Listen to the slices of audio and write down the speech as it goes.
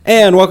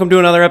And welcome to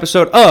another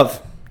episode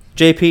of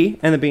JP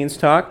and the Beans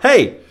Talk.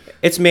 Hey,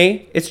 It's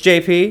me, it's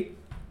JP,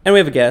 and we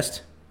have a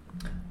guest.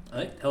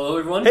 Hi. Hello,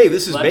 everyone. hey,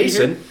 this is Glad to be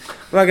Mason,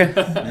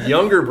 Okay.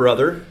 younger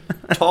brother,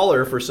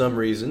 taller for some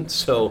reason,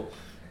 so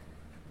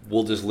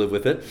we'll just live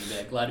with it.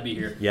 Yeah, glad to be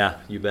here. Yeah,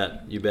 you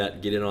bet,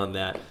 get in on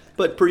that.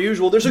 But per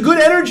usual, there's a good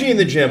energy in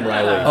the gym,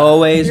 Riley.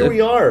 Always. Here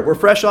we are. We're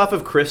fresh off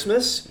of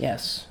Christmas,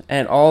 Yes.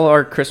 And all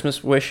our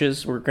Christmas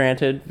wishes were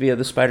granted via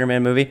the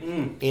Spider-Man movie.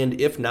 and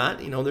if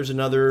not, there's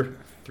another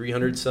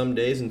 300 some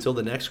days until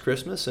the next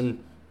Christmas,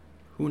 and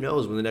who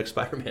knows when the next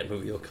Spider-Man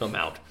movie will come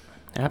out.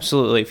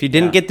 Absolutely. If you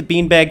didn't Yeah. get the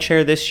beanbag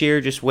chair this year,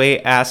 just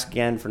wait, ask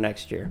again for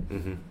next year.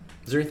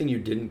 Is there anything you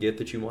didn't get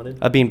that you wanted?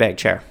 A beanbag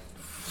chair.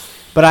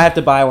 But I have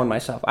to buy one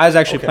myself. I was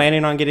actually Okay.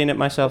 planning on getting it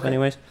myself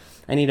anyways.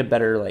 I need a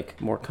better,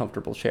 more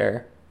comfortable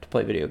chair to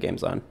play video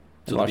games on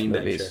So and the watch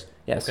beanbag movies. chair.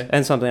 Yes. Okay.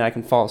 And something I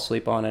can fall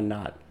asleep on and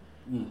not.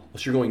 So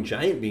you're going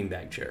giant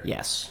beanbag chair.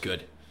 Yes.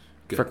 Good.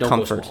 For Don't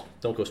comfort. Go small.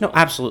 Don't go small. No,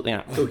 absolutely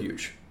not. Go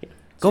huge.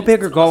 Go It's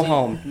big or go honestly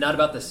home. Not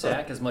about the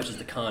sack as much as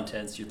the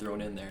contents you're throwing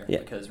in there. Yeah.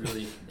 Because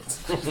really,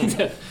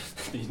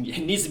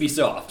 it needs to be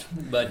soft,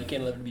 but you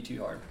can't let it be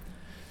too hard.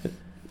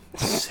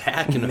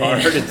 Sack and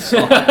hard and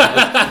soft.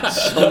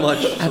 So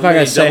much. So I'm not many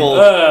gonna say-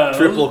 double,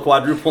 triple,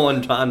 quadruple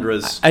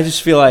entendres. I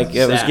just feel like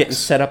it was Sacks. getting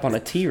set up on a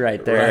tee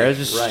right there. Right, I was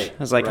just, right, I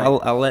was like, right.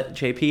 I'll let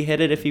JP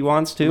hit it if he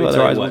wants to. Let me tell you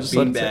Otherwise, what, we'll just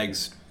let it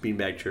sit.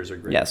 beanbag chairs are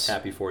great. Yes.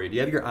 Happy for you. Do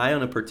you have your eye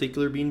on a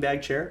particular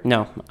beanbag chair?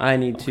 No, I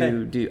need to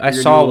Okay. do. I You're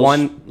gonna saw do a little,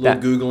 one little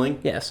that. Googling.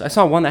 Yes, I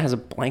saw one that has a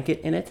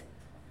blanket in it,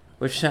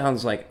 which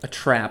sounds like a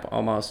trap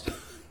almost. A So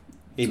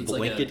it's like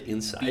blanket a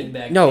inside.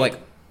 Beanbag No, cake.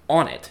 like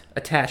on it,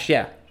 attached.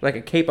 Yeah, like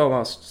a cape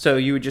almost. So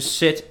you would just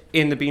sit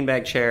in the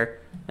beanbag chair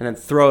and then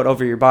throw it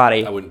over your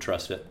body. I wouldn't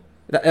trust it.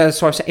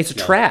 That's what I'm saying. It's a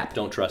No, trap.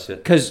 Don't trust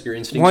it. Because your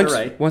instincts once are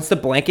right. once the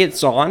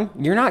blanket's on,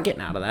 you're not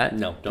getting out of that.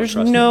 No, don't There's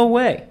trust no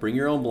way. Bring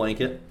your own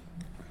blanket.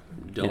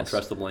 Don't Yes.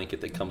 trust the blanket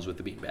that comes with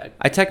the beanbag.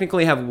 I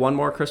technically have one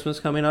more Christmas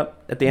coming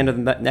up at the end of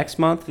the next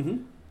month, Mm-hmm.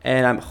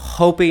 and I'm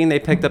hoping they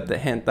picked up the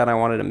hint that I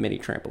wanted a mini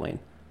trampoline.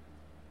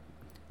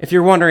 If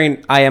you're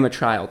wondering, I am a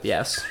child,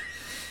 yes.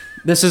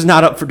 This is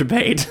not up for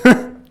debate. Would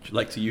you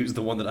like to use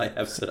the one that I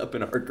have set up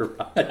in our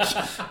garage?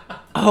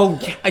 Oh,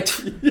 yeah.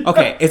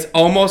 Okay, it's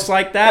almost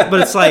like that,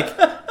 but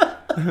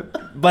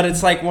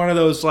it's like one of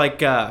those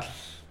Somehow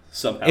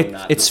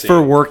not. it's the for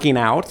same. working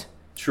out.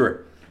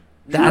 Sure.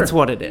 That's Sure.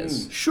 what it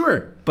is.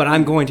 Sure. But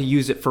I'm going to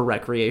use it for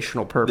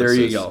recreational purposes.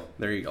 There you go.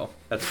 There you go.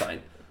 That's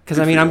fine. Because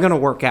Good for I'm you. going to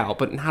work out,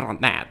 but not on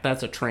that.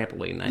 That's a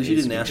trampoline. That At least you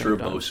needs to didn't be ask for a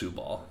jumped on. Bosu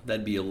ball.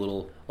 That'd be a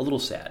little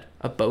sad.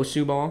 A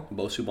Bosu ball?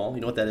 Bosu ball,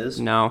 you know what that is?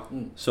 No.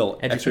 So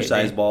Educate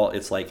exercise me. ball,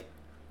 it's like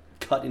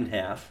cut in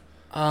half,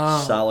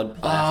 Oh. solid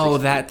plastic. Oh,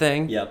 that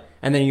thing? Yep.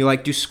 And then you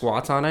do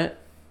squats on it?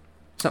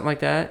 Something like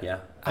that? Yeah.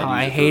 Oh, I'd use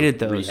I it for hated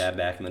those. Rehab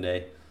back in the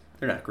day.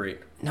 They're not great.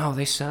 No,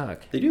 they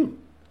suck. They do.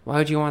 Why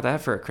would you want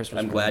that for a Christmas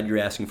I'm present? glad you're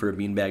asking for a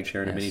beanbag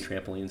chair and a Yes.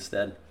 mini trampoline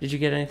instead. Did you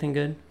get anything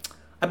good?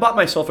 I bought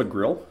myself a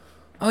grill.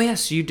 Oh,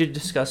 yes, you did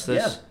discuss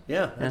this.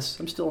 Yeah.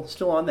 I'm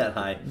still on that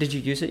high. Did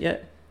you use it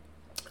yet?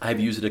 I've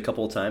used it a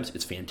couple of times.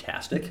 It's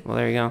fantastic. Well,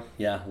 there you go.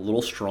 Yeah, a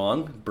little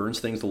strong. Burns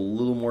things a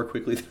little more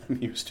quickly than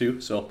I'm used to,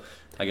 so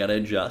I gotta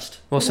adjust.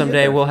 Well, We'll someday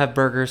get there. we'll have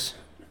burgers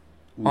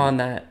on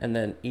that and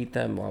then eat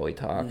them while we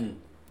talk.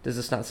 Does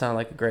this not sound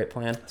like a great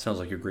plan? Sounds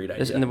like a great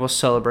idea. And then we'll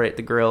celebrate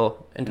the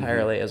grill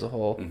entirely as a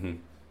whole. Mhm.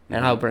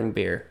 And I'll bring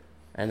beer.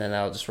 And then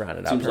I'll just round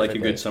it out Seems like a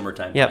perfectly. good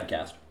summertime Yep.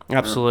 podcast.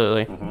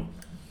 Absolutely.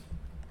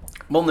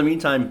 Well, in the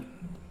meantime,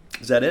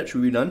 is that it?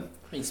 Should we be done?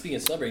 I mean, speaking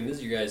of celebrating, this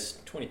is your guys'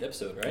 20th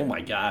episode, right? Oh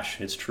my gosh,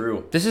 it's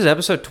true. This is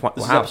episode 20.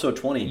 This Wow. is episode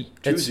 20.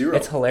 2-0.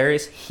 It's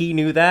hilarious. He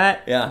knew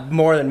that Yeah.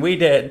 more than we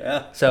did.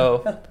 Yeah.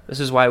 So this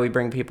is why we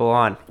bring people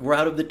on. We're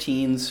out of the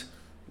teens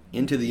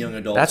into the young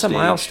adult That's a stage,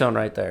 milestone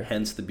right there.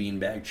 Hence the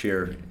beanbag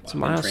chair, It's a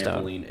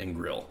milestone. trampoline, and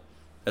grill.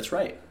 That's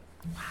right.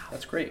 Wow.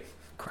 That's great.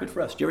 Good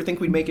for us. Do you ever think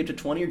we'd make it to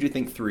 20, or do you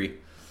think 3?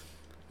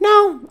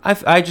 No,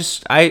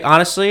 I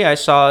honestly, I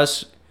saw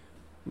us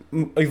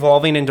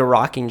evolving into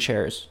rocking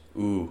chairs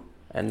Ooh.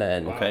 and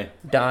then Okay.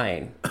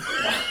 dying.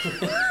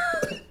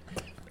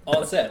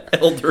 All set.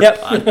 Elder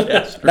Yep.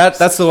 podcast.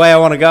 That's the way I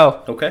want to go.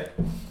 Okay.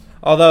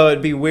 Although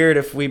it'd be weird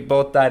if we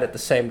both died at the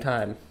same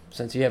time,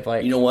 since you have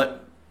You know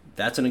what?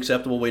 That's an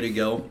acceptable way to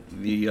go.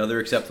 The other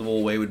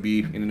acceptable way would be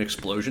in an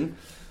explosion.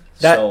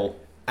 That- So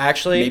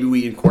actually, maybe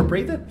we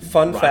incorporate that.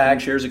 Fun Rocking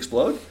fact. chairs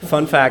explode.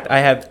 Fun fact: I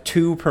have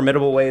 2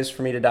 permittable ways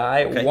for me to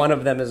die. Okay. One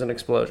of them is an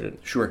explosion.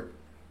 Sure.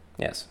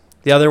 Yes.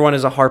 The other one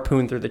is a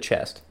harpoon through the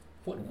chest.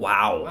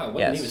 Wow. Wow, what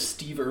Yes. the name is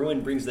Steve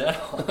Irwin brings that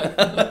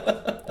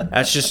on.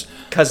 That's just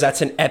because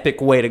that's an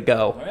epic way to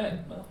go. All right,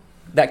 well.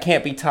 That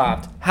can't be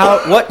topped.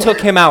 What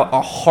took him out?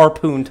 A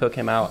harpoon took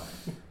him out.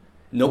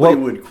 Nobody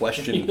Well- would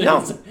question.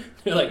 No.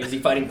 You're like, is he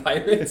fighting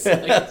pirates?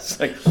 It's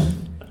like,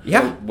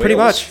 Yeah, whales, pretty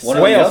much. One or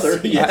the Whales.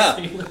 other. Yeah.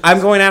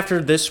 I'm going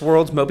after this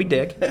world's Moby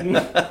Dick,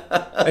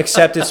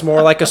 except it's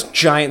more like a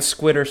giant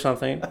squid or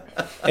something.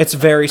 It's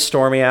very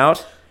stormy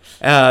out.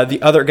 The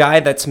other guy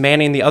that's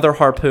manning the other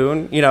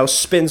harpoon,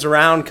 spins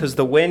around because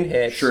the wind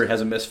hits. Sure, it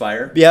has a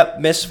misfire. Yep,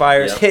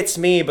 misfires, Yep. hits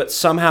me, but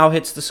somehow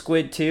hits the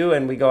squid too,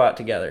 and we go out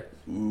together.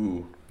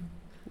 Ooh.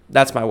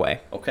 That's my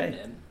way. Okay.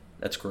 Man.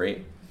 That's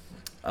great.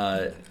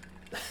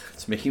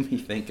 It's making me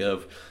think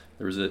of,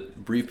 there was a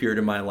brief period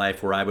in my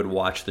life where I would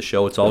watch the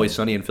show It's Always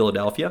Sunny in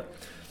Philadelphia.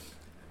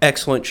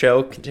 Excellent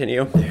show.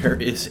 Continue.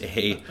 There is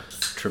a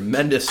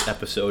tremendous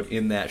episode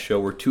in that show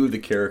where two of the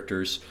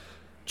characters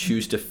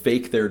choose to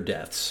fake their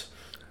deaths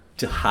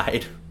to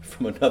hide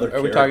from another character.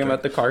 Are we talking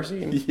about the car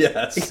scene?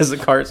 Yes. Because the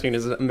car scene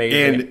is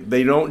amazing. And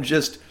they don't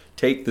just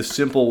take the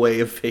simple way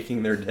of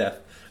faking their death.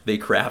 They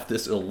craft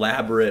this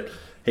elaborate,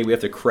 hey, we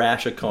have to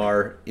crash a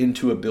car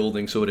into a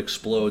building so it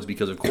explodes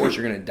because, of course,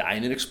 you're going to die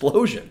in an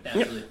explosion.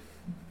 Naturally.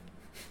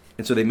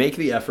 And so they make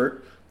the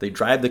effort. They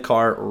drive the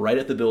car right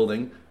at the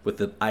building with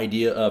the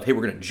idea of, hey,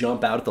 we're going to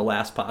jump out at the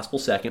last possible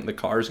second. The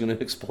car is going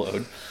to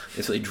explode.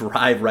 And so they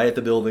drive right at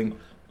the building,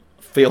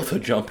 fail to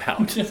jump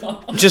out.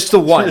 Just the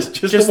one.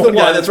 Just the one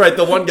guy. That's right.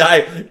 The one guy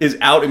is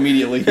out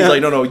immediately. He's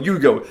like, no, you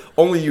go.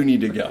 Only you need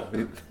to go.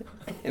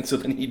 And so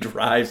then he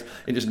drives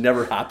and just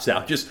never hops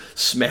out. Just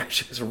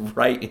smashes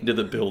right into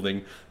the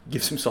building,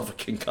 gives himself a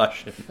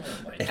concussion.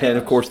 And,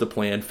 of course, the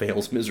plan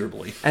fails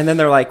miserably. And then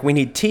they're like, we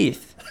need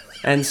teeth.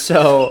 And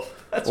so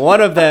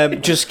one of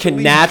them just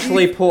can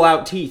naturally pull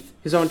out teeth.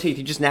 His own teeth.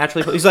 He just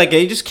naturally he's like,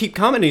 they just keep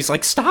coming. He's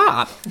like,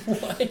 stop.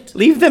 What?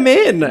 Leave them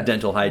in.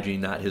 Dental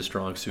hygiene, not his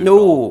strong suit.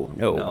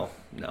 No.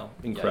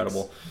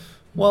 Incredible.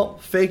 Well,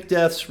 fake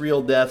deaths,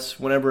 real deaths,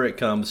 whenever it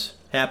comes.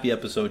 Happy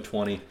episode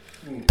 20.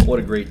 What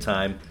a great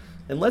time.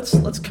 And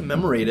let's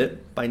commemorate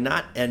it by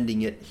not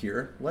ending it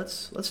here.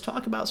 Let's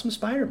talk about some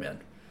Spider-Man.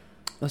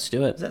 Let's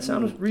do it. Does that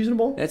sound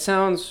reasonable? It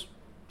sounds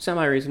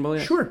semi-reasonable,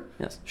 yeah. Sure.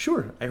 Yes.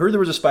 Sure. I heard there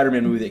was a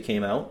Spider-Man movie that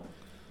came out.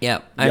 Yeah,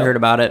 I Yep. heard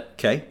about it.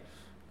 Okay.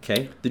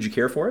 Did you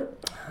care for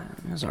it?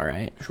 It was all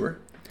right. Sure.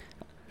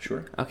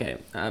 Okay,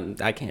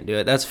 I can't do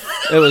it.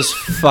 It was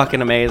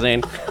fucking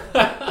amazing.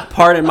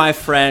 Pardon my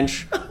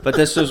French, but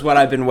this is what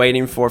I've been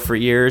waiting for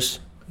years.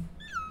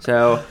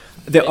 So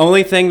the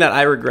only thing that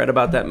I regret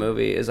about that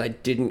movie is I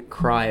didn't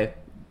cry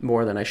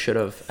more than I should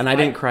have, and I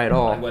didn't cry at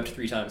all. I wept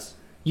 3 times.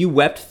 You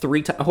wept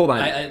 3 times. Hold on.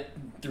 I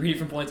 3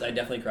 different points. I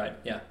definitely cried.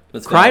 Yeah.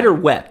 Cried or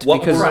wept? What-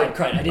 Because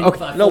Cried. I didn't.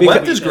 Okay. I No, fully wept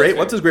wept. is great. That's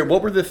Wept is great.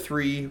 What were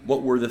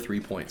the 3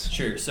 points?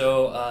 Sure.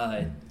 So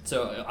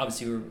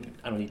obviously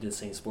I don't need to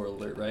say spoiler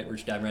alert, right? We're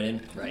just diving right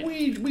in, right?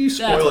 We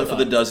spoil it for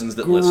the dozens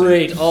that listen.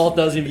 Great, all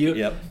dozen of you.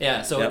 Yep.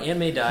 Yeah. So Yep. Aunt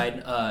May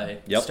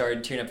died. Yep.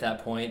 Started tearing up at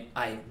that point.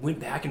 I went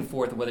back and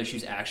forth whether she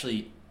was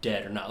actually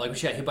dead or not. Like when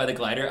she got hit by the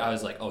glider, I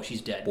was like, oh, she's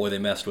dead. Boy, they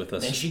messed with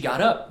us. Then she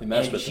got up. They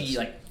messed and with she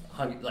us.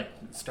 hung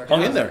stuck Hung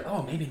out. I in was there. like,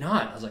 oh, maybe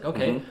not. I was like,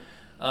 okay. Mhm.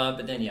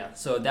 But then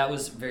so that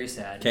was very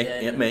sad. Okay,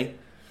 Then, Aunt May.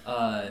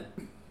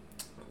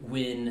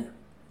 when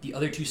the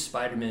other 2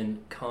 Spider-Men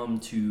come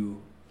to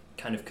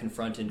kind of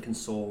confront and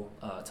console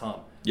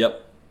Tom,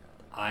 Yep.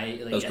 I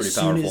was pretty as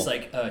soon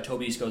powerful. as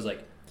Toby just goes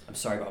like, I'm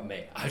sorry about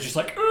May. I was just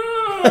like,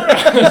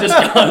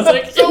 I was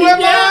like, So am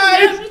I!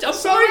 yes, I'm So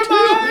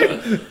sorry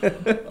am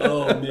too.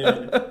 Oh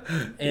man.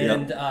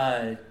 And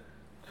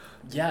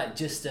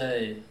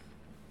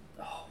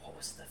what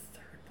was the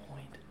third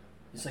point?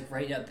 It's like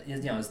right at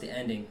it's the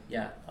ending.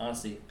 Yeah,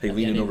 honestly. Hey, At the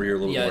lean in ending. over here a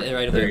little yeah, more.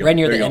 right over There there. you go. Right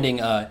near There the you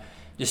go. ending,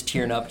 just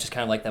tearing up, just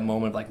kind of like that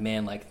moment of like,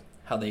 man, like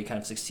how they kind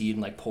of succeed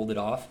and like pulled it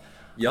off.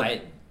 Yep.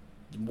 I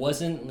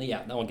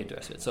won't get to the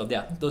rest of it. So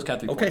yeah, those kind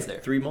of 3 Okay, points there.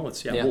 3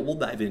 moments. Yeah, Yeah. We'll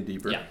dive in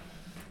deeper. Yeah.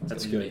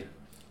 That's what we good. do.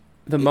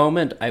 the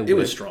moment I It was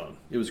wish, strong.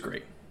 It was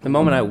great. the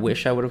moment I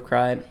wish I would have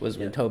cried was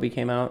when Yeah. Toby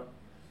came out.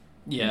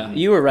 Yeah.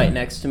 You were right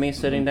next to me,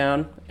 sitting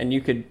down, and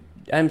you could.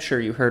 I'm sure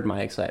you heard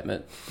my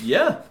excitement.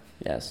 Yeah.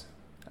 Yes,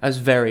 I was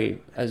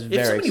very If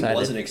somebody excited.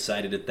 wasn't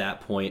excited at that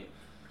point,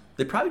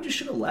 they probably just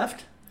should have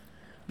left.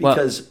 Well-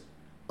 Because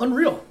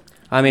unreal.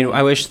 I mean,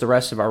 I wish the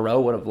rest of our row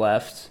would have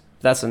left.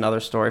 That's another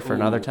story for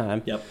another Ooh.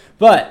 time. Yep.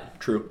 But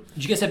True.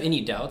 Did you guys have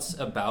any doubts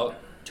about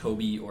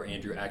Toby or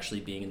Andrew actually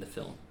being in the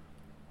film?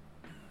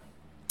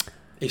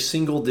 A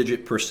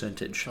single-digit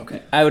percentage.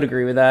 Okay. I would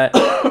agree with that.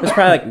 It was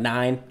probably like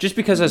 9, just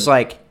because it's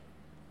like,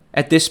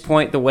 at this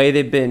point, the way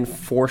they've been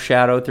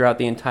foreshadowed throughout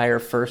the entire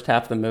first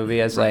half of the movie,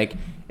 as like,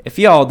 if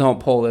y'all don't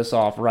pull this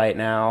off right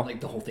now,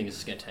 Like the whole thing is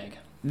just gonna tank.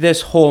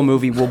 this whole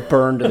movie will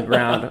burn to the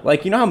ground.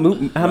 Like, you know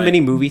how Right. many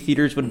movie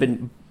theaters would have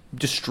been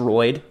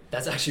destroyed?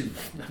 That's actually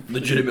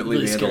Legitimately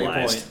really scary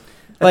vandalized.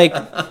 point. Like,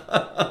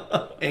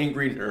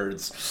 Angry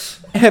nerds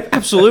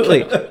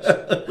absolutely.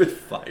 with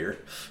fire.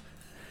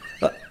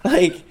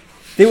 Like,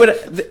 they would.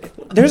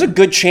 There's a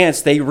good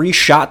chance they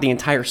reshot the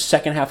entire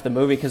second half of the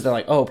movie because they're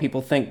like, oh,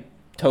 people think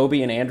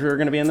Toby and Andrew are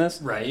going to be in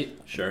this. Right.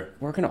 Sure.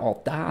 We're going to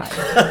all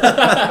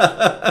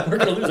die. We're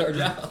gonna lose our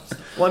jobs.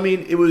 Well, I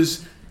mean, it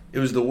was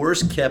the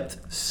worst kept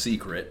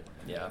secret.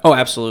 Yeah. Oh,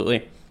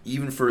 absolutely.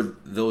 Even for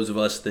those of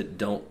us that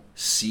don't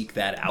seek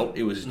that out,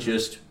 it was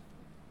just,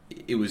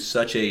 it was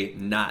such a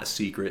not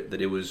secret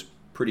that it was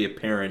pretty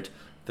apparent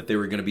that they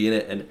were going to be in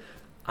it. And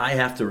I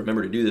have to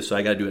remember to do this, so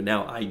I got to do it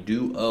now. I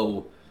do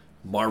owe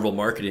Marvel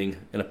marketing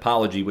an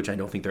apology, which I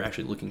don't think they're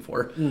actually looking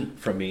for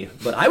from me.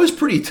 But I was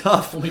pretty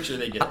tough. We'll make sure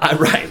they get it.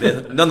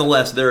 Right.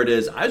 Nonetheless, there it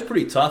is. I was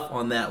pretty tough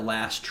on that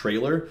last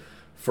trailer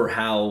for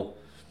how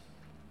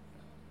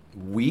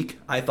weak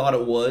I thought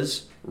it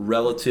was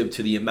relative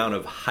to the amount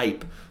of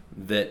hype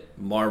that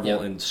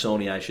Marvel and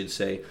Sony, I should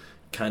say,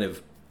 kind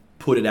of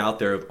put it out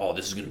there of, oh,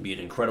 this is going to be an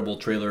incredible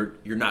trailer.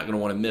 You're not going to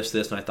want to miss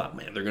this. And I thought,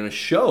 man, they're going to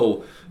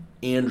show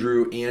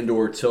Andrew and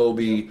or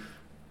Toby.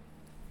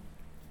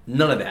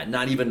 None of that.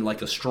 Not even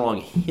like a strong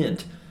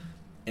hint.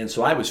 And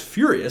so I was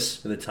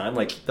furious at the time.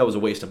 Like, that was a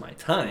waste of my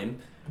time.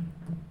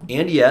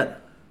 And yet,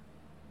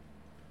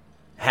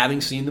 having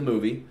seen the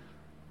movie,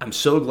 I'm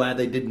so glad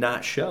they did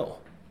not show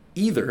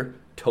either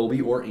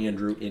Toby or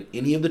Andrew in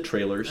any of the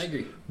trailers. I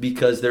agree.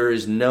 Because there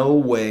is no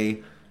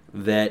way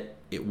that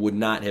it would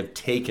not have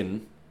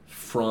taken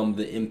from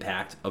the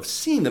impact of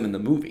seeing them in the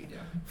movie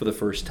for the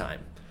first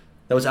time.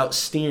 That was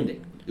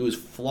outstanding. It was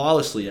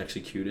flawlessly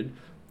executed.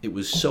 It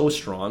was so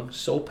strong,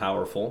 so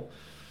powerful.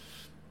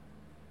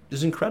 It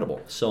was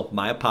incredible. So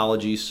my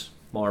apologies,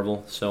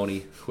 Marvel,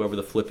 Sony, whoever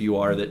the flip you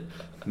are that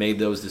made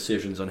those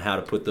decisions on how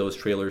to put those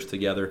trailers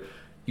together.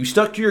 You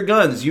stuck to your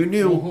guns. You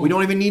knew we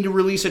don't even need to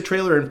release a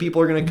trailer and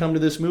people are going to come to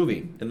this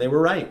movie. And they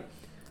were right.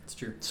 It's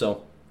true.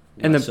 So,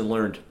 And lesson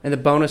learned. And the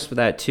bonus for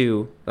that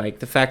too, like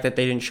the fact that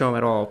they didn't show them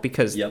at all,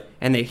 because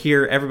and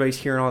everybody's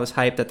hearing all this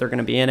hype that they're going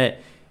to be in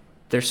it.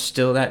 There's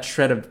still that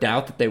shred of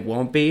doubt that they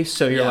won't be.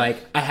 So you're like,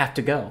 I have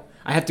to go.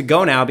 I have to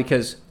go now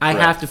because I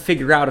have to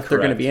figure out if they're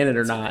going to be in it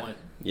or not.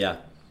 Yeah.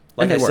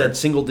 Like I said,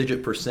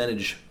 single-digit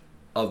percentage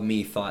of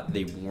me thought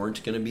they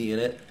weren't going to be in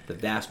it. The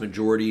vast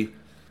majority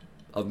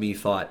of me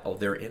thought, oh,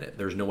 they're in it.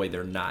 There's no way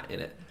they're not in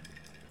it.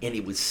 And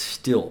it was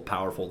still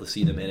powerful to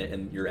see them in it.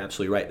 And you're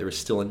absolutely right. There was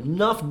still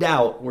enough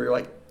doubt where you're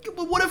like,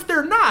 but what if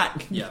they're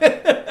not? Yeah.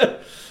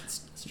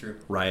 It's true.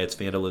 Riots,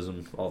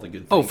 vandalism, all the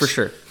good things. Oh, for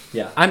sure.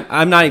 Yeah.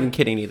 I'm not even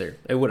kidding either.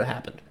 It would have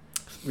happened.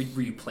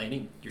 Were you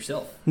planning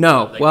yourself?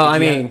 No. Well,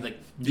 did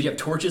you have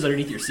torches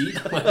underneath your seat?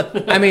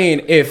 I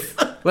mean,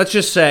 let's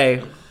just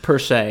say, per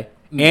se,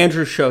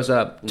 Andrew shows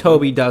up,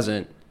 Toby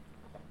doesn't.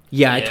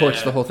 Yeah, I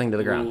torched the whole thing to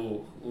the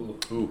ground.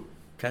 Ooh.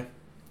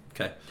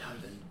 Okay.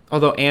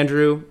 Although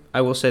Andrew,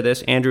 I will say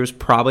this, Andrew is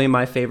probably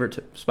my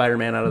favorite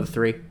Spider-Man out of the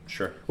three.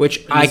 Sure.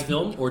 Which in this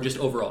film or just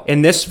overall?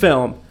 In this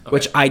film,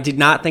 which I did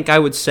not think I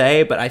would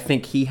say, but I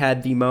think he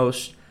had the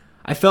most.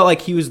 I felt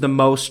like he was the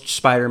most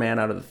Spider-Man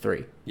out of the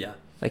three. Yeah.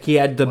 Like he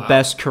had the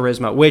best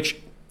charisma, which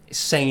is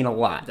saying a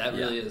lot. That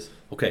really is.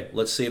 Okay,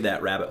 let's save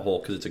that rabbit hole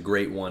because it's a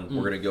great one.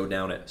 We're going to go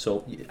down it.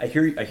 So I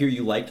hear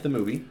you liked the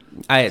movie.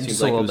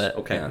 Just a little bit.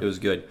 Okay, it was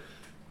good.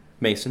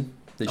 Mason,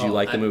 did you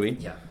like the movie?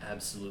 Yeah,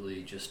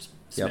 absolutely. Just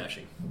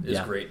smashing. It was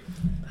great.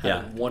 I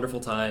had a wonderful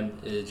time.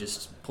 It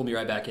just pulled me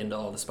right back into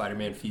all the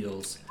Spider-Man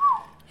feels.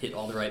 Hit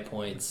all the right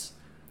points.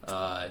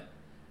 My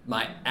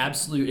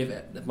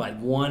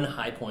one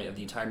high point of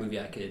the entire movie,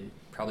 I could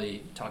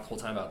probably talk the whole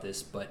time about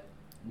this, but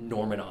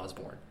Norman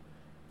Osborn.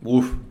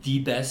 Woof. The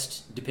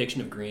best depiction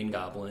of Green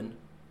Goblin.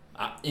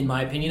 In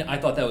my opinion, I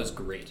thought that was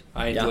great.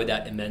 I enjoyed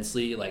that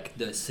immensely. Like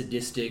the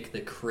sadistic, the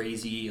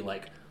crazy,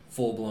 like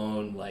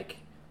full-blown, like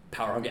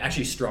power hungry,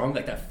 actually strong,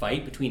 like that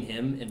fight between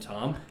him and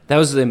Tom. That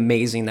was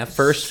amazing. That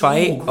first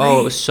fight, great.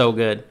 it was so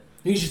good.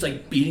 And he's just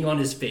like beating on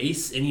his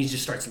face, and he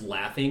just starts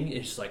laughing. And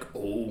it's just like,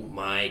 oh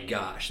my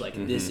gosh,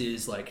 like this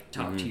is like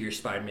top tier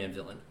Spider-Man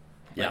villain.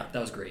 Yeah, that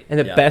was great. And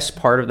the best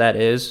part of that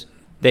is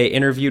they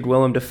interviewed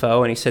Willem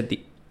Dafoe, and he said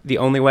the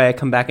only way I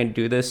come back and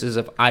do this is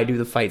if I do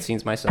the fight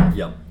scenes myself.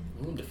 Yep.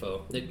 Willem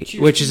Dafoe,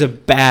 which is a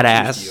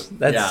badass.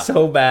 That's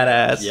so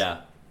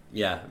badass.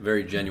 Yeah,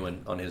 very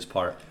genuine on his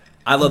part.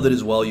 I love it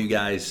as well, you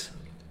guys.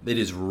 It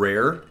is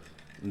rare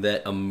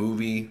that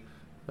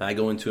I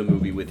go into a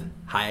movie with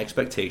high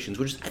expectations,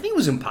 which I think it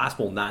was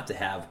impossible not to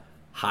have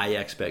high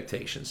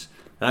expectations.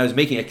 And I was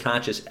making a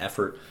conscious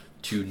effort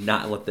to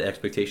not let the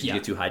expectations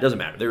get too high. It doesn't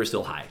matter. They were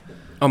still high.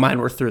 Oh, mine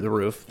were through the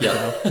roof.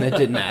 Yeah. And it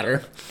didn't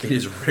matter. It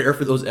is rare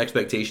for those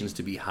expectations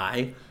to be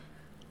high,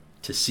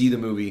 to see the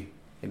movie,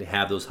 and to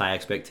have those high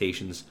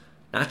expectations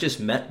not just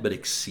met, but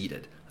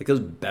exceeded. Like, it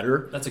was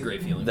better. That's a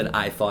great feeling. Than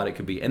I thought it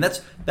could be. And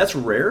that's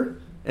rare.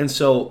 And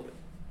so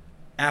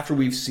after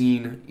we've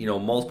seen,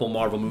 multiple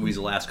Marvel movies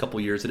the last couple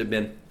of years that they've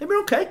been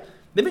okay.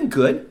 They've been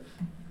good.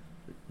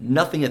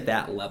 Nothing at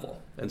that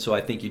level. And so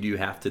I think you do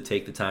have to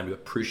take the time to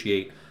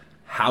appreciate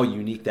how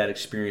unique that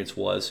experience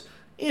was,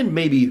 and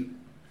maybe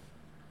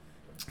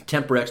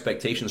temper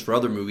expectations for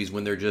other movies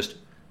when they're just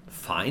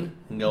fine,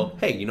 and go,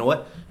 hey, you know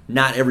what?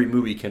 Not every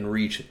movie can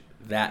reach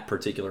that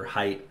particular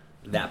height,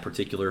 that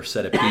particular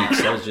set of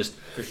peaks. That was just,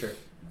 for sure, it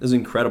was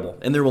incredible.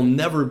 And there will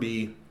never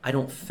be, I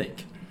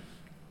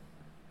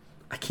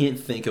can't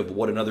think of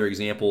what another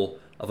example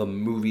of a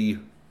movie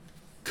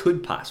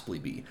could possibly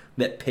be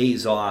that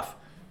pays off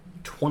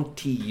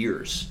 20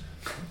 years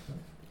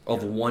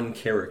of one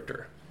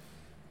character,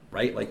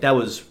 right? Like, that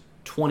was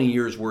 20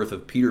 years worth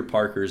of Peter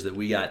Parkers that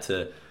we got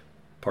to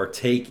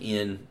partake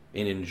in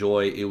and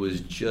enjoy. It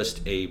was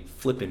just a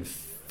flippin'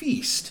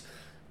 feast.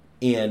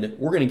 And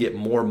we're going to get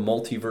more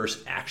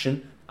multiverse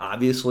action.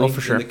 obviously,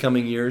 for sure. in the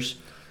coming years.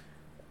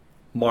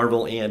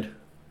 Marvel and,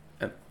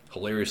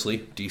 hilariously,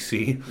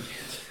 DC.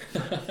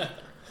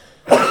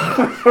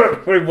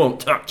 We won't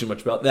talk too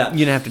much about that. You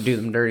didn't have to do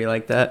them dirty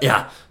like that.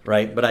 Yeah,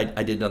 right. But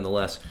I did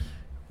nonetheless.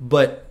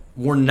 But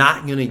we're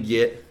not going to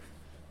get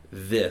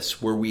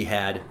this where we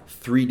had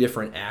 3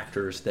 different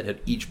actors that have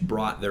each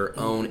brought their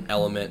own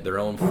element, their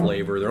own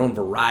flavor, their own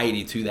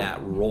variety to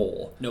that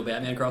role. No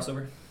Batman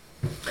crossover?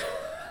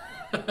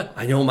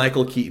 I know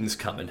Michael Keaton's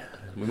coming.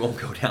 We won't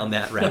go down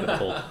that rabbit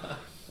hole.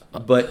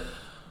 But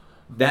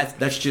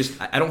that's just,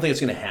 I don't think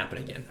it's going to happen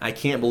again. I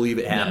can't believe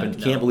it happened.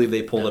 No. Can't believe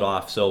they pulled it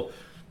off. So,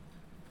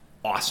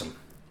 awesome.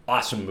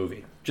 Awesome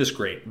movie. Just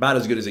great. About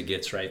as good as it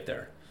gets right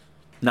there.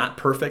 Not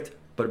perfect,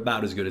 but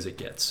about as good as it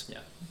gets. Yeah.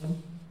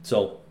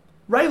 So,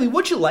 Riley,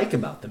 what'd you like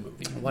about the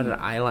movie? What did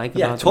I like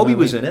Yeah, about the Toby movie?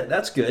 was in it.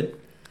 That's good.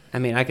 I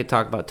mean, I could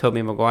talk about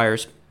Tobey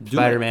Maguire's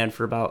Spider-Man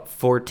for about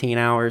 14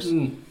 hours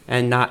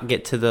and not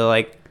get to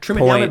the, Trim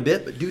point. it down a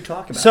bit, but do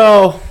talk about it.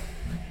 So,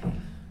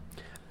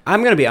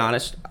 I'm going to be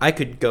honest. I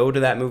could go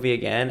to that movie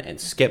again and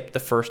skip the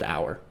first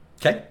hour.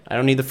 Okay. I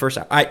don't need the first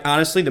hour.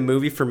 Honestly, the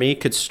movie for me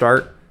could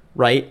start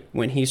right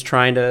when he's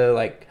trying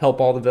to,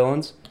 help all the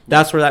villains.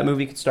 That's where that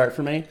movie could start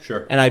for me.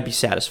 Sure. And I'd be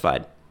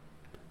satisfied.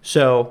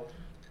 So,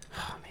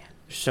 oh man,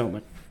 there's so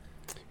much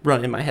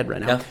running in my head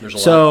right now. Yeah, there's a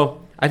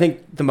So, I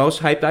think the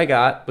most hyped I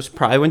got was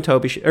probably when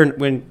Toby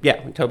when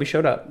Toby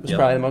showed up. Was Yep.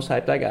 probably the most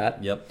hyped I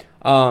got. Yep.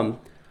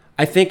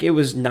 I think it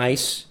was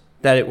nice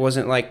that it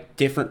wasn't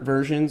different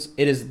versions.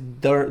 It is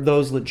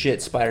those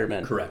legit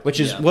Spider-Men. Correct. Which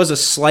Yeah. was a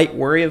slight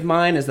worry of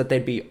mine, is that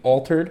they'd be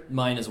altered,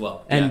 Mine as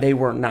well. and Yeah. they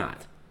were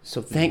not.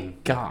 So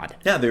thank God.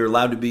 Yeah, they were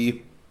allowed to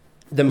be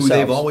Themselves. who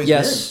they've always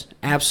yes,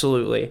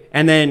 absolutely.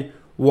 And then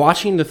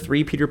watching the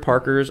 3 Peter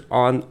Parkers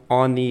on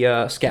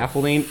the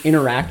scaffolding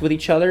interact with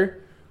each other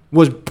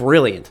was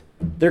brilliant.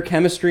 Their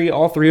chemistry,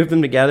 all 3 of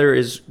them together,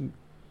 is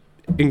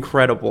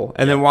incredible.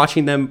 And then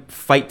watching them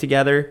fight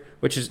together,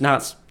 which is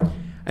not,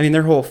 I mean,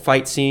 their whole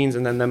fight scenes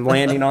and then them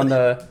landing on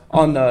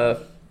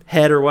the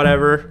head or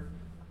whatever,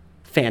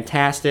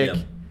 fantastic.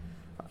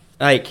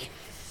 Yep.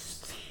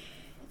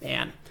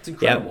 Man, It's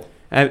incredible.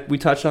 Yeah. We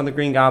touched on the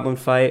Green Goblin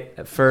fight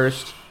at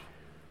first.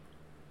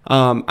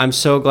 I'm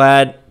so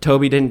glad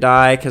Toby didn't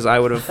die, because I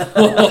would have.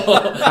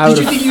 Did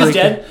you think he was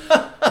dead?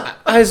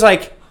 I was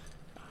like,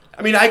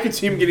 I mean, I could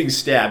see him getting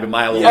stabbed a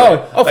mile away.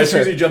 Oh, for as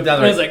soon as sure. he jumped down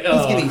I there, was like, oh.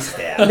 he's getting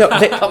stabbed. no,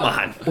 Come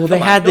on. well, they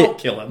Come had on, don't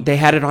kill him. They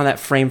had it on that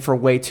frame for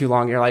way too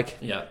long. You're like,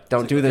 Yeah.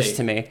 don't It's do like, this hey.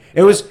 to me.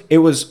 It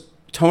was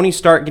Tony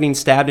Stark getting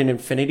stabbed in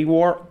Infinity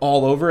War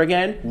all over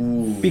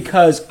again,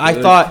 because I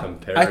good thought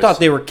comparison.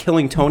 they were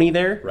killing Tony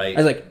there. Right. I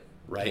was like,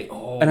 Right.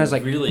 Oh, and I was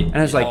like, really? And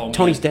I was like, Oh,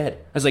 Tony's man. dead.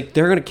 I was like,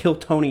 they're gonna kill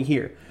Tony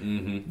here.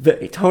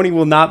 Tony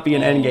will not be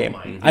in Oh, Endgame.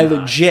 my I gosh.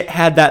 legit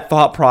had that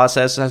thought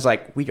process. And I was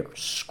like, we are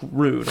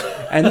screwed.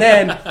 And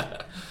then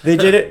they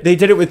did it. They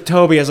did it with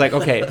Toby. I was like,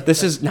 okay,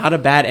 this is not a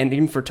bad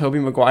ending for Tobey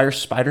Maguire's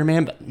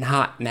Spider-Man, but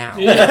not now.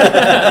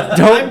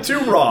 I'm too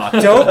raw.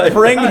 Don't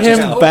bring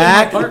him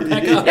back. Heart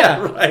back up.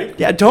 Yeah, Right.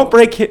 yeah. Don't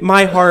break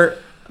my heart.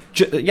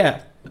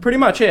 Yeah, pretty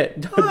much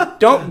it.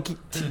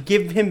 Don't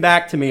give him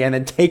back to me and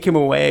then take him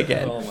away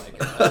again. Oh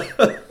my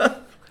god.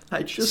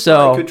 I just So-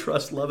 thought I could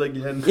trust love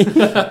again.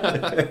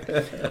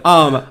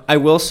 I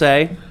will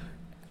say,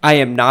 I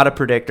am not a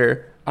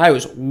predictor. I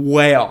was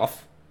way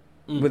off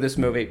with this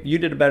movie. You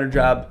did a better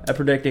job at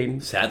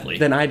predicting Sadly.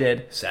 than I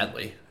did.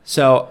 Sadly.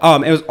 So,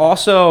 it was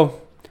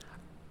also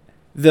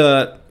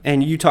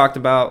and you talked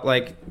about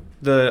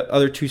the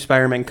other 2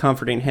 Spider-Men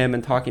comforting him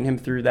and talking him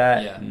through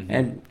that. Yeah.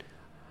 And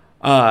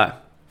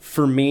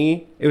for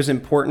me, it was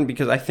important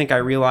because I think I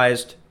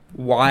realized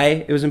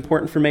why it was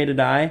important for May to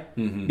die,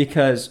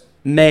 because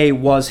May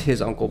was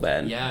his Uncle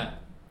Ben. Yeah.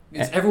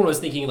 Because everyone was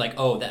thinking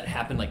oh, that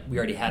happened. We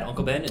already had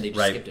Uncle Ben, and they just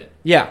Right. skipped it.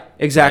 Yeah,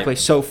 exactly. Right.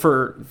 So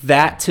for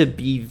that to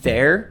be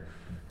there,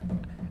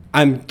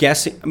 I'm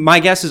guessing,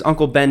 my guess is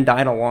Uncle Ben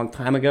died a long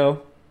time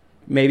ago,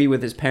 maybe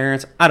with his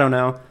parents. I don't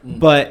know.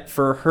 But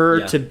for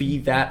her Yeah. to be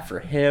that for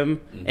him,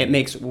 it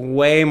makes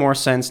way more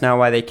sense now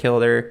why they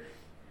killed her.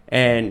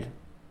 And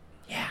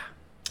Yeah.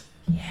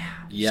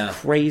 it's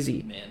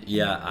crazy. Man.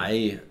 Yeah,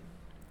 I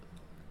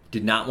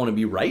did not want to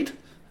be right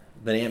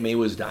that Aunt May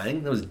was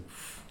dying. That was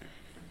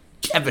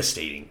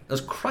devastating. That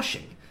was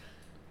crushing.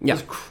 That Yeah,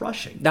 was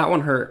crushing. that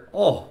one hurt.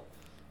 Oh,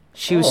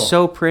 She was Oh.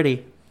 so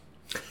pretty.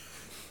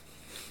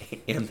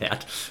 and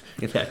that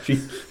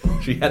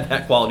she had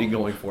that quality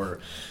going for her.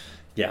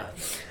 Yeah,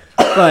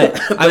 But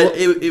I will,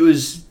 it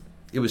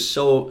was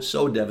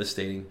so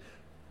devastating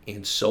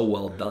and so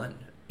well done.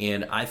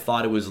 And I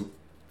thought it was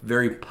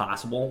very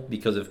possible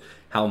because of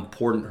how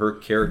important her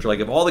character,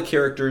 of all the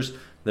characters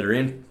that are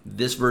in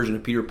this version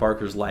of Peter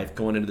Parker's life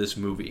going into this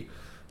movie,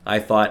 I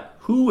thought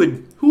who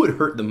would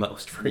hurt the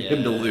most for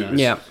him to lose?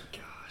 yeah.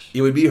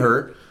 It would be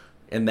her,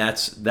 and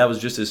that was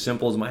just as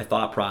simple as my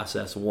thought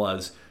process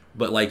was.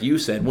 But like you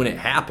said, when it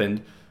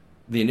happened,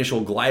 the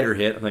initial glider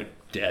hit, I'm like,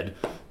 dead.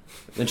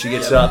 Then she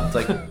gets up, it's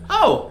like,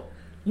 oh,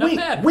 Not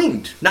bad.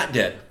 winged, not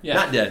dead, Yeah.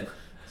 not dead.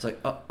 It's like,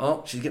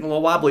 oh, she's getting a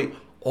little wobbly.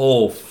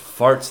 Oh,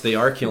 farts, they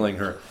are killing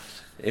her.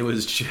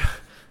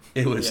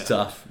 It was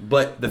tough.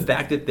 But the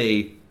fact that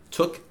they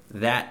took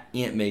that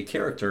Aunt May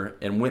character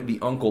and went the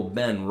Uncle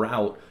Ben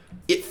route,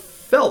 it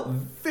felt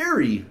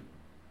very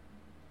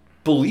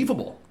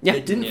believable. Yeah.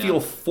 It didn't feel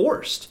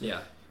forced. Yeah.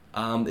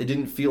 It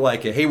didn't feel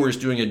like hey, we're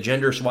just doing a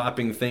gender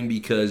swapping thing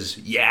because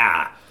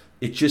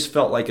it just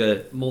felt like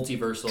a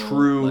multiversal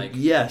true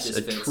this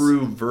a fits.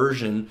 true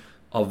version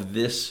of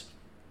this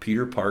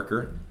Peter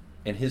Parker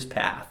and his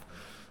path.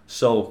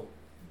 So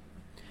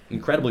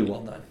incredibly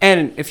well done.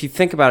 And if you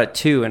think about it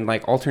too, in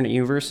like alternate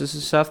universes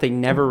and stuff, they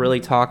never really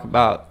talk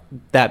about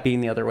that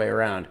being the other way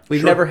around. We've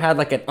Sure. never had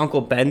like an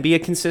Uncle Ben be a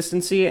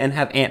consistency and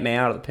have Aunt May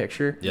out of the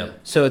picture. Yep.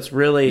 So it's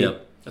really,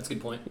 Yep. That's a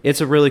good point.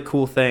 it's a really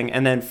cool thing.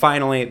 And then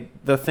finally,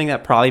 the thing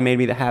that probably made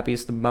me the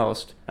happiest the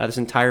most out of this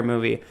entire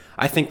movie,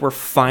 I think we're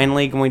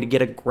finally going to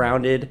get a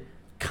grounded,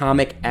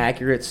 comic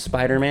accurate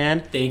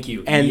Spider-Man. Thank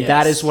you. And Yes,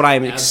 that is what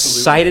I'm absolutely.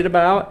 excited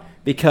about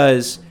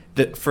because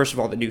first of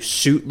all, the new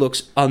suit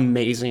looks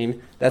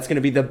amazing. That's going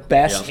to be the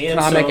best Handsome,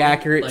 comic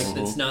accurate. Like,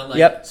 it's not like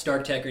Yep.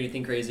 Stark Tech or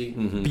anything crazy.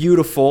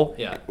 Beautiful.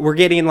 Yeah. We're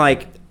getting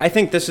like I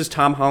think this is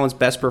Tom Holland's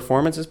best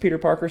performance as Peter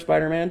Parker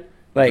Spider-Man.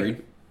 Like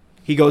Agreed.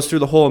 he goes through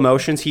the whole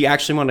emotions. He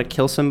actually wanted to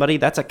kill somebody.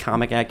 That's a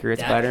comic accurate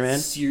That- Spider-Man.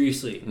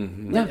 Seriously.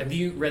 Yeah. Have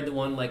you read the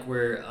one like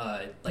where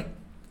like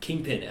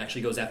Kingpin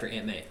actually goes after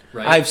Aunt May?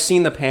 Right. I've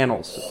seen the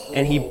panels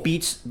and he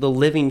beats the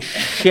living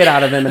shit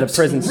out of him in a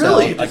prison cell.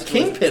 Really? A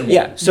Kingpin one?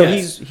 Yeah, so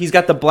Yes. he's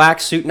got the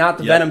black suit, not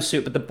the Yep. Venom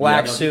suit, but the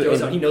black No, he suit.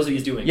 throws and- out- he knows what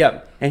he's doing.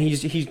 Yep, and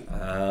he's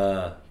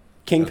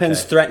Kingpin's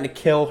Okay. threatened to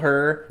kill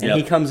her, and he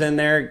Yep. comes in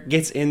there,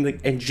 gets in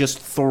and just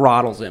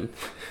throttles him.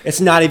 It's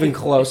not even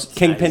close.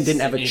 Kingpin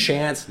didn't have a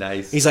chance.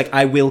 Nice. He's like,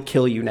 I will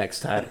kill you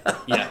next time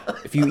Yeah.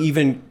 if you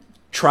even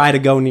try to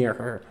go near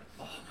her.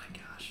 Oh my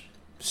gosh.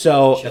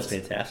 So, That's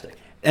fantastic.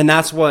 and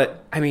that's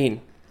what I mean.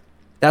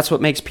 That's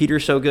what makes Peter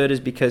so good is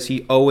because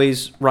he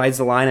always rides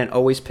the line and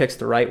always picks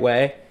the right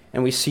way.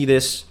 And we see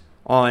this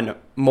on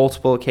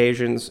multiple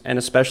occasions, and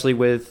especially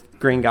with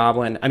Green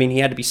Goblin. I mean, he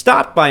had to be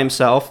stopped by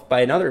himself, by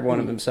another one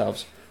of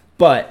himself.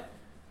 But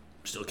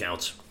Still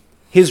counts.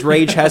 his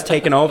rage has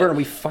taken over, and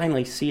we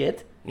finally see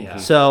it. Yeah.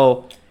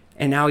 So,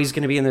 and now he's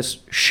going to be in this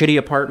shitty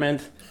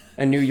apartment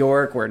in New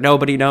York where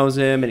nobody knows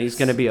him, and he's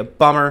going to be a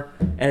bummer,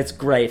 and it's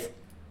great.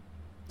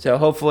 So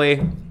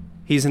hopefully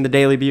he's in the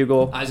Daily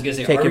Bugle. I was gonna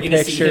say, are taking we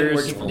gonna see him pictures.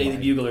 working for Daily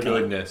Bugle or not?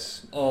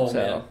 Goodness. Oh So-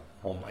 man.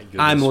 Oh my goodness.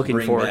 I'm looking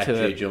Bring forward back to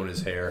J. it.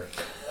 Jonah's hair.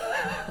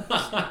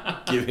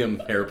 Give him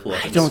hair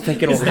plugs. I don't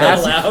think it'll Is that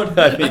happen. allowed?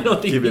 I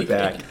don't think Give we it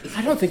back.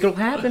 I don't think it'll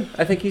happen.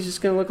 I think he's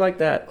just going to look like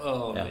that.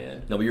 Oh Yeah.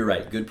 man. No, but you're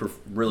right.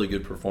 Really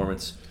good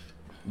performance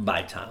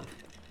by Tom.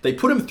 They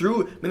put him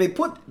through. I mean, they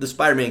put the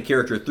Spider-Man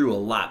character through a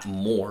lot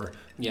more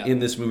Yeah. in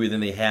this movie than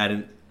they had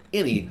in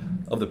any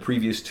of the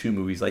previous two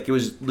movies. Like it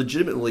was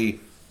legitimately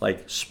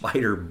like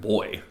Spider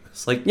Boy.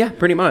 It's like Yeah,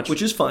 pretty much.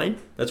 which is fine.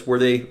 That's where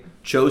they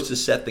chose to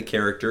set the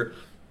character,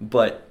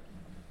 but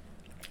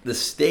the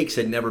stakes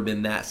had never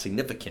been that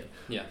significant.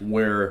 Yeah.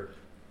 Where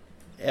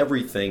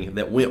everything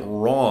that went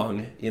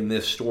wrong in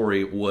this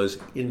story was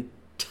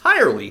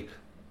entirely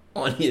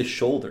on his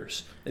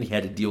shoulders, and he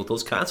had to deal with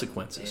those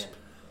consequences.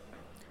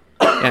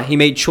 Yeah, he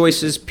made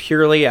choices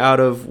purely out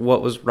of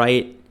what was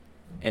right,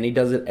 and he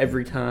does it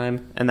every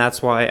time, and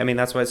that's why. I mean,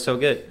 that's why it's so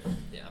good.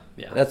 Yeah.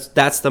 Yeah,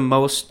 That's the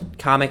most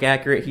comic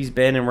accurate he's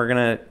been, and we're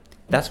gonna.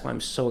 That's why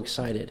I'm so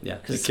excited. yeah.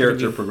 'Cause The it's gonna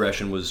character be-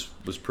 progression was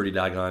pretty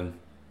doggone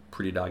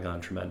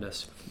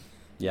tremendous.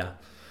 Yeah.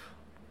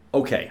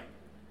 Okay,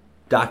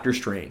 Doctor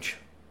Strange.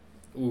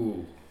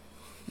 Ooh.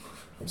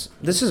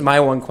 This is my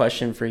one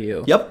question for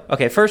you. Yep.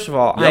 Okay, first of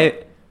all,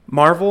 Yep.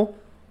 Marvel,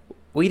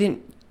 we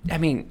didn't. I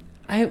mean,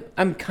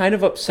 I'm kind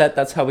of upset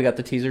that's how we got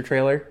the teaser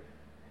trailer,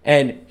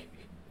 and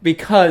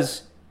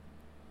because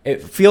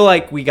it feel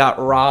like we got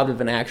robbed of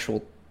an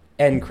actual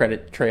end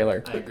credit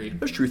trailer. I agree.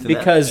 There's truth in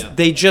Because Yeah.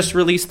 they just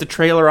released the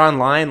trailer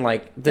online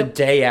like the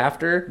day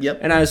after. Yep.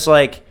 And I was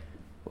like,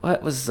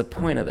 what was the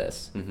point of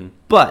this? Mm-hmm.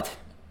 But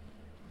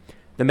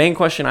the main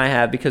question I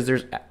have, because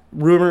there's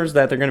rumors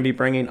that they're going to be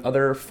bringing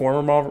other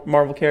former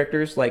Marvel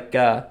characters, like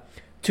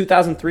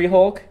 2003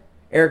 Hulk,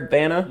 Eric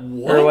Bana,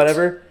 or What?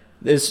 whatever,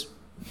 is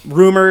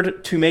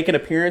rumored to make an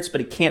appearance, but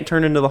he can't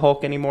turn into the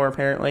Hulk anymore,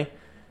 apparently.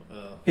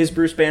 His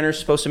Bruce Banner is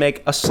supposed to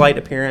make a slight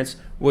appearance,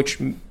 which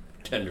that.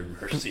 Tender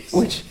mercies.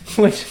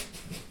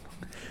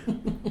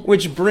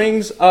 which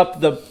brings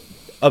up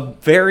a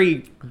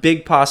very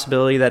big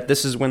possibility that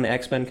this is when the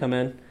X-Men come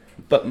in.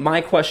 But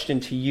my question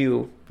to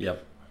you,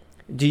 Yep.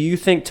 do you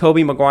think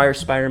Tobey Maguire's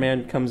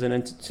Spider-Man comes in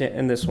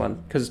this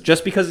one?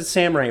 Just because it's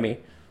Sam Raimi,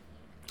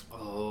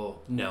 Oh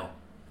no.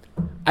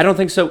 I don't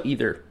think so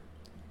either.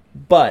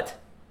 But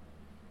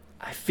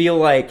I feel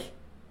like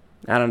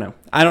I don't know.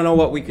 I don't know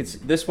what we could.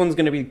 This one's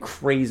going to be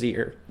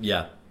crazier.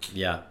 Yeah.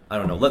 I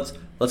don't know.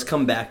 Let's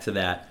come back to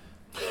that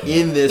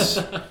in this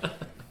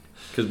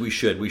because we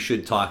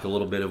should talk a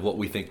little bit of what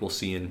we think we'll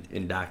see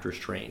in Doctor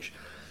Strange.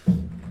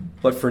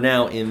 But for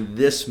now, in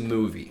this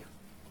movie,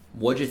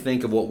 what'd you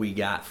think of what we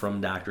got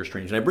from Doctor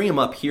Strange? And I bring him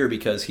up here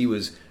because he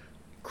was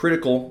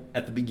critical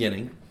at the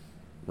beginning,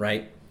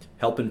 right?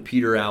 Helping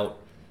Peter out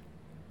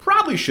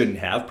Probably shouldn't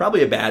have.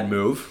 Probably a bad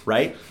move,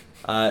 right?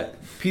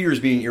 Peter's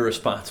being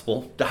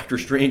irresponsible. Doctor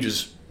Strange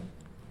is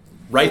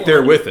right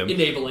there with him.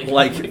 Enabling.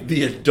 Like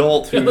the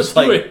adult let's who's do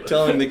like it.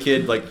 telling the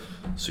kid, like,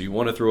 so you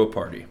want to throw a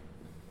party.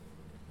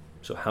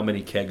 So how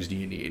many kegs do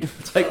you need?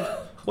 It's like,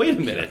 wait a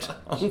minute,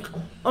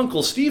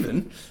 Uncle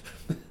Stephen,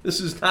 this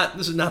is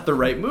not the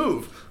right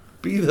move.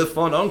 Be the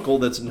fun uncle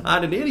that's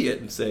not an idiot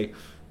and say,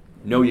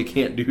 no, you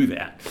can't do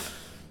that.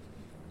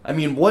 I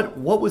mean, what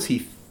was he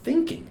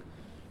thinking?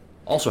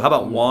 Also, how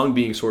about Wong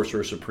being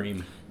Sorcerer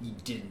Supreme You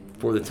didn't.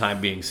 for the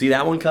time being? See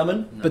that one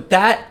coming? But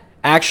that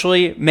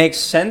actually makes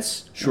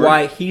sense Sure.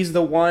 why he's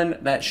the one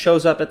that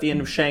shows up at the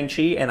end of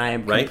Shang-Chi, and I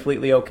am Right.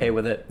 completely okay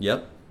with it.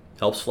 Yep.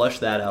 Helps flesh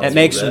that out. It a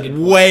makes little bit.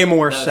 way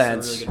more That's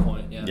sense. a really good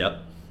point. Yeah. Yep.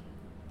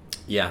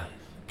 Yeah.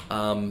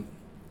 I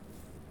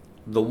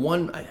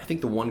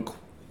think the one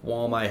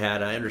qualm I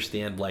had, I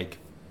understand, like,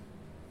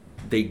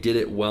 they did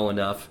it well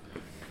enough.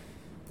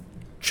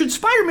 Should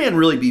Spider-Man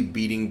really be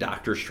beating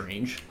Doctor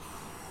Strange?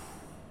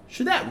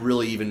 Should that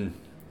really even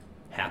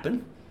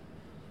happen?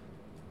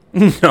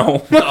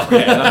 No.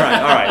 Okay,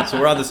 all right. So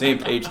we're on the same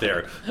page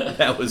there.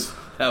 That was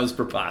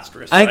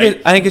preposterous. I think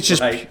right? I think it's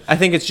just Right. I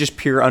think it's just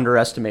pure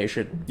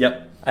underestimation.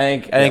 Yep. I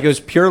think it was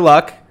pure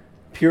luck,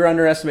 pure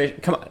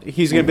underestimation. Come on,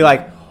 he's gonna be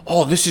like,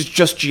 "Oh, this is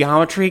just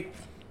geometry."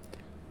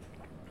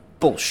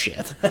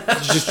 Bullshit.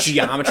 It's just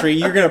geometry.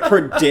 You're gonna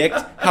predict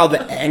how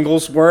the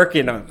angles work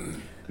in a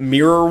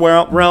mirror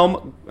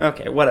realm.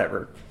 Okay,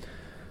 whatever.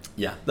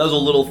 Yeah, that was a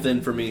little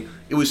thin for me.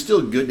 It was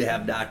still good to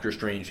have Doctor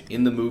Strange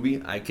in the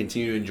movie. I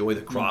continue to enjoy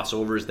the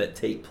crossovers that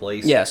take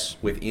place Yes.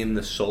 within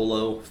the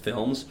solo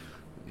films.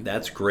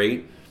 That's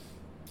great.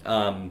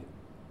 Yeah,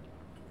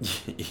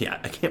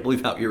 I can't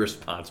believe how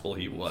irresponsible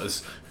he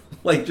was.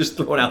 Like, just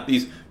throwing out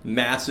these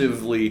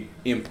massively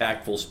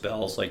impactful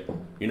spells. Like,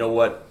 you know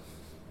what?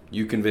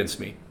 You convinced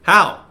me.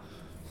 How?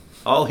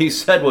 All he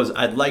said was,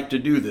 I'd like to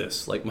do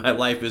this. Like, my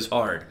life is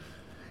hard.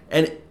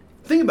 And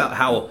think about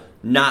how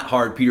not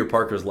hard Peter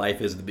Parker's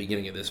life is at the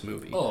beginning of this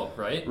movie. Oh,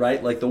 right.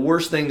 Right? Like, the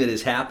worst thing that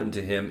has happened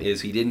to him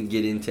is he didn't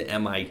get into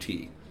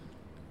MIT.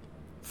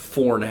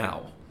 For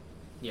now.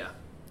 Yeah.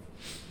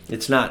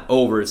 It's not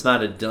over. It's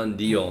not a done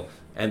deal.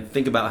 And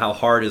think about how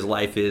hard his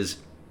life is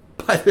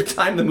by the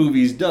time the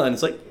movie's done.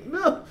 It's like,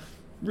 no,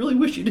 really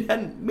wish you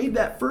hadn't made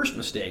that first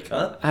mistake,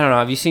 huh? I don't know.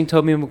 Have you seen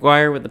Tobey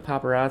Maguire with the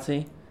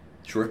paparazzi?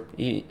 Sure.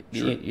 Sure.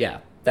 Yeah,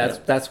 that's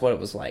Yep. that's what it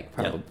was like,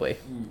 probably.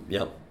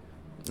 Yep.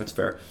 That's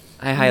fair.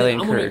 I highly I'm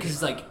wondering encourage.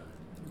 because like,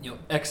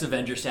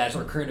 ex-Avenger status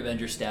or current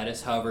Avenger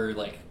status, however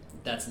like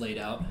that's laid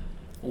out.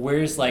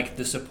 Where's like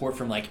the support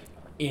from like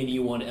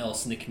anyone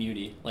else in the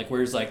community? Like,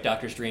 where's like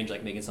Doctor Strange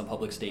like making some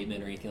public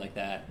statement or anything like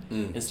that?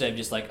 Instead of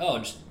just like, oh,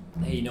 just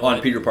hey, you know On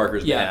what? Peter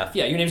Parker's behalf.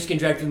 Yeah, your name's getting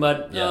dragged through the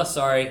mud. Yeah. Oh,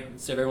 sorry.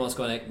 Instead of everyone else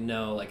going like,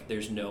 no, like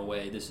there's no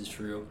way this is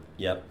true.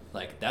 Yep.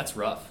 Like that's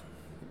rough.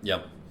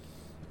 Yep.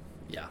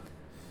 Yeah.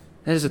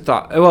 That is a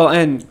thought. Well,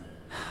 and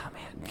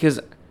because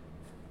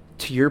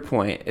to your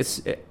point,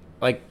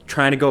 like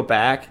trying to go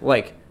back.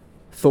 Like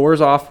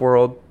Thor's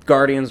off-world,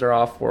 Guardians are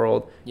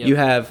off-world. Yep. You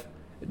have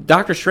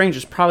Doctor Strange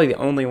is probably the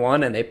only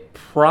one, and they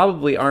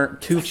probably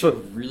aren't too. Actually, a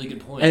really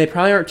good point. And they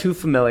probably aren't too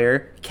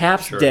familiar.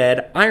 Cap's Sure.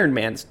 dead. Iron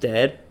Man's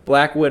dead.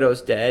 Black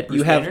Widow's dead. Bruce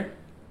you have Banner?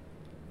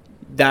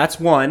 that's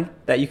one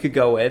that you could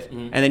go with,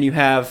 and then you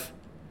have.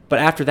 But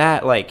after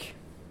that, like,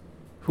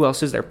 who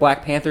else is there?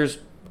 Black Panther's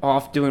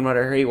off doing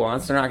whatever he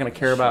wants. They're not going to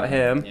care about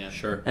him. Yeah.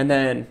 Sure. And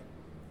then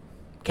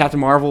Captain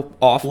Marvel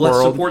off Less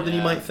world. support than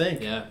you might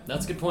think. Yeah,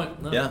 that's a good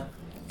point. No. Yeah.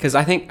 Because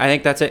I think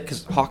that's it.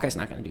 Because Hawkeye's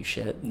not going to do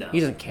shit. No.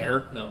 He doesn't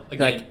care. No. Like,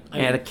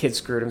 Again, the kid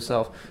screwed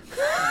himself.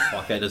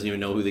 Hawkeye doesn't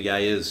even know who the guy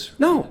is.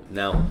 No,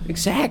 No.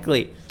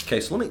 exactly. Okay,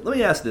 so let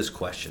me ask this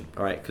question,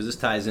 all right? Because this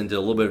ties into a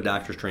little bit of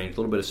Doctor Strange,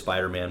 a little bit of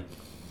Spider-Man.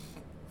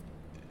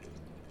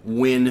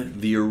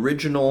 When the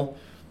original,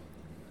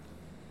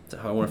 is that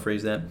how I want to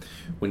phrase that?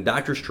 When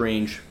Doctor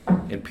Strange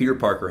and Peter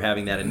Parker are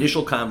having that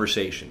initial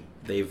conversation,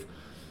 they've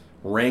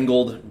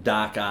wrangled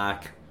Doc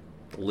Ock,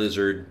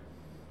 Lizard,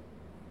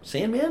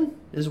 Sandman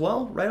as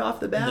well, right off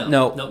the bat.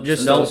 No,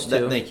 just No, those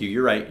two. thank you.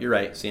 You're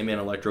right. Sandman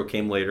and Electro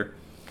came later.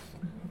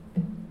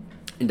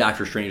 And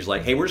Doctor Strange is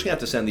like, hey, we're just going to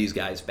have to send these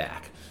guys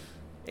back.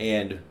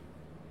 And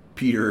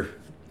Peter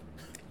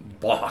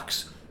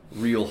balks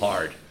real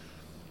hard.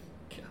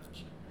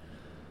 Gosh.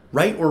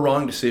 Right or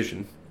wrong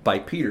decision by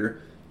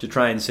Peter to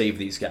try and save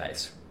these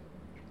guys?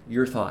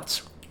 Your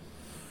thoughts?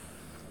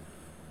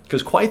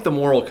 Because quite the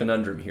moral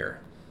conundrum here.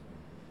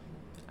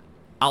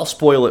 I'll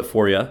spoil it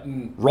for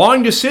you.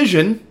 Wrong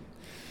decision.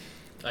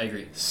 I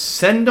agree.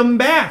 Send them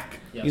back.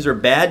 Yeah. These are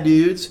bad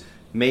dudes,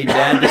 made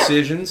bad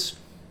decisions,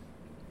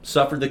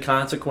 suffered the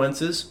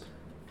consequences.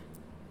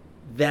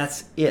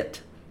 That's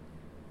it.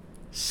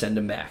 Send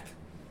them back.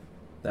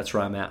 That's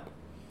where I'm at.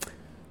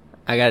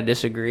 I gotta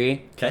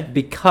disagree. Okay.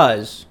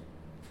 Because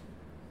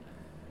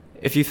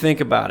if you think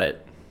about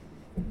it,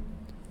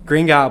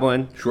 Green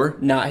Goblin, Sure.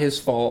 not his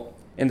fault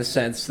in the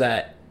sense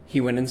that he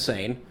went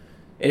insane.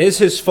 It is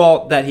his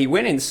fault that he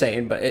went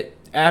insane, but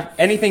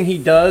anything he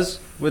does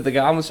with the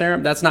Goblin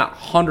Serum, that's not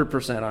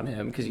 100% on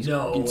him because he's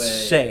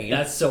insane.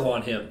 That's so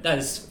on him. That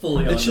is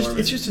fully on Norman.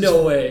 It's just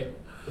no way.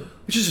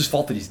 It's just his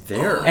fault that he's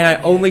there. And I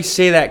only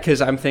say that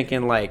because I'm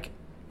thinking, like,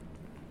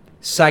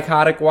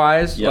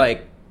 psychotic-wise,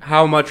 like,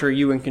 how much are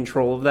you in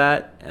control of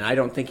that? And I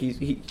don't think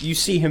you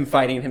see him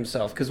fighting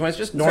himself. Because when it's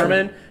just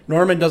Norman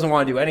doesn't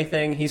want to do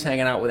anything. He's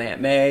hanging out with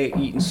Aunt May,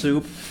 eating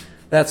soup.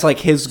 That's, like,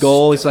 his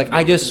goal. He's like,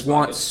 I just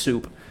want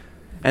soup.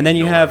 And then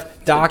you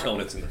have Doc.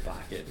 Donuts in the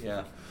pocket,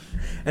 yeah.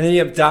 And then you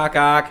have Doc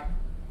Ock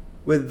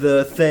with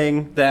the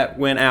thing that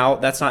went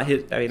out. That's not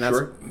his. I mean, that's.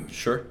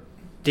 Sure.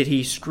 Did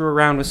he screw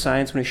around with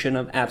science when he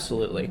shouldn't have?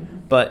 Absolutely.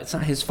 But it's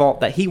not his fault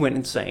that he went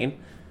insane.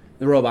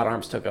 The robot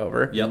arms took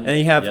over. Yep. And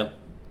you have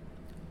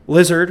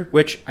Lizard,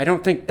 which I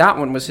don't think that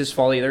one was his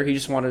fault either. He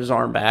just wanted his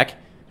arm back.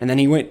 And then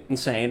he went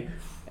insane.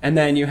 And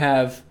then you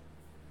have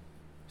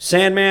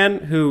Sandman,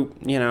 who,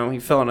 he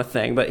fell in a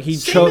thing, but he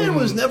chose. Sandman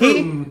was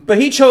never. But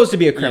he chose to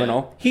be a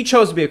criminal. Yeah. He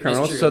chose to be a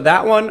criminal. That's true. So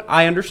that one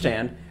I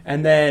understand.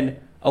 And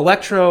then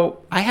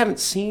Electro, I haven't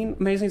seen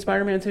Amazing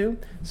Spider-Man 2,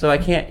 so I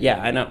can't.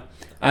 Yeah, I know.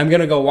 I'm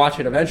gonna go watch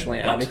it eventually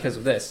now because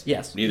of this.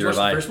 Yes. Neither you have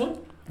I. The first one?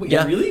 Wait,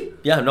 Yeah. Really?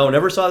 Yeah, no,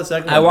 never saw the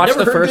second one. I watched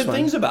never the heard first good one.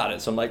 things about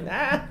it, so I'm like,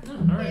 nah.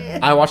 All right.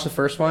 I watched the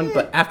first one,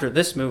 but after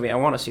this movie, I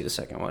want to see the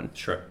second one.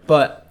 Sure.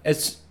 But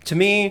it's to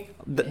me,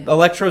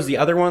 Electro's the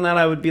other one that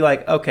I would be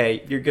like,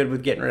 okay, you're good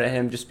with getting rid of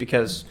him just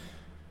because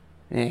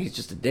he's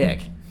just a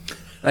dick.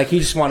 Like, he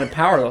just wanted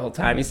power the whole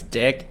time. He's a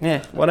dick.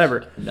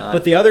 Whatever. Not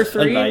but the other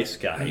three, a nice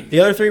guy. The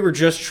other three were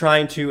just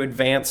trying to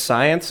advance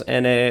science,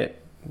 and it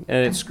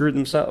screwed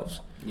themselves.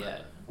 Yeah.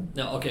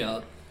 No,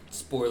 okay,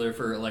 spoiler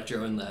for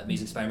Electro and the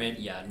Amazing Spider-Man.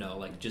 Yeah, no,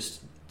 like,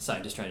 just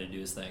scientist trying to do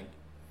his thing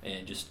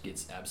and just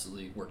gets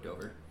absolutely worked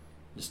over.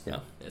 Just,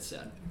 it's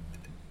sad.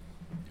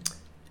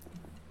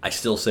 I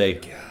still say,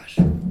 gosh,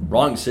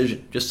 wrong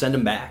decision. Just send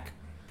him back.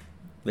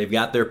 They've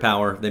got their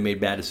power. They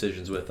made bad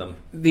decisions with them.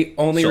 The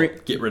only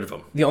get rid of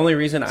them. The only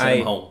reason Send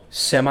him I home.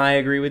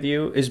 semi-agree with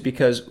you is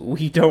because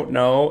we don't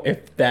know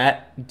if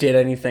that did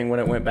anything when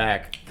it went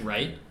back.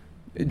 Right?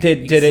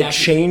 Did it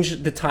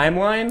change the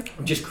timeline?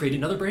 Just create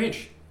another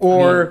branch.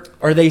 Or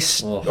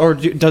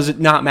does it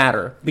not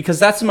matter? Because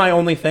that's my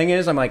only thing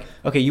is I'm like,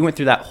 okay, you went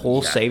through that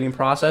whole saving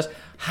process.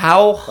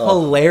 How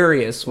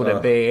hilarious would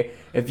it be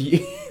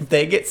if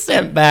they get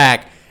sent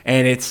back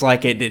and it's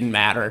like it didn't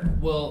matter?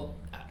 Well,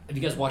 have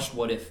you guys watched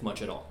What If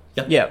much at all?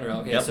 Yep. Yeah.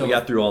 Okay, Yep, so we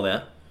got through all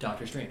that.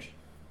 Doctor Strange,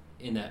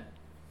 in that.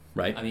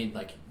 Right. I mean,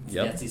 like,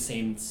 Yep. that's the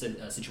same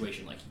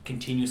situation. Like, he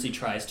continuously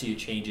tries to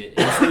change it.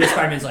 And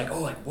Spider-Man's like,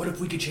 oh, like, what if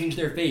we could change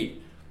their fate?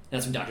 And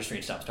that's when Doctor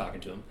Strange stops talking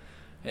to him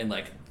and,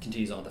 like,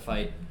 continues on with the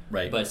fight.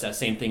 Right. But it's that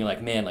same thing,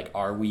 like, man, like,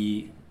 are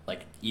we,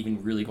 like,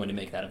 even really going to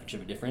make that much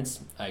of a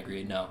difference? I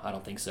agree. No, I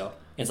don't think so. And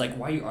it's like,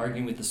 why are you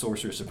arguing with the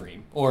Sorcerer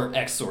Supreme? Or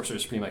ex-Sorcerer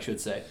Supreme, I should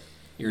say.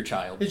 You're a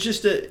child. It's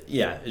just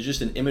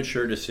an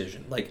immature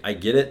decision. Like, I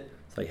get it.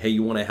 It's like, hey,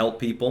 you want to help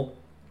people?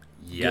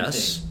 Yes. Good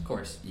thing, of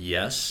course.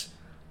 Yes.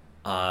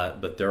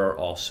 But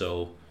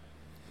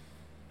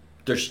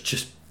there's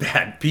just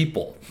bad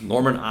people.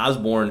 Norman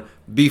Osborn,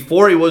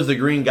 before he was the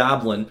Green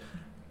Goblin,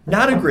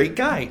 not a great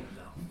guy.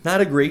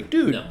 Not a great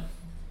dude. No.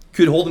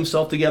 Could hold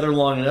himself together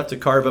long enough to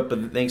carve up a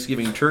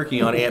Thanksgiving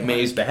turkey on Aunt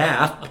May's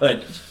behalf,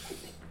 but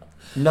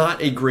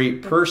not a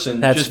great person.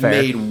 That's just fair.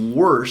 made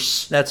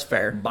worse That's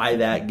fair. by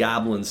that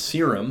goblin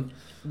serum.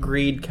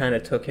 Greed kind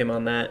of took him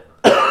on that.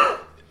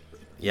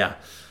 Yeah.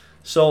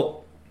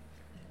 So,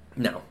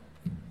 now,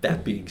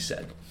 that being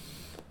said,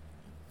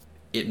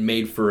 it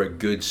made for a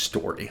good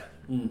story.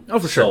 Oh,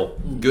 for sure.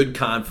 So, good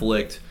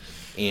conflict,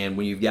 and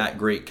when you've got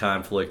great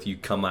conflict, you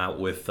come out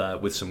with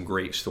some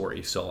great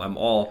stories. So, I'm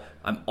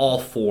all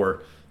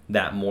for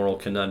that moral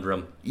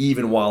conundrum,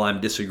 even while I'm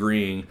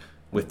disagreeing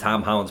with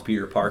Tom Holland's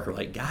Peter Parker.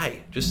 Like,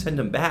 guy, just send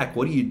him back.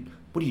 What are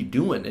you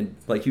doing? And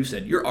like you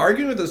said, you're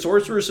arguing with the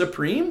Sorcerer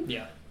Supreme?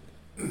 Yeah.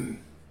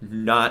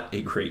 Not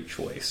a great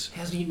choice.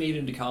 Hasn't he made it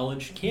into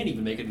college? Can't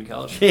even make it into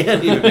college.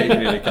 Can't even make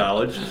it into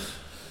college.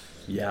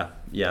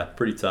 Yeah,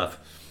 pretty tough.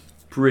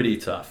 Pretty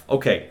tough.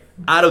 Okay,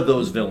 out of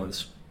those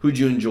villains, who'd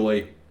you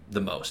enjoy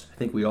the most? I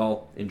think we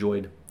all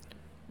enjoyed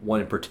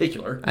one in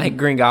particular. I think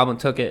Green Goblin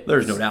took it.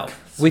 There's no doubt.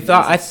 We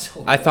thought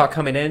So I thought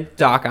coming in,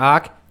 Doc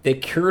Ock, they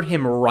cured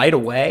him right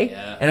away.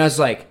 Yeah. And I was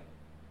like,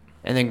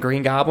 and then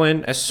Green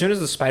Goblin, as soon as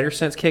the spider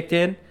sense kicked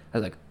in, I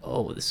was like,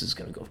 oh, this is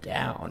going to go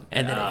down.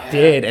 And then it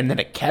did, and then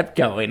it kept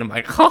going. I'm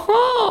like,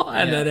 ha.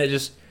 And then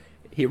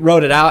he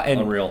wrote it out.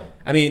 And Unreal.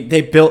 I mean,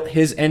 they built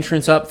his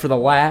entrance up for the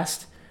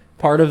last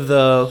part of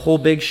the whole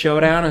big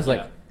showdown. I was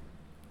like,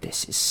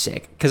 this is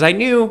sick. Because I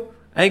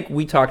think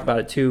we talked about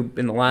it too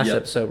in the last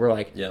episode. We're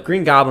like,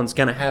 Green Goblin's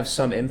going to have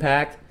some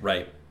impact.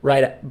 Right.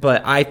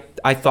 But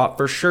I thought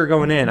for sure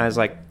going in, I was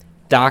like,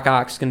 Doc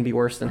Ock's going to be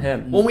worse than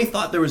him. Well, we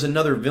thought there was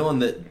another villain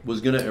that was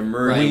going to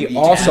emerge. Right. We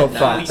also had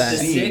thought not that.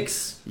 seen.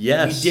 Six?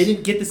 Yes. We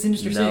didn't get the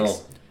Sinister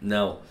Six.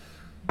 No.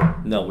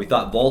 We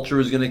thought Vulture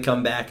was going to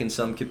come back in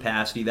some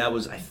capacity. That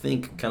was, I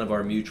think, kind of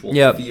our mutual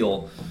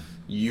feel.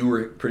 You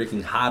were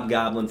predicting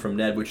Hobgoblin from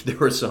Ned, which there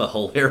was a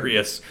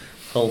hilarious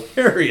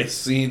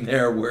scene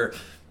there where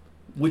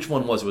which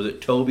one was it? Was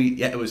it Toby?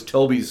 Yeah, it was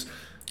Toby's.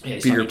 Yeah,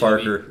 he's Peter talking to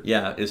Parker, Toby.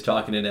 yeah, is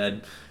talking to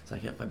Ned. It's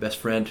like, yeah, my best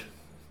friend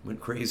went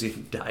crazy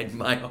and died in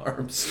my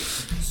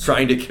arms,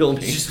 trying to kill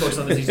me. He just spoke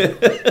something. He's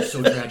like,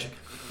 so tragic.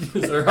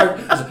 It's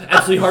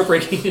absolutely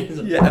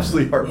heartbreaking. Yeah,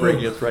 absolutely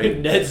heartbreaking. That's right.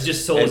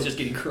 Ned's soul is just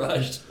getting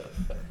crushed.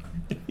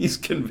 He's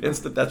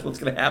convinced that that's what's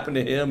going to happen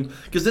to him.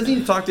 Because doesn't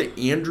he talk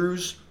to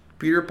Andrew's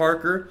Peter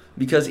Parker?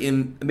 Because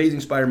in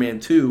Amazing Spider-Man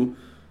 2,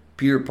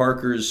 Peter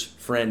Parker's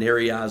friend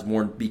Harry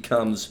Osborn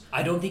becomes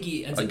I don't think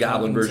he ends a up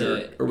goblin talking version,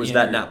 to or was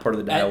Andrew. that not part of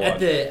the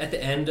dialogue? At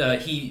the end,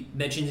 he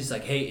mentions he's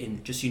like, "Hey,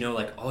 and just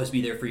like always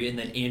be there for you." And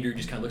then Andrew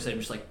just kind of looks at him,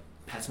 just like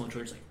pats him on the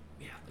shoulder, just like,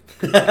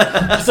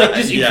 "Yeah,"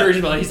 just Yeah.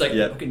 encouraging him. He's like,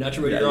 Yeah. "Okay, not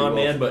sure what Yeah, you're you on,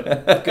 will. man,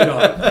 but good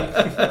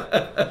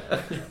on."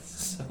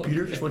 So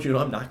Peter, just want you to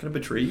know I'm not going to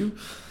betray you.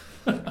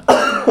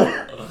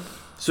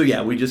 So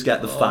yeah, we just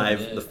got the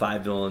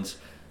five villains.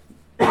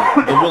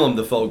 The Willem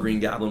Dafoe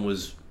Green Goblin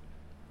was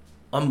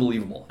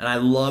unbelievable, and I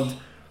loved,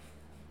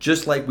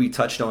 just like we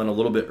touched on a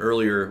little bit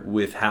earlier,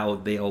 with how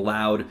they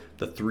allowed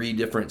the 3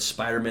 different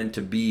Spider-Men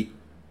to be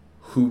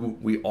who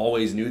we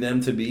always knew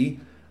them to be.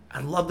 I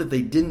love that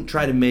they didn't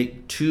try to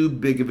make too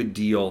big of a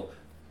deal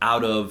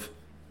out of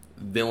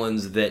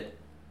villains that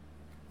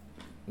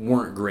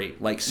weren't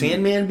great, like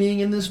Sandman being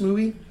in this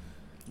movie.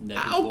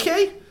 negligible.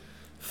 Okay,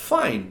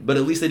 fine, but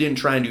at least they didn't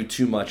try and do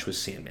too much with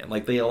Sandman.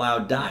 Like, they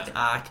allowed Doc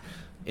Ock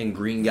and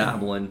Green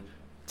Goblin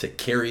to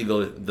carry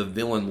the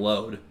villain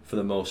load for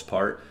the most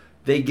part.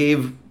 They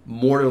gave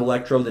more to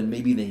Electro than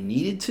maybe they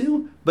needed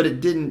to, but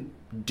it didn't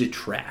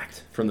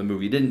detract from the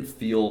movie. It didn't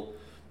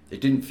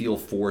feel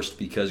forced,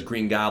 because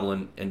Green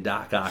Goblin and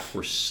Doc Ock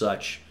were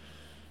such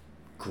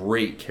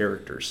great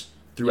characters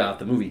throughout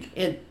the movie.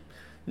 And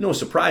no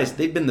surprise,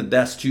 they've been the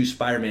best 2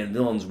 Spider-Man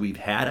villains we've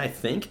had, I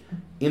think,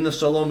 in the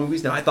solo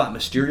movies. Now, I thought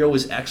Mysterio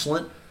was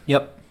excellent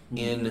Yep.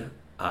 in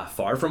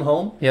Far From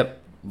Home. Yep.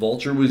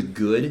 Vulture was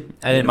good.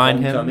 I didn't in mind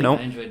him, Homecoming. nope.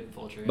 I enjoyed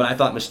Vulture. But I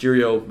thought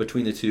Mysterio,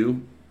 between the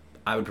 2,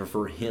 I would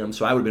prefer him.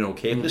 So I would have been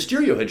okay if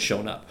Mysterio had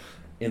shown up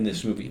in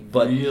this movie.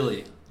 But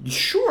really,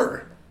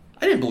 sure,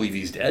 I didn't believe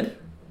he's dead.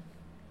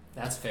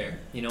 that's fair.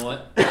 You know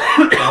what? That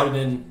would have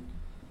been.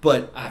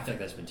 But I feel like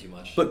that's been too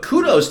much. But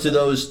kudos to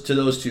those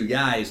 2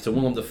 guys, to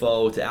Willem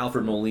Dafoe, to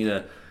Alfred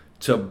Molina,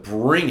 to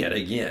bring it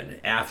again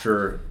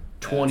after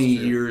 20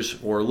 That's true. years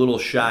or a little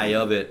shy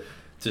of it,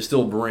 to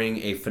still bring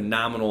a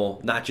phenomenal,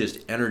 not just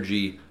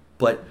energy,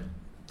 but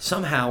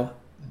somehow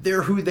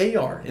they're who they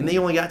are. And they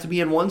only got to be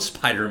in one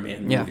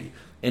Spider-Man movie. Yeah.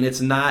 And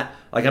it's not,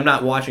 like, I'm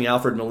not watching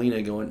Alfred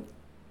Molina going,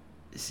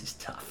 this is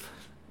tough.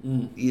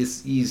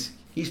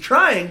 He's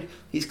trying.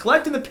 He's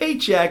collecting the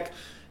paycheck,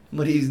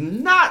 but he's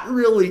not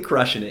really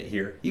crushing it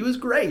here. He was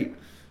great.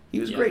 He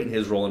was great in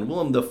his role. And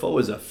Willem Dafoe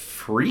is a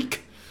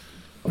freak.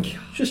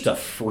 Just a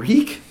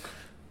freak.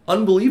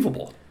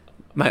 Unbelievable.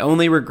 My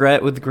only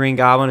regret with the Green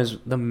Goblin is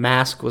the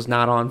mask was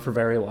not on for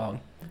very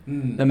long.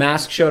 The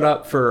mask showed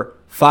up for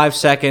 5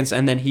 seconds,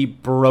 and then he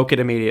broke it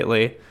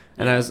immediately,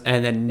 and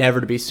then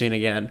never to be seen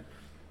again.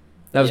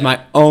 That was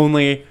my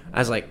only. I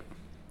was like,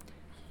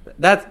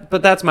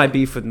 but that's my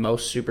beef with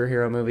most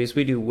superhero movies.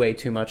 We do way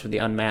too much of the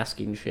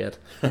unmasking shit.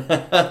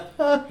 Yeah,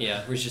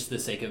 where it's just the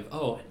sake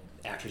of,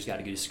 actor's got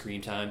to get his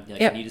screen time. Like,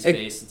 Yeah, you need his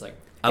face. It's like,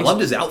 I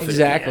loved his outfit.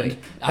 Exactly.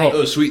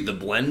 Oh, sweet. The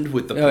blend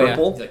with the Oh, yeah.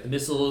 purple. like the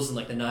missiles and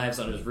like the knives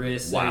on his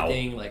wrists Wow. and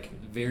everything, like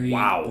very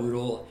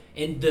brutal.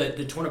 And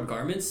the torn up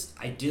garments,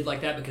 I did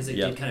like that because it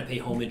did kind of pay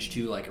homage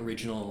to like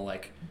original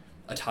like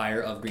attire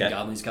of Green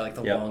Goblin. He's got like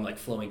the long like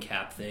flowing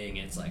cap thing,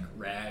 and it's like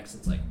rags.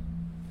 And it's like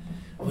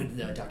what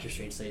did Doctor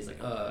Strange say? He's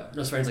like,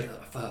 no, Strange's like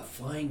a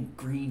flying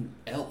green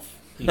elf.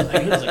 He's like,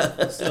 it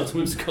like, sounds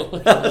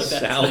whimsical.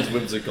 Sounds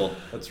whimsical.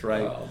 That's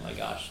right. Oh my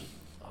gosh.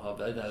 Oh,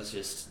 that was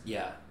just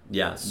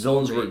Yeah, so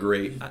villains were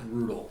great.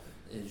 brutal.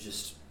 It was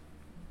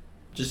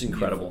just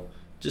Incredible.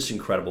 Just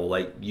incredible.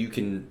 Like, you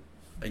can,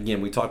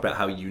 again, we talked about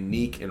how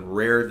unique and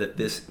rare that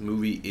this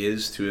movie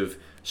is to have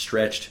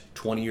stretched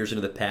 20 years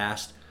into the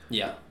past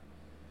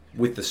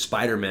with the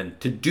Spider-Man.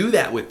 To do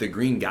that with the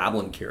Green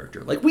Goblin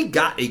character. Like, we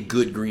got a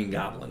good Green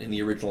Goblin in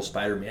the original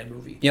Spider-Man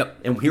movie.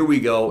 Yep. And here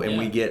we go, and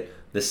we get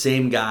the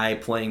same guy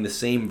playing the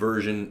same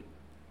version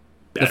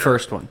better. The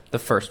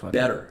first one.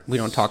 Better. We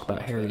don't talk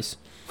about Harrys.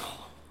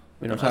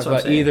 We don't That's talk what I'm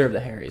about saying. either of the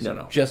Harrys.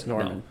 No. Just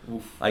Norman.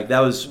 No. Like, that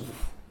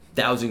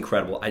was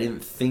incredible. I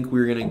didn't think we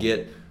were going to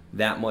get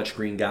that much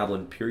Green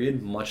Goblin,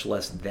 period, much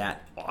less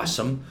that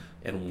awesome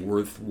and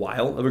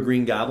worthwhile of a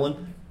Green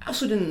Goblin. I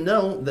also didn't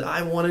know that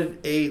I wanted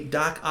a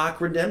Doc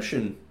Ock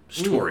redemption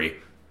story,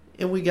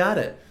 and we got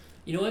it.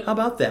 You know what? How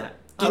about that?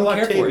 Didn't Otto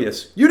care for it.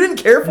 Octavius. You didn't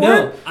care for it?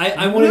 No,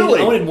 I wanted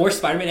Really? I wanted more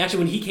Spider-Man. Actually,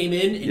 when he came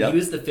in and Yep. he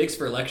was the fix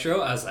for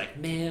Electro, I was like,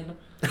 man,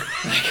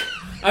 like,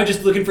 I was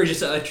just looking for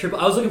just a triple.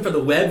 I was looking for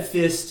the web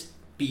fist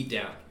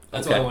beatdown.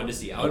 That's what I wanted to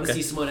see. I wanted to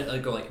see someone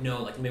like go like,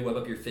 no, like let me web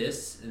up your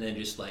fists and then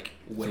just like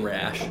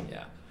Thrash.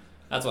 Yeah,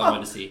 that's what I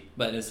wanted to see.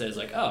 But instead, it's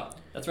like, oh,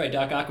 that's right,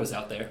 Doc Ock was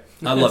out there.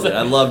 I loved it.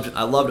 I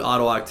loved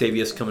Otto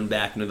Octavius coming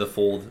back into the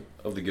fold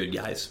of the good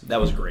guys.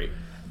 That was great.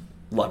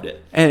 Loved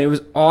it. And it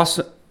was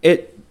awesome.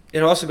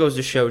 it also goes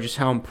to show just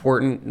how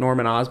important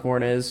Norman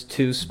Osborn is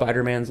to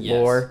Spider-Man's Yes.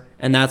 lore,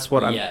 and that's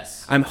what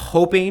I'm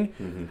hoping.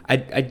 Mm-hmm. I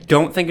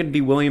don't think it'd be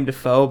William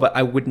Dafoe, but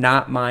I would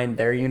not mind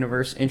their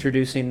universe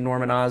introducing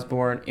Norman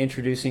Osborn,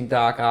 introducing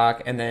Doc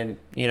Ock, and then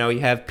you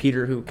have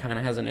Peter, who kind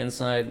of has an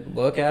inside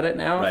look at it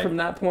now Right. from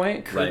that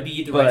point. Could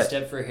be the But- right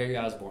step for Harry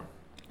Osborn.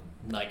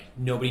 Like,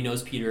 nobody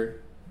knows Peter.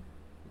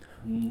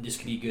 This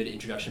could be a good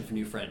introduction for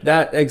new friend.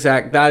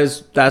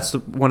 That's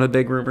one of the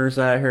big rumors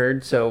that I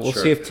heard. So we'll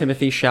Sure. see if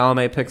Timothy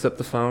Chalamet picks up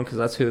the phone because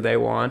that's who they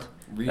want.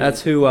 Really?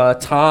 That's who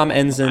Tom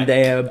and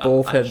Zendaya gosh.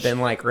 both have been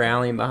like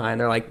rallying behind.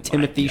 They're like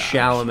Timothy gosh.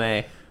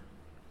 Chalamet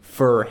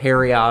for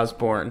Harry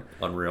Osborn.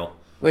 Unreal.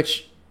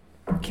 Which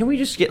can we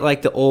just get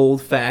like the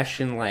old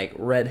fashioned like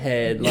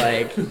redhead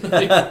like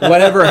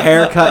whatever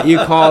haircut you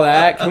call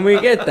that? Can we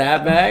get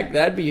that back?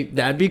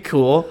 That'd be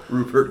cool.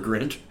 Rupert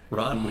Grint,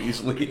 Ron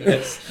Weasley.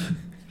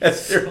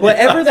 That's their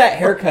Whatever that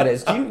haircut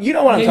is. Do you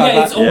know what I'm talking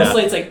Yeah, it's about?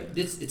 almost Yeah. like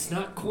it's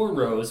not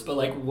cornrows, but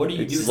like, what do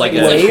you do? It's like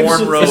a Waves?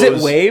 cornrows. Is it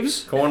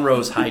waves?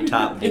 Cornrows high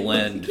top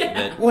blend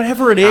that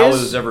Whatever it how it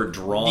was is. ever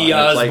drawn. The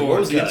It's like, Osborn what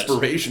was the cut.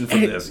 inspiration for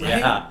this?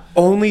 Yeah.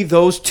 Only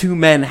those two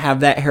men have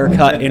that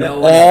haircut in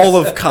No one all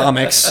else. of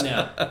comics.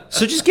 No.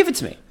 So just give it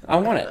to me. I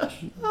want it.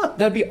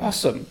 That'd be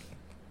awesome.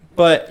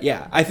 But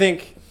yeah, I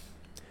think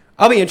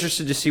I'll be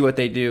interested to see what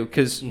they do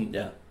because,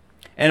 Yeah.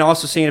 and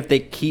also seeing if they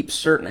keep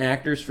certain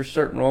actors for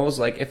certain roles.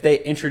 Like if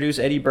they introduce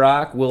Eddie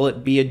Brock, will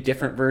it be a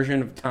different version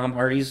of Tom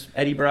Hardy's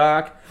Eddie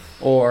Brock,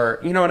 or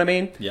you know what I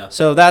mean? Yeah.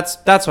 So that's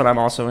what I'm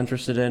also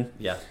interested in.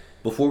 Yeah.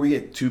 Before we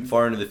get too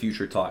far into the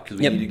future talk, because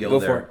we Yep, need to go go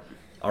for there. it.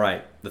 All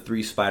right, the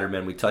 3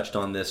 Spider-Men. We touched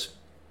on this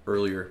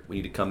earlier. We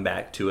need to come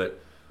back to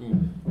it.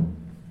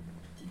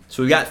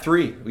 So we got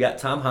 3. We got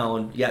Tom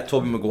Holland, you got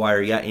Tobey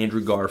Maguire, you got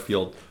Andrew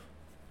Garfield.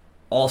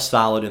 All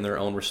solid in their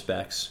own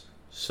respects.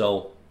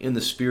 So in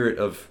the spirit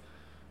of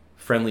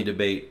friendly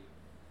debate,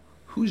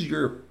 who's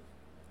your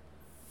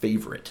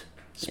favorite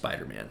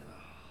Spider-Man?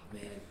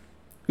 Man,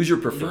 Who's your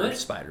know preferred what?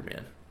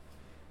 Spider-Man?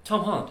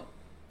 Tom Holland.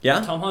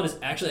 Yeah? Tom Holland is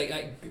actually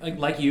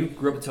like you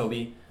grew up with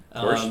Toby.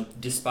 course.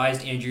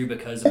 Despised Andrew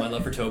because of my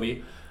love for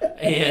Toby,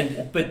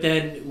 but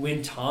then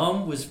when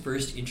Tom was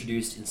first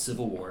introduced in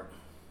Civil War,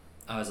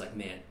 I was like,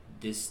 man,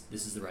 this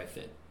is the right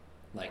fit.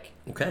 Like,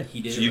 Okay.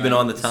 he did. So it you've been right.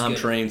 on the This is Tom good.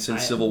 train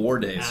since I Civil War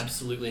days.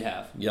 Absolutely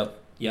have. Yep.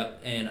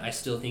 Yep, and I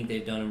still think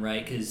they've done him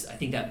right because I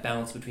think that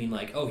balance between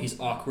like, oh, he's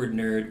awkward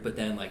nerd, but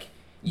then like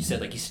you said,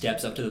 like he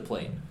steps up to the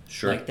plate.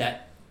 Sure. Like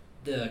that,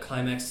 the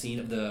climax scene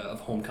of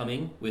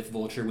Homecoming with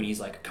Vulture when he's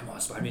like, "Come on,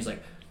 Spider-Man!" He's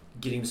like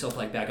getting himself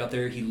like back out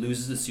there. He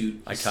loses the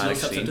suit. He still Iconic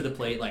steps scene. up to the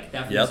plate. Like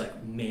that Yep. was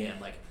like, man,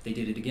 like they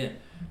did it again.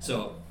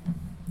 So,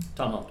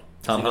 Tom Holland.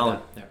 Tom Stick with Holland.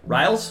 that. There.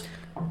 Riles?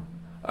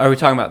 Are we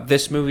talking about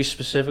this movie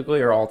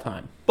specifically or all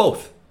time?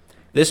 Both.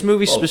 This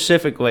movie Both.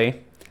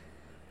 specifically.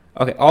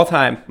 Okay, all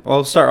time.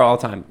 We'll start all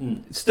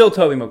time. Still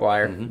Tobey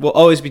Maguire. Will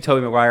always be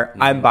Tobey Maguire.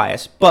 I'm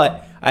biased,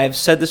 but I have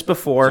said this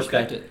before.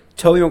 Respect it.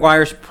 Tobey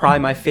Maguire is probably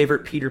my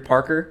favorite Peter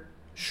Parker.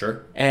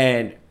 Sure.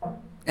 And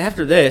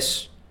after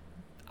this,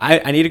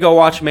 I need to go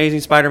watch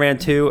Amazing Spider-Man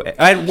 2.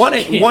 I had one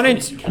and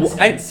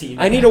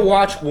I need to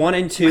watch 1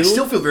 and 2 I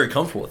still feel very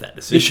comfortable with that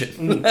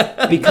decision.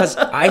 because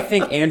I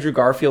think Andrew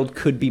Garfield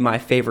could be my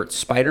favorite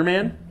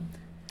Spider-Man.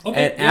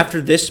 Okay. And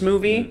after this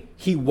movie,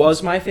 he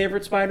was my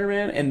favorite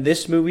Spider-Man. And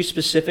this movie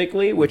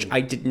specifically, which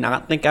I did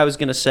not think I was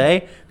going to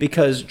say,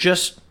 because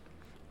just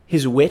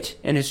his wit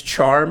and his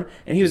charm.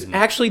 And he was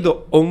actually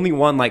the only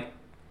one, like,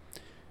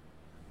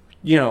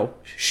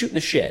 shooting the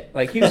shit.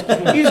 Like, he was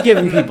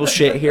giving people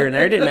shit here and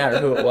there. It didn't matter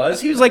who it was.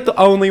 He was, like, the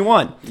only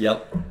one.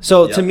 Yep.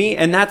 So Yep. to me,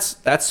 and that's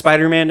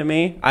Spider-Man to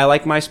me. I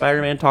like my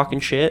Spider-Man talking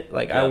shit.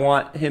 Like, I Yeah.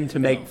 want him to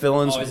make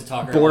villains Always a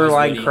talker, borderline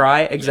always witty.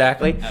 cry. Yeah,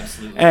 Exactly.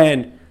 absolutely.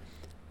 And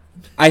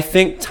I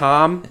think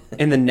Tom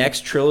in the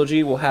next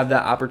trilogy will have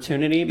that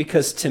opportunity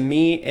because to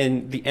me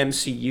in the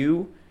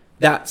MCU,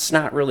 that's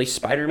not really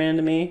Spider-Man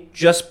to me.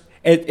 Just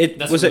it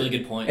That's was a really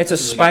good point. It's a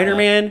That's a really good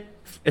Spider-Man.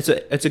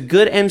 It's a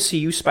good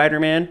MCU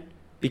Spider-Man,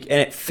 and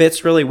it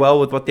fits really well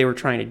with what they were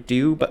trying to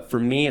do. But for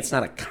me, it's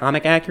not a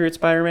comic accurate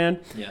Spider-Man.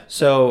 Yeah.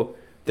 So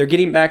they're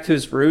getting back to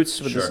his roots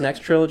with this Sure. next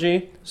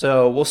trilogy.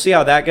 So we'll see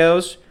how that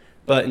goes.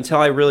 But until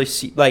I really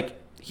see, like,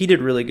 he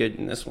did really good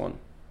in this one.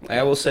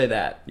 I will say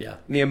that. Yeah.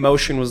 The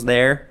emotion was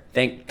there,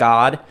 thank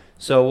God.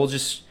 So we'll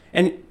just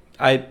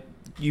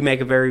you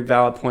make a very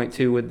valid point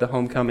too with the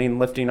Homecoming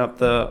lifting up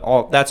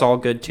that's all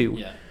good too.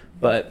 Yeah.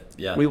 But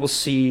Yeah. we'll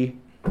see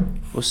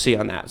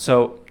on that.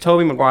 So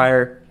Tobey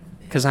Maguire,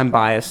 because I'm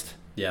biased,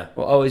 Yeah.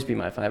 will always be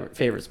my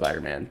favorite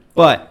Spider-Man.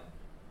 But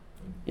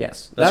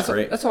yes, That's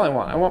great. That's all I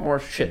want. I want more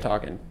shit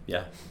talking.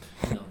 Yeah.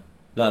 No.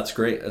 No, that's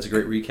great. That's a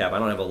great recap. I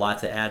don't have a lot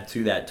to add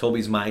to that.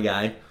 Toby's my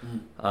guy.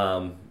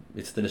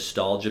 It's the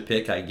nostalgia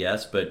pick, I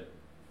guess, but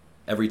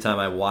every time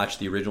I watch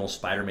the original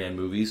Spider-Man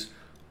movies,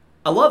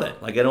 I love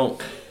it. Like I don't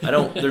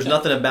there's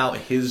nothing about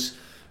his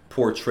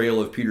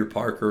portrayal of Peter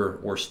Parker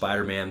or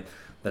Spider-Man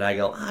that I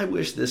go, I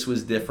wish this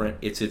was different.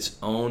 It's its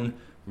own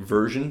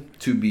version,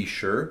 to be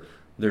sure.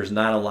 There's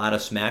not a lot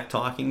of smack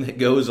talking that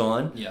goes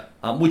on, Yeah.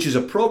 which is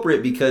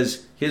appropriate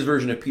because his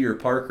version of Peter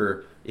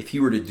Parker if he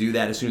were to do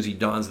that as soon as he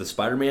dons the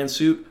Spider-Man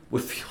suit,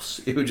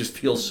 it would just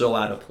feel so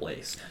out of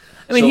place.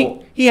 I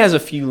mean, he has a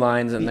few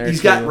lines in there.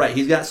 He's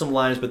got some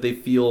lines, but they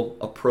feel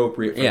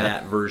appropriate for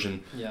that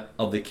version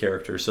of the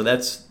character. So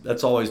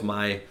that's always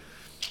my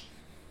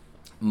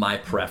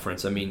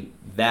preference. I mean,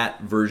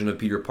 that version of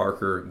Peter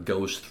Parker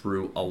goes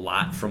through a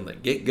lot from the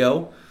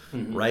get-go,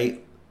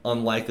 right?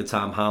 Unlike the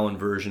Tom Holland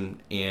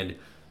version, and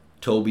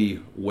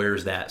Tobey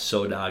wears that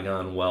so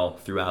doggone well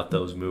throughout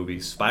those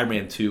movies.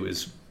 Spider-Man 2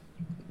 is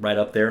right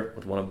up there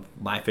with one of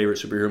my favorite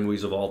superhero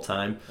movies of all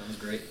time. That was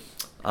great.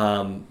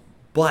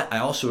 But I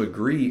also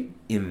agree,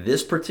 in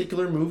this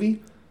particular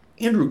movie,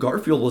 Andrew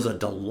Garfield was a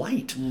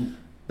delight.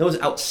 That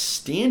was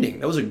outstanding.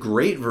 That was a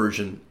great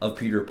version of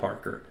Peter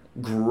Parker.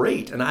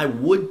 Great. And I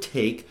would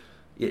take,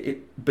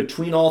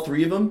 between all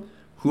three of them,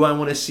 who I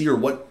want to see or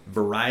what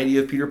variety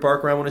of Peter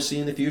Parker I want to see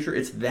in the future,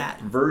 it's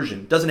that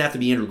version. It doesn't have to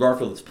be Andrew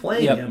Garfield that's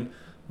playing him,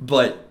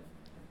 but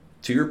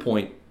to your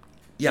point,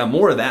 yeah,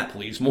 more of that,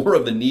 please. More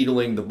of the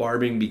needling, the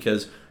barbing,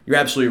 because you're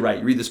absolutely right.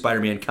 You read the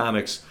Spider-Man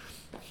comics,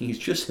 he's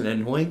just an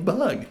annoying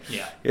bug.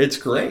 Yeah. It's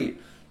great.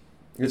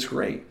 It's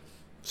great.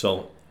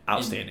 So,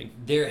 outstanding.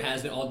 And there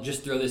has been, I'll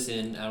just throw this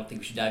in, I don't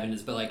think we should dive into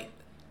this, but like,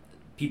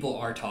 people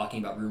are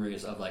talking about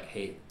rumors of like,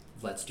 hey,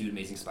 let's do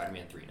Amazing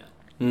Spider-Man 3 now.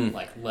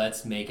 Like,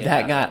 let's make it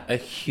That happen. got a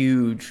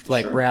huge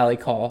rally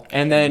call.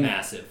 And then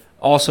Massive.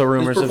 also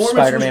rumors of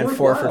Spider-Man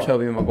 4 for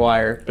Tobey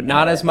Maguire, but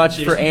not as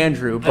much for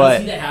Andrew. I But don't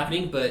see that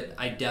happening, but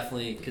I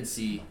definitely could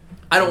see.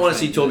 I don't want to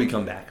see Tobey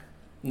come back.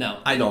 No.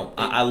 I don't.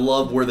 I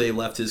love where they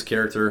left his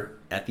character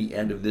at the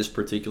end of this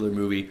particular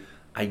movie.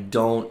 I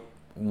don't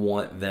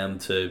want them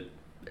to...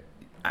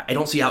 I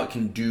don't see how it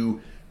can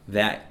do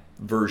that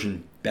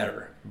version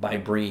better by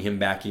bringing him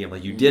back in.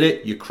 Like, you did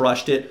it, you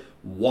crushed it,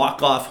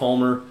 walk off,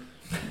 Homer.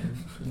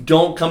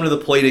 Don't come to the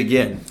plate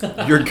again.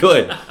 You're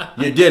good.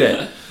 You did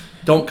it.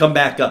 Don't come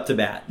back up to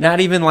bat. not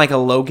even like a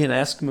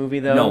Logan-esque movie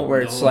though,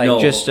 where it's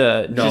like just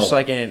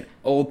like an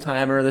old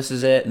timer. This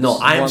is it. No, This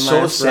is I am one so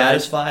last ride.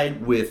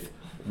 satisfied with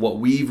what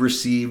we've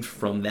received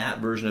from that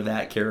version of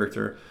that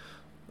character.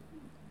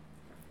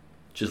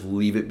 Just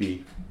leave it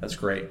be. That's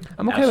great.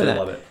 I'm okay Absolutely with that.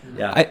 love it.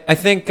 Yeah. I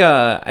think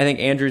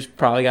Andrew's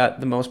probably got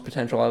the most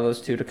potential out of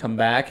those two to come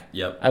back.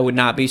 Yep. I would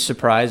not be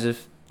surprised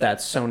if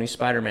that's Sony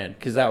Spider-Man,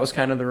 because that was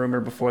kind of the rumor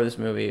before this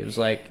movie. It was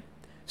like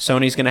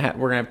we're gonna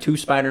have two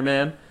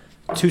Spider-Men.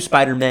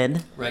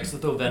 Rex will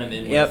throw Venom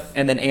in. Yep, With,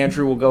 and then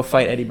Andrew will go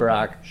fight Eddie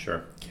Brock.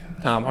 Sure.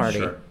 Tom Hardy.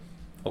 Sure.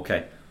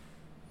 Okay.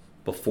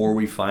 Before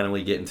we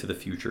finally get into the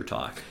future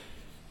talk,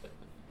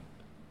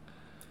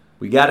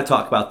 we got to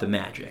talk about the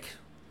magic.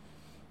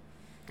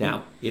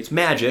 Now, it's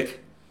magic,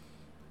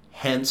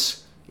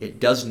 hence, it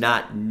does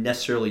not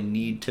necessarily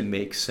need to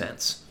make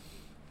sense.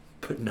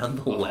 But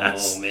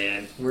nonetheless... Oh,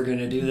 man. We're going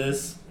to do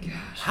this?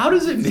 How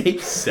does it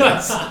make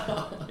sense?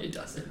 It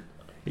doesn't.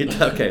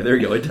 Okay, there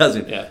you go. It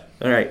doesn't. Yeah.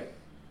 All right.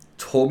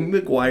 Tobey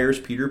Maguire's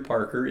Peter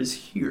Parker is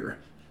here.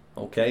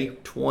 Okay?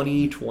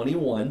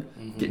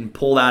 2021. Getting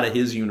pulled out of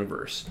his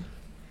universe.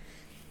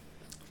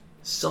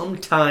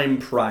 Sometime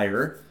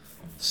prior,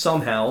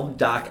 somehow,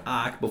 Doc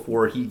Ock,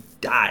 before he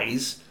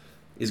dies,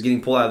 is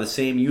getting pulled out of the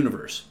same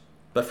universe,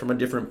 but from a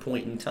different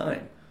point in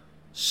time.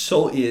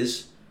 So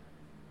is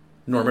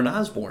Norman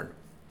Osborn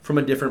from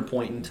a different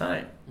point in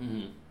time.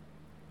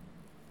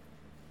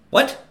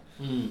 What?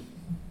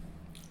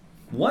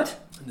 What?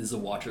 This is a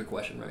watcher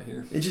question right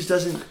here. It just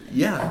doesn't,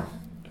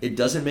 it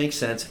doesn't make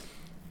sense,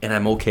 and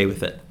I'm okay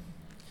with it,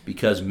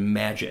 because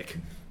magic.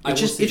 It's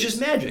just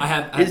magic. I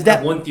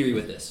have one theory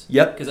with this.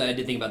 Yep. Because I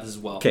did think about this as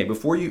well. Okay,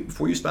 before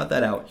you spout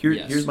that out,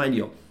 Yes. here's my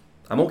deal.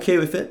 I'm okay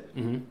with it,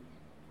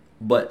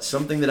 but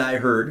something that I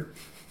heard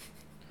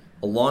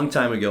a long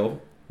time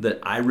ago that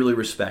I really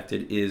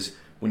respected is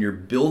when you're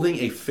building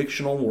a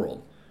fictional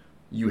world,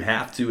 you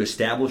have to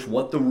establish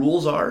what the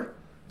rules are,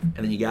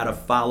 and then you got to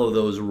follow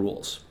those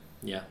rules.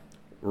 Yeah.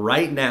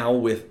 Right now,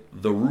 with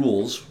the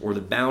rules or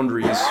the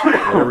boundaries,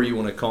 whatever you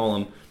want to call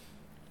them,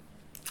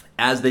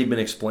 as they've been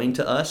explained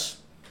to us,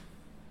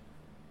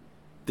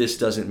 this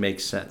doesn't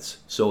make sense.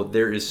 So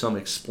there is some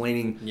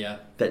explaining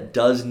that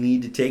does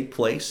need to take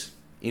place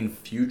in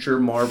future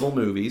Marvel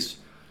movies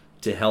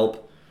to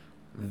help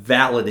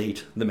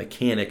validate the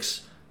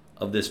mechanics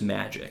of this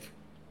magic.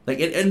 Like,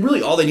 and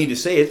really all they need to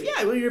say is, if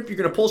you're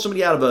going to pull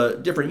somebody out of a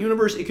different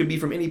universe, it could be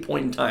from any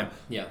point in time.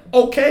 Yeah.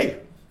 Okay,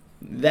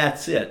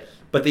 that's it.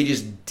 But they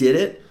just did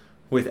it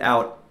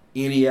without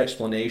any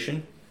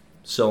explanation.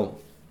 So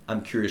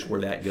I'm curious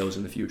where that goes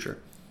in the future.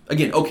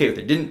 Again, okay with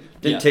it.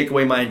 Didn't take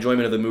away my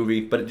enjoyment of the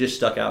movie, but it just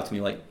stuck out to me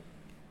like,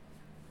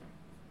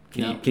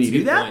 can you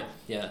do that? Point.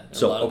 Yeah.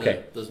 So, a lot of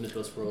okay. those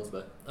Mythos worlds,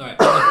 but all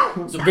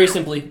right. So very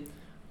simply,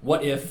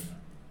 what if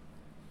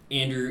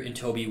Andrew and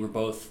Tobey were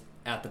both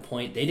at the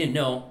point they didn't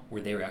know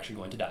where they were actually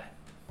going to die?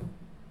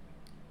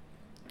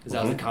 Because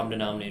that was the common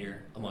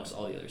denominator amongst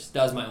all the others.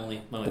 That was my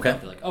only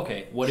thought. Like,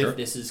 okay, what if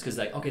this is because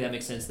that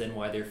makes sense then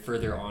why they're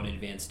further on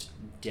advanced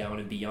down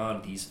and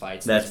beyond these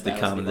fights. That's these the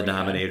battles common they've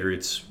already had. denominator.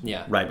 It's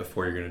right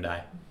before you're going to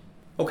die.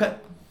 Okay.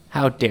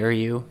 How dare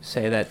you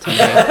say that to me?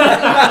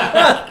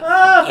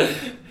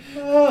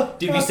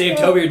 Did we save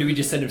Toby or did we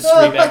just send him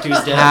straight back to his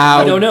death? How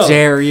I don't know.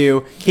 dare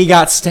you? He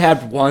got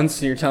stabbed once,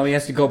 and you're telling me he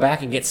has to go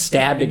back and get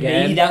stabbed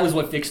again? Maybe that was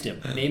what fixed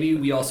him. Maybe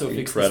we also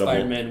fixed the Incredible.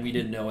 Spider-Man. We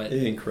didn't know it.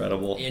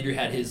 Incredible. Andrew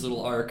had his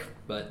little arc,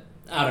 but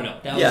I don't know.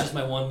 That was Yeah. just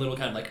my one little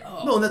kind of like,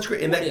 oh. No, and that's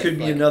great. And what that if, could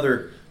be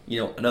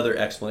like- another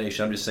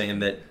explanation. I'm just saying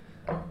that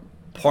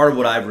part of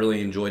what I've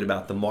really enjoyed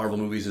about the Marvel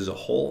movies as a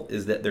whole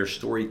is that their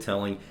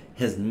storytelling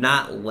has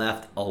not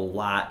left a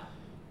lot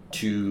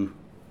to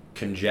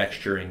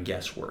conjecture and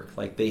guesswork.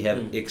 Like, they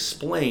have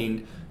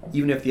explained,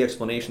 even if the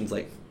explanation's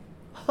like,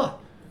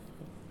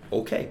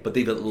 okay, but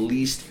they've at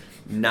least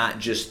not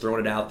just thrown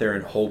it out there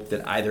and hoped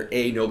that either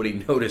A, nobody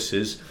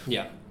notices,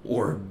 Yeah.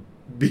 or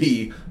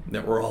B,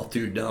 that we're all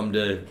too dumb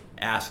to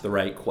ask the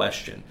right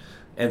question.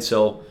 And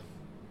so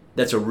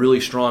that's a really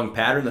strong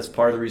pattern. That's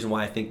part of the reason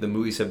why I think the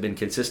movies have been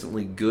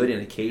consistently good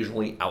and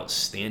occasionally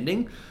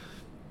outstanding.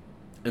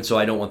 And so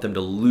I don't want them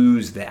to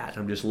lose that.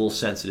 I'm just a little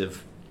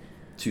sensitive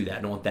to that.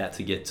 I don't want that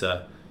to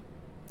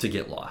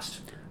get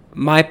lost.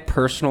 My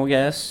personal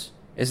guess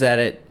is that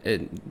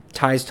it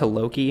ties to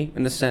Loki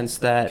in the sense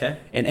that Okay.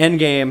 in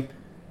Endgame,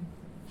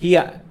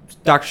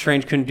 Doctor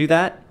Strange couldn't do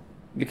that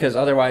because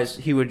otherwise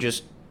he would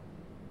just,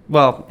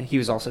 well, he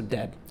was also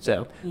dead.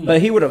 So,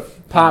 but he would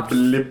have popped.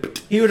 Blip.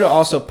 He would have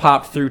also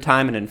popped through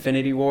time in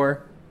Infinity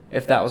War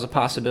if that was a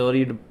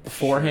possibility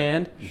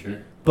beforehand. Sure.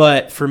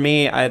 But for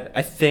me,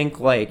 I think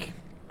like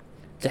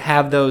to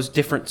have those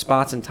different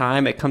spots in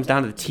time, it comes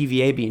down to the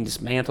TVA being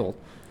dismantled.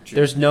 True.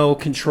 There's no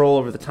control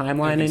over the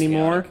timeline Everything's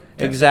anymore. chaotic.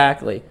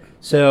 Exactly.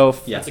 So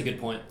Yeah. That's a good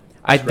point.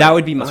 That's that great.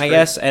 would be That's my great.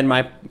 guess,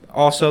 and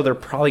also they're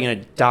probably going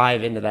to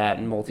dive into that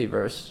in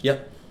multiverse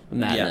Yep.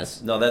 madness.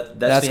 Yeah. No, that's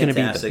That's gonna be the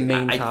fantastic.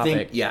 main I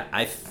topic.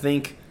 I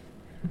think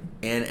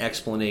an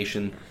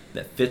explanation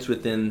that fits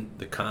within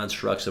the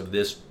constructs of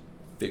this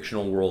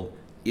fictional world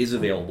is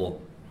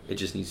available. It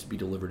just needs to be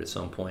delivered at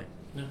some point.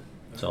 Yeah.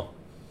 So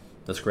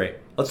that's great.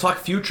 Let's talk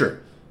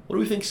future. What do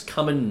we think's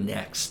coming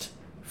next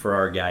for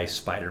our guy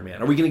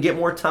Spider-Man? Are we going to get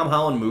more Tom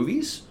Holland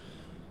movies?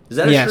 Is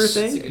that a Yes,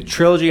 sure thing?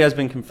 trilogy has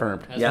been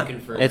confirmed. Has Yeah. been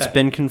confirmed. It's Okay.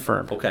 been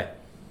confirmed, Okay.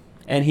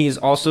 and he's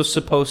also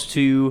supposed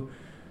to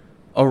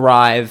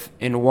arrive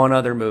in one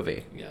other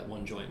movie. Yeah,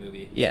 one joint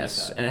movie.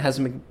 Yes, Like and it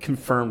hasn't been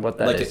confirmed what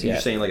that is Like you're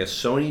yet. saying, like a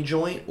Sony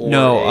joint? Or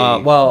No,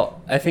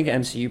 well, I think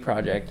MCU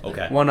project.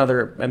 Okay. One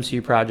other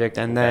MCU project,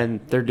 and then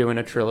they're doing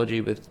a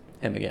trilogy with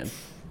him again,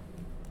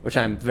 which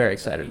I'm very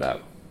excited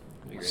about.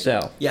 That'd be great.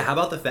 So, Yeah, how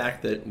about the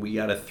fact that we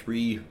got a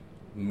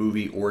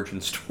 3-movie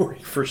origin story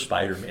for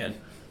Spider-Man?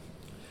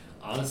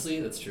 Honestly,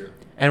 that's true.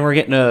 and we're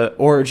getting a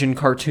origin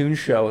cartoon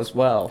show as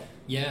well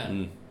Yeah.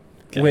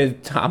 Okay.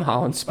 with Tom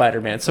Holland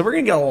Spider-Man. So we're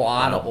gonna get a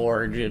lot of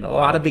origin, a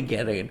lot of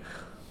beginning.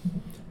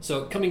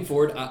 So coming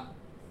forward,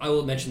 I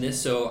will mention this.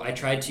 So I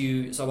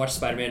watched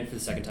Spider-Man for the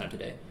second time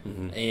today,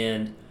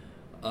 and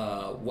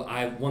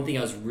one thing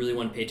I was really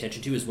wanting to pay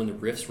attention to is when the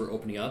rifts were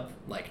opening up,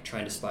 like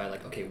trying to spy,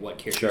 like, okay, what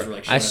characters Sure. were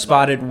like. I showing up.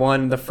 spotted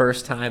one the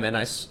first time, and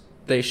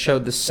they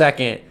showed the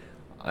second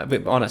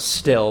on a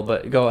still.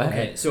 But go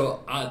ahead. Okay,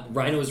 so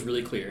Rhino was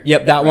really clear.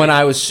 Yep, that one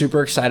Right? I was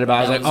super excited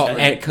about. I That was like, was oh,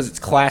 great. and because it's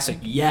classic.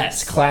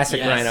 Yes, It's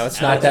classic yes, Rhino.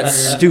 It's not that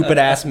absolutely. stupid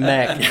ass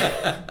mech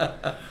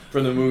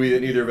From the movie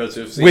that neither of us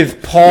have seen.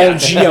 with Paul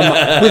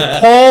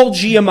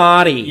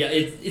Giamatti. Yeah,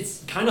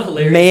 it's kind of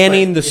hilarious.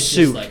 Manning but the it's just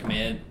suit. like,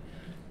 man.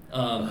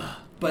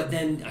 But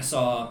then I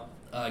saw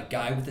a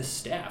guy with a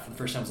staff. And the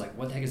first time I was like,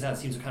 what the heck is that? It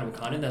seems kind of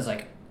Wakandan. And I was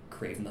like,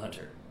 Kraven the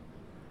Hunter. I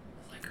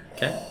was like,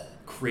 Okay.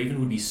 Kraven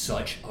would be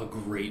such a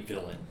great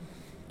villain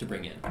to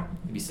bring in.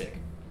 It'd be sick.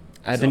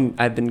 I've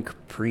been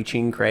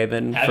preaching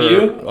Craven Have for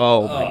you?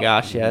 oh my Oh.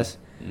 gosh, yes.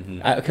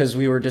 Because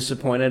we were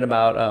disappointed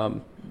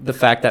about the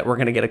fact that we're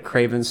gonna get a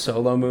Craven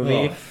solo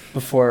movie Oh.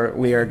 before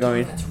we are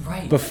going. That's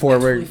right. Before I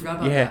we're totally forgot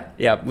about yeah that.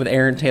 yeah with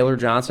Aaron Taylor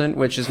Johnson,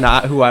 which is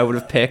not who I would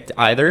have picked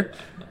either.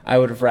 I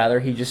would have rather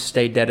he just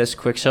stayed dead as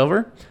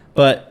Quicksilver,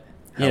 but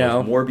How is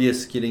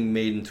Morbius getting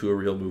made into a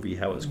real movie?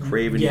 How is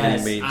Craven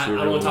Yes, getting made I into a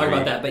real don't movie? want to talk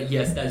about that, but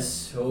yes, that is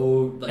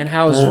so. Like, and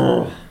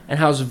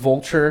how's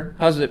Vulture?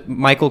 How's it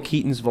Michael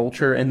Keaton's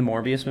Vulture in the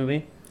Morbius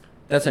movie?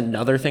 That's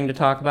another thing to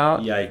talk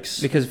about.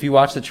 Yikes. Because if you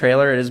watch the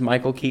trailer, it is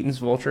Michael Keaton's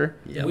Vulture.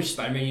 Yep. Which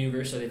Spider-Man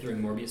universe are they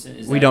throwing Morbius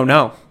in? We don't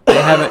know.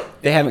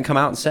 They haven't come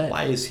out and said.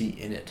 Why is he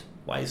in it?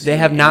 Why is They he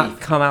have in not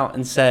anything? come out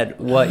and said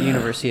what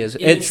universe he is.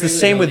 In the It's the trailer,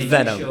 same though, with they do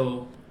Venom.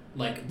 Show,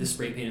 like the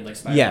spray painted like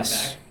Spider-Man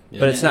Yes, back.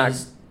 but it's not.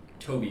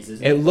 Toby's,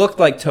 isn't It looked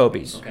like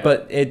Toby's, Okay.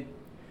 but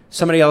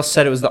somebody else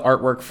said it was the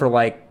artwork for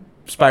like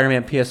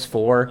Spider-Man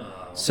PS4.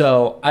 Oh.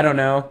 So I don't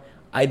know.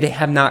 They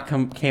have not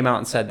came out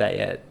and said that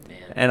yet, Man.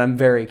 and I'm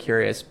very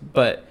curious.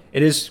 But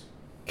it is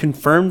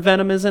confirmed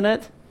Venom, isn't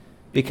it?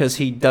 Because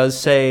he does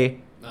say,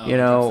 Oh, you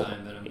know,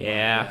 Venom.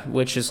 yeah,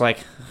 which is like,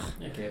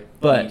 Okay.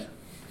 but Neat.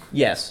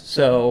 yes.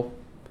 So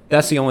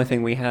that's the only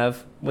thing we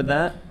have with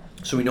that.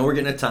 So we know we're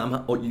getting a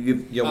Tom. Oh,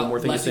 you have one more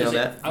thing to last say on thing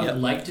that? I would Yeah.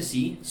 like to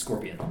see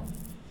Scorpion.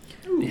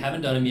 They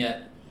haven't done him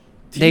yet.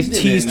 They've him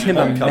teased in him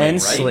Homecoming,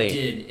 immensely. They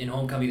did in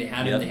Homecoming. They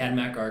had him. Yep. They had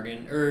Matt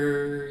Gargan.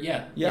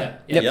 Yeah. Yeah.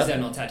 Yep. Because they had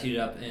him all tattooed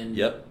up and.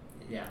 Yep.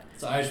 Yeah.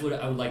 So I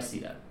would like to see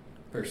that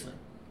personally.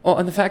 Well,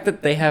 and the fact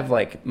that they have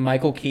like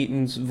Michael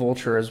Keaton's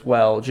Vulture as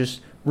well,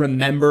 just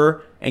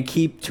remember and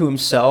keep to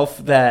himself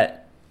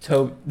that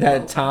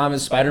Tom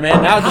is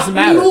Spider-Man. Now it doesn't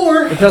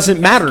matter. It doesn't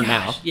matter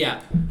now. Yeah,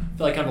 I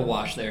feel like kind of a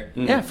wash there.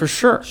 Yeah, for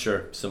sure.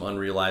 Sure, some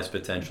unrealized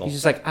potential. He's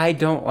just like, I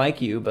don't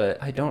like you,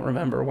 but I don't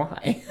remember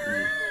why.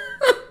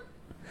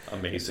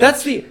 Amazing.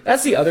 That's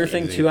the other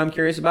thing too. I'm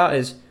curious about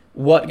is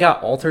what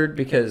got altered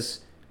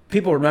because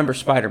people remember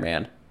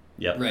Spider-Man.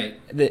 Yep.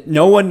 Right. That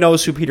no one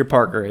knows who Peter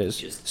Parker is.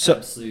 Just So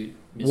absolute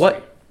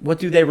mystery. what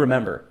do they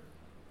remember?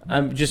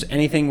 Just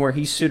anything where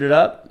he's suited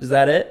up. Is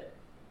that it?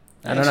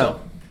 I don't know.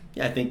 So.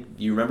 Yeah, I think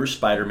you remember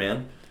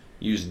Spider-Man.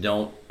 You just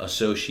don't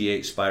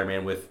associate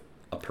Spider-Man with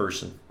a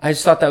person. I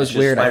just thought that was It's just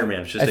weird.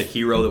 Spider-Man. It's just a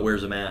hero that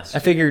wears a mask. I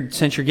figured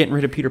since you're getting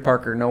rid of Peter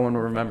Parker, no one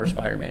will remember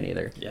Spider-Man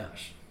either. Yeah.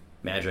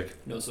 Magic.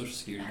 No social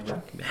security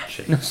number.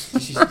 Magic.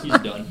 He's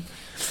done.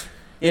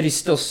 Yet he's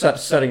still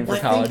studying for Well,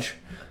 I college. think-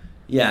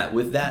 Yeah,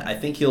 with that, I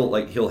think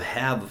he'll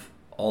have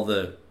all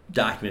the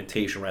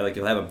documentation, right? Like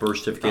he'll have a birth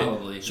certificate,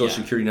 Probably, social yeah.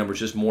 security number. It's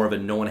just more of a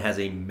no one has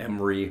a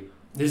memory.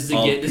 This is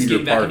Of getting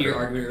Peter back into your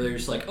Parker. argument earlier.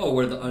 Just like, oh,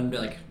 what are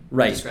the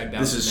Right. described This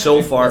boundaries is of so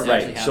magic? far What's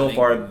actually right. So happening?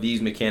 far,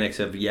 these mechanics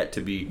have yet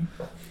to be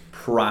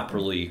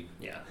properly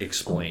Yeah.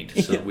 explained,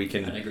 so that we I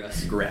can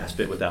digress. grasp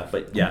it without.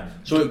 But yeah,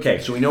 so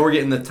we know we're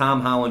getting the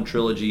Tom Holland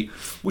trilogy,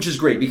 which is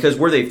great because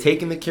where they've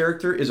taken the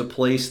character is a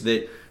place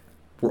that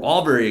we're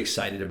all very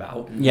excited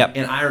about. Yep.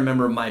 And I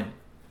remember my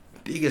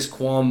biggest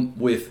qualm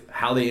with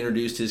how they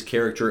introduced his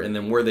character and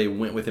then where they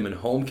went with him in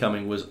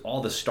Homecoming was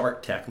all the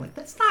Stark tech. I'm like,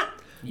 that's not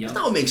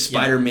what makes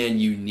Spider-Man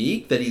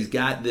unique. That he's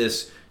got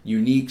this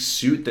unique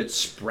suit that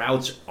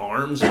sprouts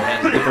arms and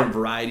has different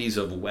varieties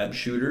of web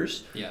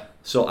shooters. Yeah.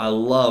 So I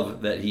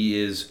love that he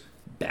is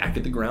back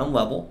at the ground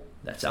level.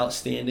 That's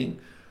outstanding.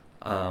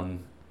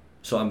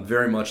 So I'm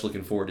very much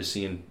looking forward to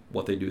seeing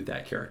what they do with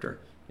that character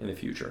in the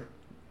future.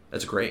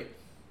 That's great.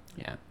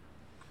 Yeah.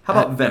 How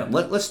about Venom?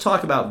 Let's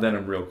talk about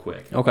Venom real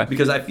quick. Okay.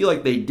 Because I feel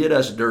like they did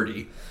us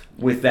dirty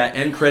with that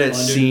end credits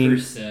scene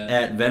 100%.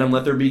 at Venom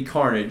Let There Be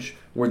Carnage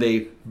where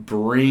they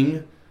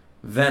bring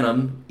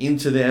Venom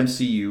into the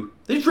MCU.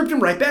 They just ripped him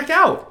right back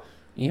out.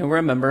 You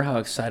remember how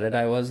excited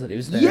I was that he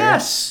was there?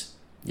 Yes.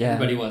 Yeah.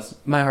 Everybody was.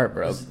 My heart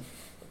broke.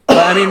 But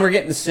I mean, we're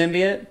getting the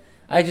symbiote.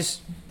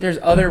 There's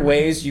other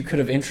ways you could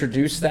have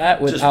introduced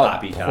that without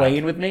poppycock.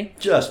 playing with me.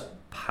 Just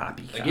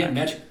poppycock. Again,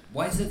 magic.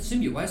 Why is that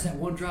symbiote? Why is that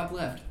one drop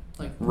left?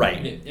 Like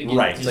Right. again,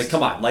 Right. It's like,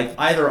 come on. Like,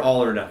 either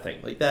all or nothing.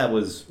 Like, that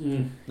was...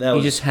 That He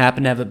was... just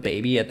happened to have a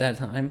baby at that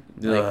time.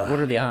 Like, Ugh. what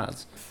are the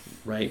odds?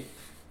 Right.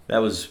 That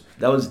was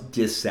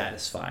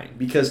dissatisfying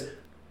because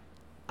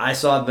I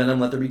saw Venom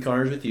Let There Be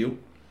Carnage with you.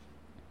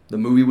 The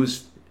movie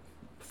was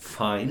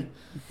fine.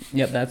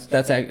 Yep,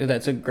 that's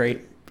a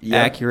great,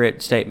 Yep.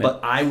 accurate statement.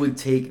 But I would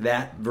take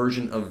that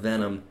version of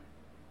Venom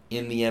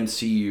in the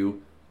MCU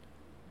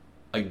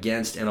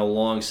against and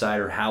alongside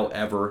or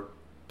however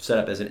set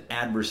up as an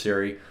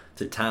adversary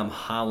to Tom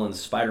Holland's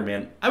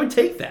Spider-Man. I would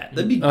take that.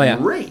 That'd be Oh, yeah.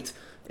 great.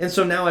 And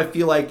so now I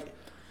feel like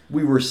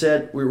we were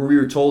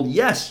told,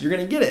 yes, you're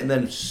going to get it. And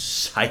then,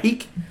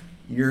 psych,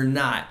 you're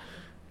not.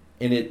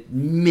 And it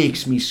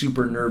makes me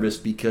super nervous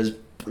because,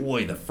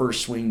 boy, the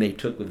first swing they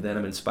took with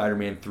Venom in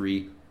Spider-Man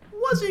 3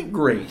 wasn't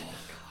great.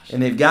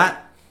 And they've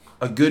got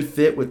a good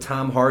fit with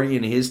Tom Hardy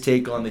and his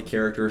take on the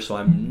character, so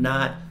I'm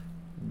not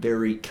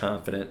very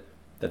confident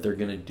that they're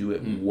going to do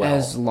it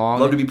well.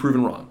 Love to be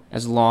proven wrong.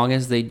 As long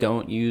as they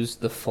don't use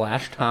the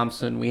Flash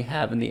Thompson we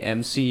have in the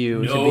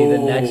MCU to be the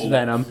next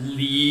Venom,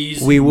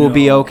 please, we will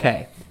be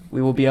okay.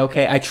 We will be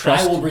okay. I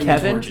trust will bring the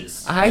Kevin.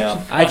 torches.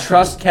 I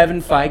trust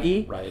Kevin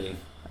Feige. Writing.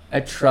 I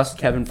trust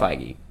Kevin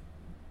Feige.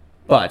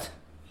 But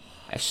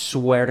I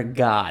swear to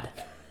God,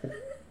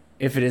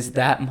 if it is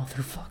that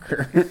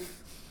motherfucker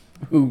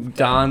who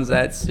dons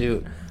that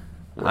suit,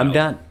 I'm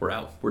done. We're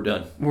out. We're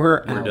done.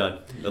 We're We're out. done.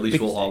 At least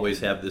we'll always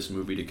have this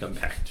movie to come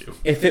back to.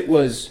 If it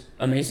was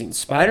Amazing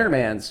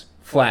Spider-Man's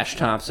Flash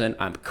Thompson,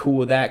 I'm cool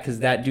with that because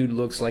that dude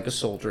looks like a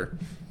soldier.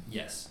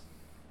 Yes,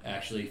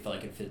 actually felt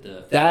like it fit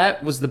the.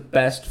 That was the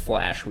best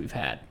Flash we've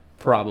had,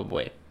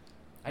 probably.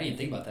 I didn't even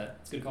think about that.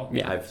 It's a good call.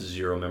 Yeah. I have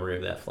zero memory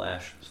of that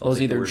Flash. So It was I'll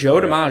take either your word Joe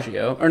for it.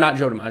 DiMaggio, or not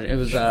Joe DiMaggio, it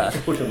was, Joe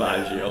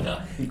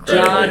DiMaggio.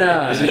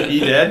 John, Isn't he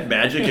dead?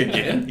 Magic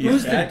again?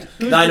 He's back?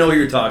 I know who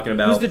you're talking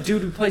about. who's the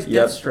dude who plays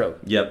Yep. Deathstroke?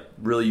 Yep.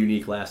 Really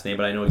unique last name,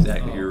 but I know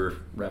exactly who you're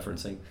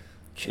referencing.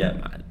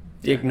 Yep.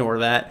 Ignore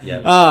that.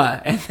 Yep.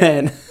 And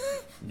then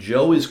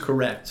Joe is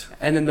correct.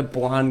 the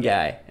blonde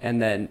guy,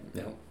 and then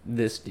Yep.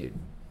 this dude.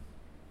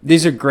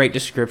 These are great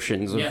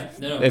descriptions of, Yeah,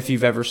 no. if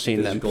you've ever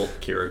seen them. Physical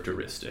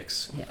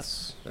characteristics.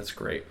 Yes. That's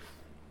great.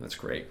 That's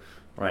great.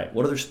 All right.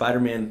 What other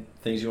Spider-Man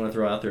things you want to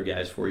throw out there,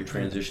 guys, before you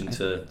transition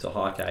to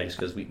Hawkeye? Just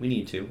because we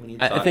need to. We need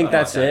to talk I think about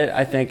that's Hawkeye. it.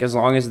 I think as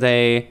long as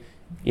they,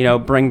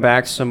 bring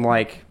back some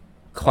like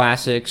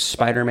classic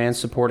Spider-Man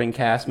supporting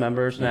cast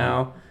members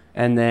now,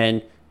 and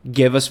then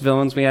give us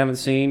villains we haven't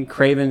seen.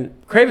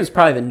 Craven's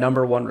probably the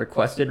number one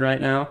requested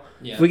right now.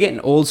 Yeah. If we get an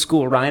old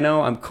school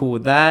Rhino, I'm cool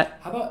with that.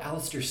 How about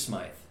Alistair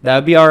Smythe? That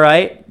would be all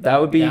right.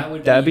 That would be That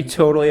would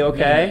totally Really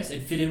okay. nice.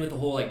 It'd fit in with the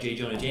whole like J.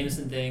 Jonah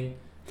Jameson thing.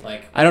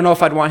 Like, I don't know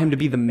if I'd want him to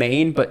be the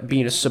main, but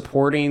being a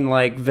supporting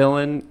like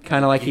villain,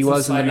 kind of like he Get some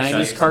was in the Spider '90s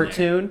Shite in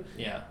cartoon.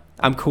 yeah.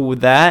 I'm cool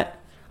with that.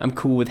 I'm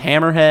cool with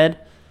Hammerhead.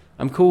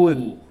 I'm cool with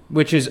Ooh.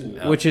 which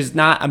is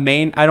not a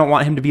main. I don't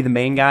want him to be the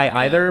main guy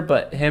either,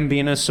 but him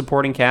being a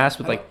supporting cast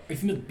with like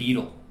If you with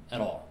Beetle at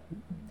all.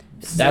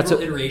 That's Several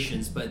a-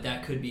 iterations, but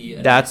that could be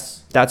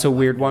that's a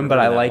weird one, but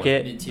I that like one.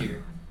 it. mid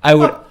tier. I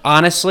would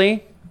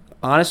honestly,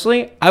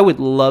 I would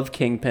love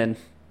Kingpin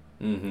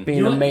Mm-hmm. being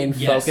You know the what? main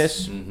Yes.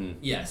 focus. Mm-hmm.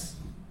 Yes.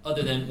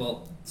 Other than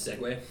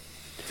segue.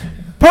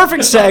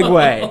 Perfect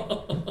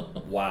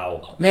segue.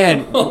 Wow.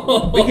 Man,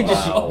 we could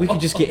Wow.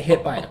 just get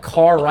hit by a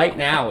car right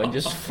now and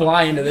just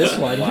fly into this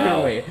one,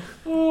 Wow. shouldn't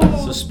we?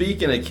 So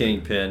speaking of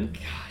Kingpin,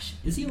 Gosh,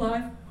 is he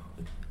alive?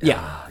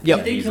 Yeah. Did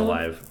Yep. they he's kill him?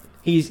 alive.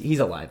 He's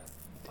alive.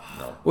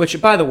 Which,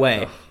 by the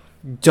way,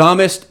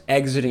 dumbest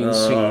exiting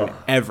scene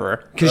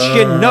ever. Because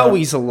you know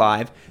he's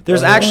alive.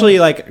 There's actually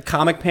like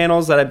comic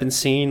panels that I've been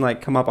seeing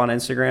like come up on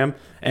Instagram,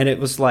 and it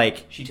was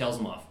like, She tells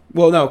him off.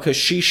 well, no, because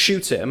she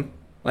shoots him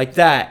like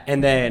that,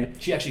 and then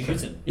She actually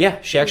shoots him. yeah,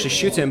 she actually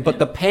shoots him. But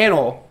the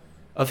panel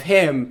of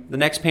him, the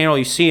next panel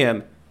you see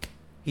him,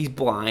 he's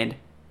blind,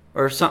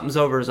 or something's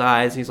over his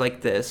eyes. And he's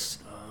like this,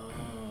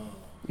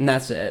 and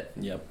that's it.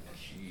 Yep.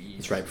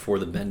 It's right before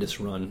the Bendis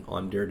run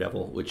on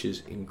Daredevil, which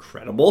is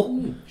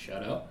incredible.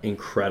 Shout out.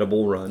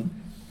 Incredible run.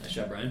 Nice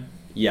job, Brian.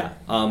 Yeah.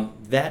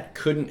 That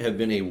couldn't have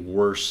been a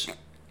worse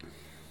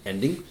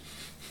ending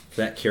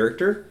for that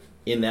character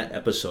in that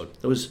episode.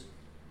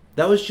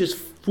 That was just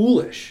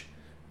foolish.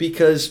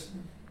 Because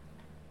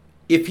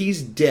if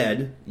he's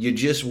dead, you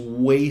just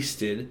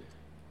wasted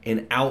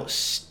an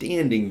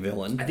outstanding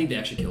villain. I think they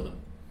actually killed him.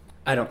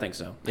 I don't think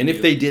so. And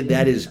if they did,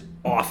 that is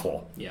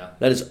awful. Yeah.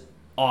 That is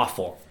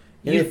awful.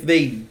 And if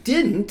they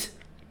didn't,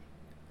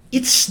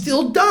 it's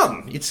still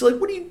dumb. It's like,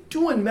 what are you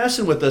doing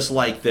messing with us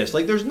like this?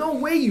 Like, there's no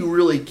way you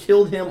really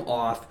killed him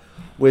off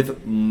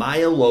with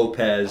Maya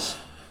Lopez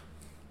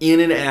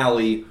in an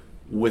alley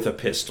with a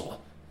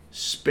pistol.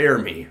 Spare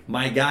me.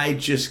 My guy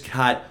just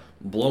got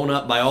blown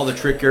up by all the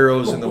trick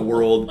arrows in the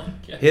world,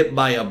 God. hit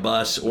by a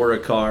bus or a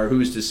car,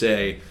 who's to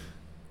say?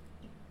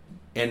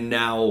 And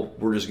now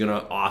we're just going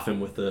to off him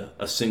with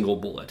a single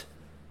bullet.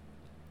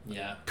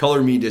 Yeah.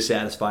 Color me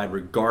dissatisfied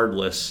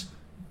regardless.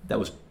 That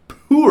was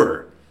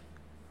poor.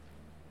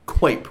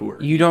 Quite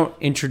poor. You don't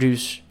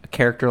introduce a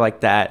character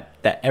like that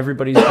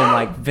everybody's been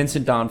like,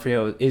 Vincent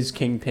D'Onofrio is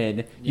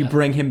Kingpin. You Yeah.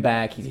 bring him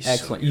back. He's so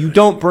excellent. good. You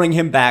don't bring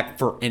him back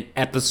for an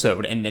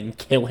episode and then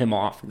kill him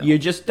off. You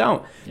just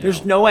don't.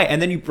 There's no way.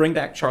 And then you bring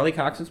back Charlie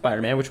Cox and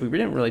Spider-Man, which we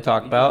didn't really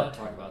talk about.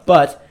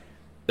 But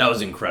That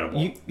was incredible.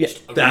 That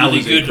really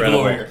was good incredible.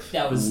 lawyer.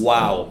 That was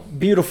Wow.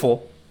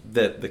 beautiful.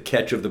 The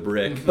catch of the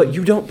brick. But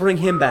you don't bring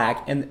him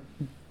back and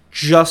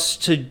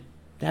just to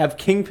have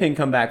Kingpin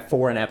come back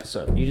for an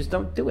episode. You just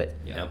don't do it.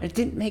 Yeah. It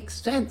didn't make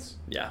sense.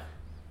 Yeah.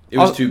 It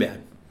was I'll- too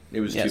bad. It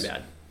was Yes. too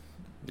bad.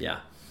 Yeah.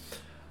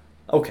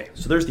 Okay,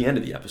 so there's the end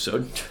of the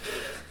episode.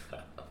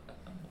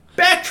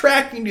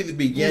 Backtracking to the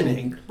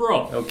beginning.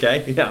 Bro.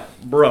 Okay, yeah,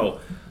 bro.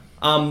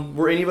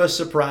 Were any of us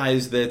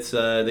surprised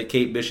that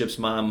Kate Bishop's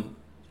mom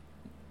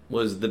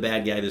was the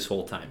bad guy this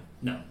whole time?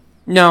 No.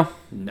 No,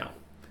 No.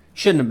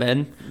 shouldn't have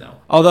been. No.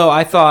 Although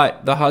I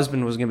thought the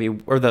husband was going to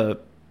be, or the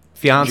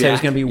fiance was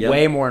Jack, going to be yep.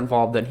 way more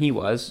involved than he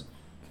was.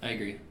 I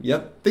agree.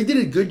 Yep. They did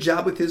a good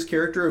job with his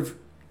character of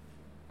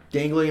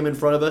dangling him in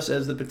front of us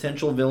as the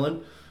potential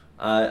villain.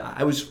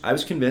 I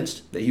was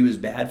convinced that he was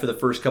bad for the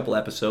first couple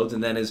episodes,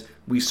 and then as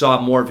we saw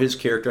more of his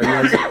character,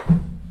 I realized,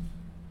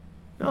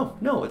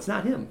 no, it's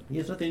not him. He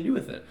has nothing to do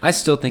with it. I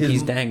still think His-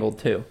 he's dangled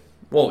too.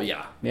 Well,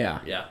 yeah. Yeah.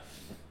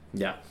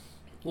 Yeah.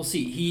 We'll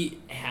see. He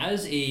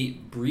has a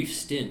brief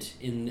stint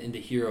in the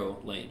hero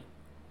lane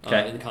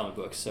Okay. in the comic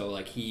books. So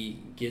like he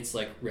gets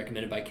like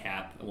recommended by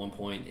Cap at one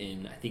point,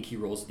 and I think he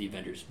rolls with the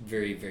Avengers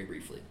very, very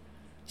briefly.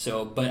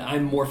 So, but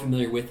I'm more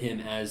familiar with him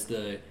as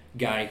the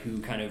guy who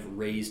kind of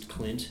raised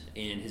Clint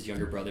and his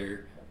younger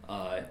brother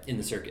in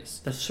the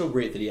circus. That's so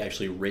great that he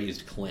actually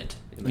raised Clint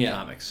in the Yeah.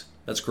 comics.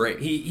 That's great.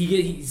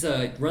 He's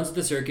runs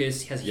the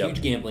circus, has a Yep.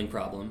 huge gambling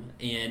problem,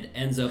 and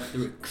ends up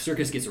the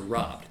circus gets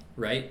robbed,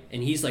 right?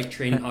 And he's like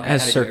training Hawkeye how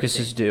As to do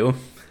circuses everything. do.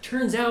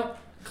 Turns out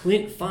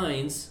Clint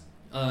finds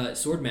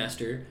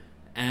Swordmaster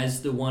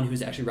as the one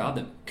who's actually robbed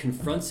them,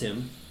 confronts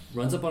him,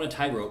 runs up on a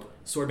tightrope.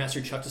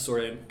 Swordmaster chucks a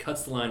sword at him,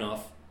 cuts the line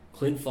off.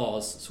 Clint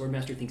falls.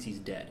 Swordmaster thinks he's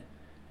dead.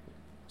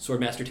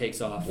 Swordmaster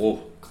takes off.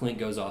 Whoa. Clint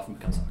goes off and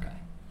becomes Hawkeye.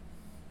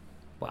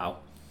 Wow.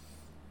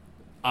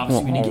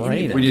 Obviously, we didn't get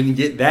any of that. We didn't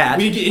get that.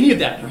 We didn't get any of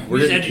that. We're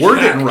just getting, had to we're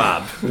get getting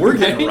back. robbed. We're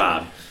getting Right?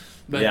 robbed.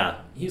 But Yeah.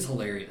 he's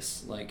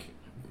hilarious. Like,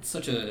 it's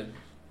such a...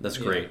 That's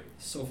yeah, great.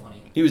 so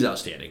funny. He was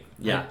outstanding.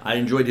 Yeah, I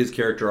enjoyed his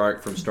character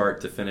arc from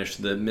start to finish.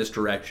 The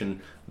misdirection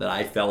that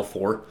I fell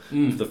for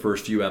the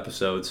first few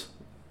episodes,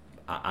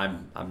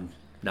 I'm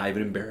not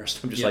even embarrassed.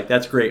 I'm just Yeah. like,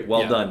 that's great.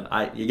 Well Yeah.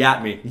 done. You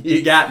got me.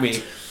 You got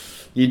me.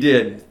 You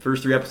did.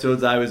 First 3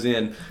 episodes I was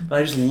in. But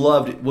I just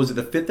loved it. Was it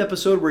the 5th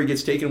episode where he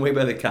gets taken away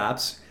by the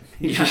cops?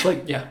 He's just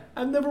like, yeah.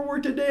 I've never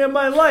worked a day in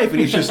my life.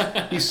 And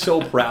he's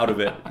so proud of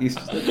it. He's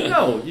just like,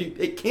 no,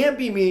 it can't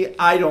be me.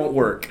 I don't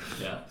work.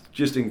 Yeah.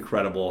 Just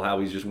incredible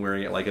how he's just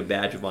wearing it like a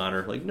badge of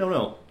honor. Like,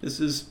 no,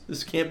 this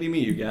can't be me,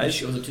 you He guys.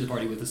 shows up to the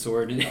party with a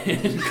sword,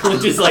 and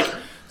Clint is like,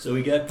 so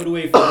we got put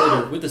away for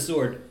murder with a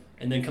sword,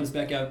 and then comes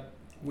back out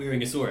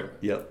wearing a sword.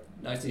 Yep.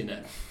 Nice seeing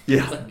that.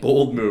 Yeah,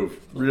 bold move.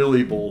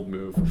 Really bold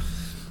move.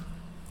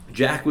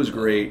 Jack was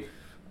great.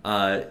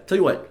 Tell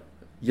you what,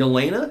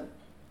 Yelena,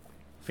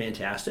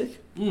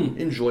 fantastic.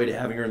 Enjoyed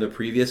having her in the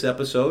previous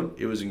episode.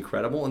 It was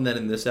incredible. And then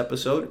in this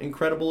episode,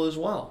 incredible as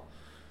well.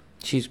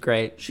 She's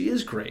great. She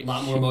is great. A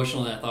lot more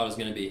emotional than I thought it was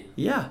going to be,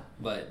 Yeah,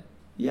 but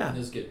yeah. it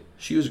was good.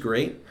 She was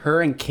great.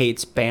 Her and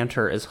Kate's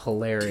banter is Did not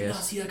hilarious.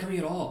 see that coming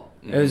at all.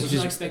 It I was was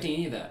just not expecting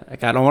any of that.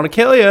 like, I don't want to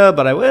kill you,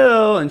 but I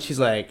will. And she's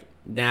like,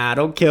 nah,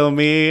 don't kill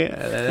me.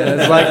 And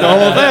it's like the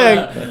whole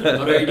thing.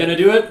 But are you going to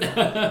do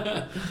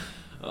it?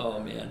 Oh,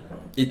 man.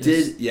 It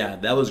did, yeah,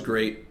 that was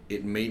great.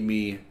 It made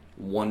me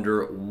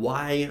wonder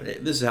why.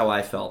 This is how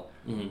I felt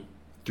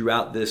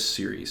throughout this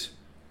series.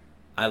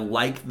 I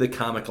like the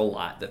comic a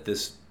lot that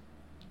this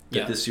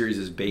series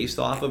is based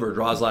off of or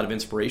draws a lot of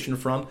inspiration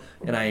from,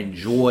 and I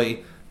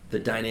enjoy the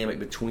dynamic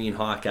between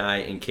Hawkeye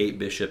and Kate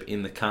Bishop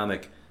in the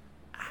comic.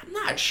 I'm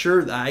not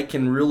sure that I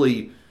can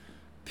really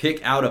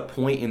pick out a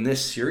point in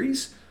this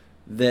series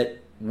that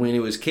when it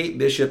was Kate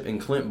Bishop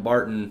and Clint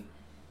Barton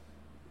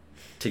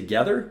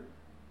together,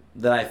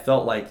 that I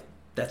felt like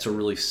that's a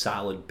really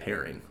solid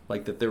pairing.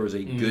 Like that there was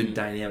a good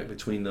dynamic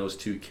between those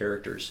two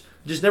characters.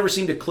 It just never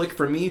seemed to click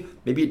for me.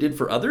 Maybe it did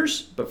for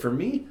others, but for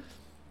me,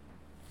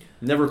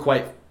 never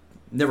quite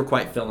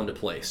fell into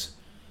place.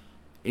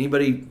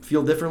 Anybody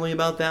feel differently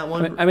about that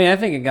one? I mean, I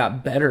think it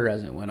got better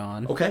as it went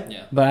on. Okay.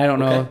 Yeah. But I don't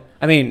know. Okay.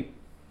 I mean,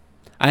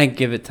 I think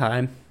give it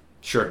time.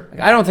 Sure. Like,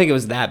 I don't think it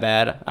was that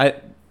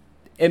bad.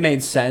 It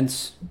made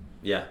sense.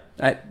 Yeah.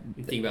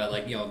 You think about it,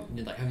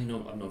 like, like, I've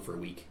known for a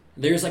week.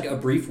 There's like a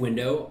brief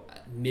window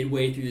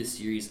midway through this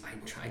series.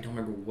 I don't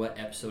remember what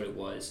episode it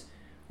was,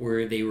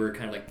 where they were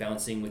kind of like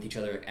bouncing with each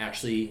other, like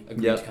actually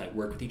agreed to kind of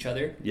work with each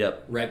other.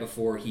 Yep. Right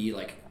before he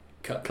like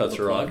cuts her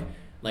the plug. off.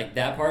 Like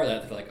that part,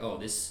 I feel like, oh,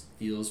 this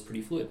feels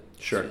pretty fluid.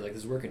 Sure. So, like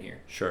this is working here.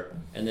 Sure.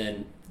 And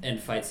then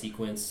end fight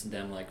sequence,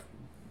 them like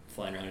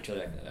flying around each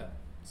other.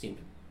 Seemed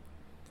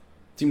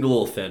a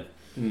little thin.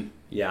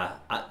 Yeah.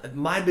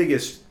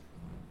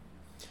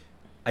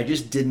 I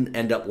just didn't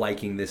end up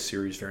liking this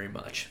series very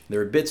much.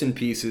 There are bits and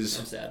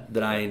pieces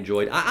that I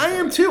enjoyed. I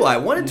am too. I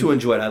wanted to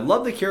enjoy it. I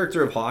love the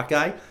character of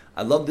Hawkeye.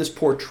 I love this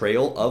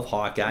portrayal of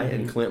Hawkeye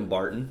and Clint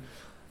Barton.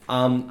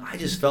 I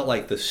just felt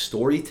like the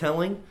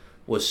storytelling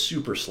was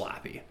super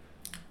sloppy.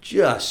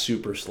 Just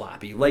super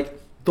sloppy. Like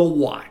The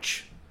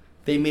Watch.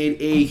 They made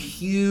a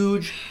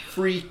huge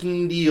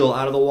freaking deal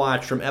out of The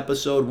Watch from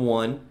episode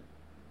 1.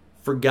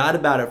 Forgot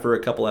about it for a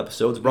couple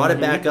episodes. Brought it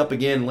back up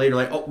again later.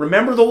 Like, oh,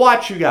 remember The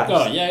Watch, you guys.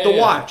 Oh, yeah, The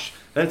Watch.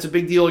 And it's a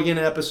big deal again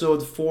in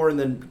episode 4 and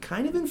then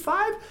kind of in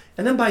 5.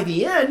 And then by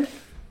the end,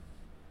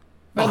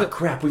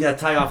 crap, we got to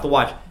tie off The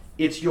Watch.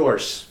 It's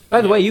yours.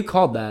 By the way, you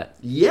called that.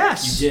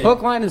 Yes. You did.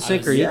 Hook, line, and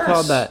sinker. You Yes.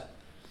 called that.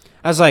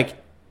 I was like,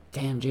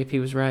 damn,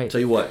 JP was right.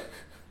 Tell you what,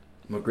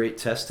 I'm a great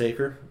test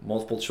taker.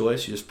 Multiple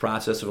choice. You just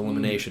process of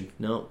elimination.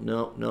 No.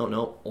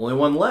 Only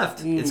one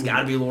left. It's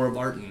got to be Laura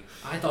Barton.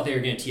 I thought they were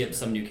going to tee up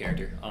some new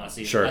character,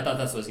 honestly. Sure. I thought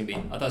that's what it was going to be.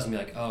 I thought it was going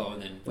to be like, oh,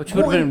 and then... Which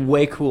would have been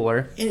way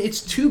cooler. And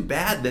it's too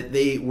bad that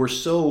they were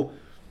so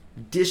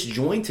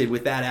disjointed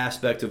with that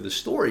aspect of the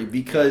story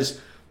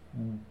because,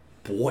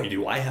 boy,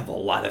 do I have a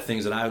lot of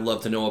things that I would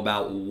love to know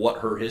about what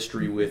her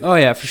history with Oh,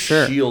 yeah, for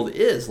sure. S.H.I.E.L.D.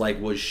 is.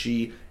 Like, was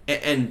she...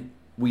 And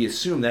we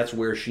assume that's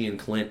where she and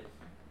Clint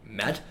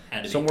met. Had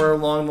to be. Somewhere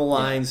along the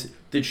lines. Yeah.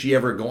 Did she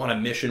ever go on a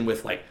mission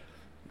with, like,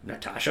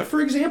 Natasha, for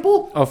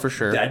example? Oh, for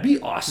sure. That'd be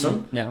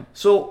awesome. Yeah.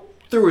 So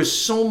there was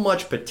so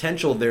much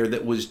potential there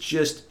that was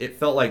just, it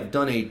felt like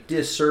done a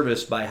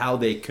disservice by how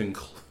they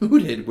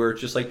concluded, where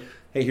it's just like,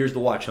 hey, here's the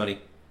watch, honey.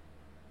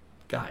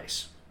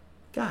 Guys.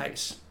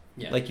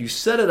 Yeah. Like, you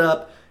set it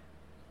up,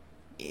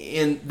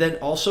 and then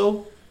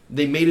also,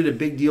 they made it a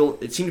big deal.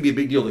 It seemed to be a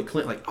big deal that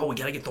Clint, like, oh, we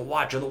got to get the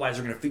watch, otherwise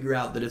they're going to figure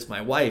out that it's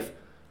my wife.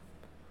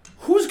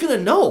 Who's going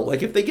to know?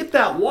 Like, if they get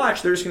that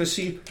watch, they're just going to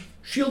see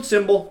S.H.I.E.L.D.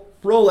 symbol,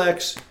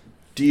 Rolex,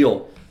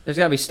 deal. There's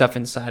got to be stuff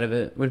inside of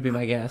it, would be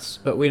my guess.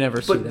 But we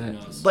never see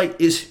that.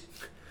 Like,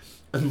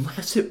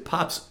 unless it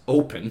pops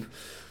open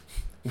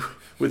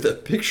with a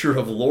picture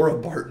of Laura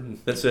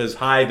Barton that says,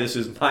 hi, this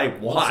is my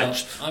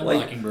watch. I'm like,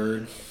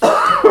 Mockingbird.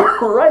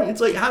 Right.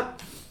 It's like,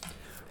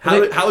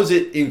 how is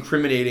it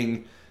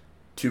incriminating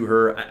to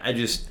her? I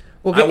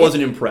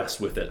wasn't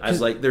impressed with it. I was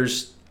like,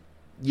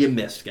 you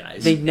missed,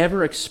 guys. They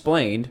never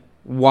explained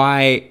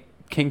why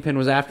Kingpin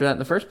was after that in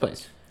the first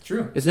place.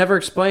 True. It's never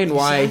explained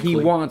why he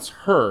wants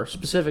her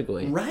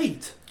specifically.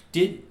 Right.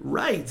 Did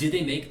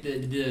they make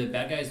the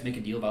bad guys make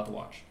a deal about the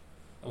watch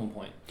at one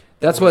point?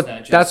 That's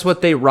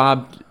what they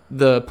robbed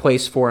the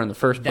place for in the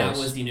first place.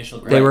 That was the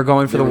initial. They were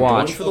going for the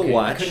watch.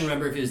 I couldn't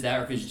remember if it was that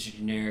or if it was just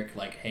generic,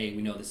 like, hey,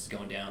 we know this is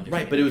going down.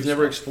 Right, but it was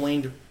never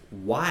explained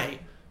why.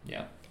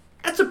 Yeah.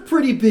 That's a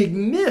pretty big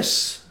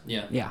miss.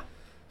 Yeah. Yeah.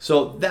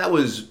 So that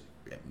was.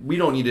 We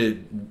don't need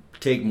to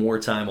take more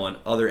time on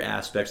other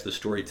aspects of the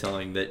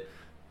storytelling that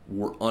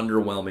were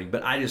underwhelming,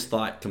 but I just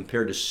thought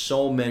compared to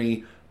so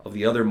many of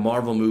the other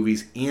Marvel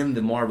movies and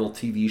the Marvel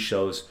TV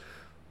shows,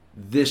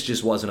 this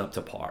just wasn't up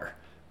to par.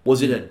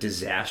 Was it a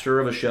disaster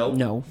of a show?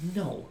 No.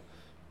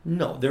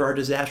 No. There are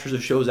disasters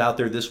of shows out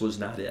there. This was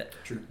not it.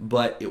 True.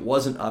 But it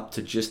wasn't up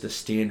to just the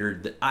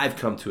standard that I've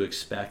come to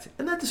expect.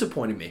 And that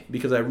disappointed me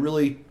because I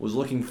really was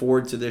looking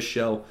forward to this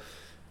show.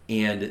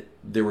 And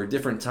there were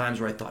different times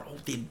where I thought, oh,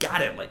 they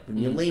got it. Like when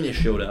Yelena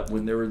showed up,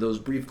 when there were those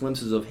brief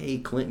glimpses of, hey,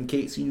 Clint and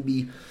Kate seem to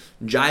be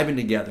jiving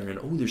together. And,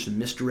 oh, there's some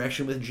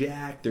misdirection with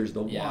Jack. There's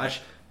the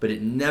wash. But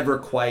it never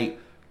quite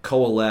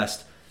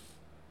coalesced.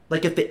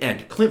 Like at the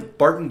end, Clint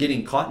Barton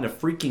getting caught in a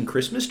freaking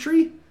Christmas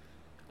tree?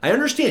 I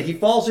understand. He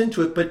falls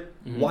into it, but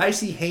why is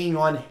he hanging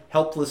on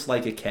helpless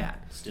like a cat?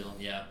 Still,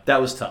 yeah.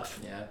 That was tough.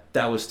 Yeah.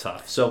 That was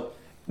tough. So,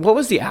 What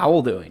was the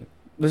owl doing?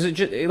 Was it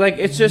just like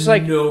it's just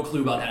like No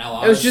clue about that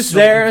owl. it was just so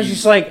there? It was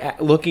confused. just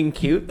like looking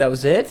cute. That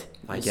was it.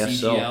 I The guess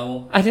CG so.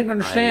 owl. I didn't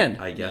understand.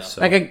 I guess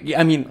so. Like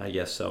I mean, I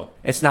guess so.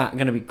 it's not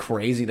gonna be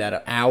crazy that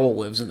an owl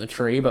lives in the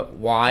tree, but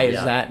why is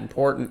Yeah. that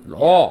important at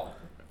all?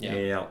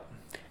 Yeah.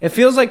 It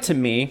feels like to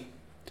me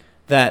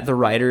that the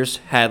writers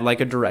had like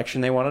a direction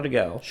they wanted to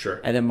go. Sure.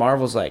 And then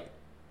Marvel's like,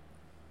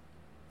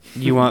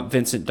 "You want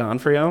Vincent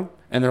D'Onofrio?"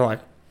 And they're like,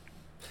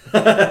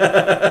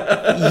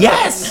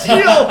 "Yes!"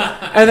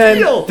 And then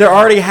Deal. they're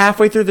already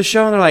halfway through the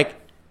show and they're like,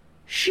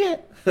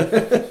 "Shit.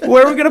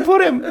 Where are we going to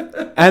put him?"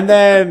 And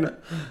then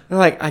they're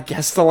like, "I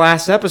guess the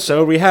last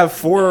episode. We have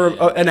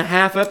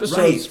 4.5 episodes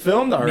Right.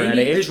 filmed already."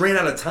 They just ran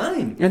out of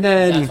time. And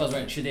That's then what I was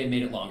right. Should they have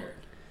made it longer?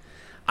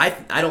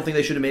 I don't think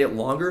they should have made it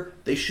longer.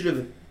 They should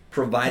have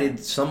provided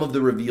some of the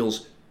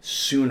reveals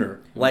sooner.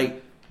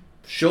 Like,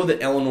 show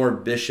that Eleanor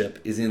Bishop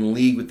is in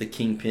league with the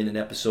Kingpin in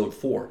episode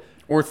 4.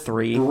 or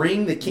 3.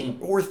 Bring the King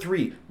or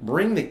 3.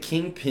 Bring the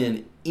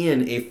Kingpin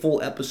in a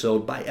full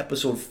episode by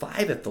episode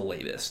 5 at the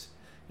latest.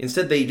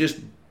 Instead, they just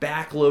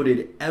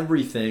backloaded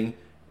everything,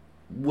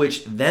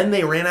 which then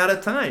they ran out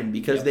of time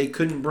because they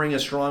couldn't bring a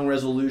strong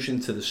resolution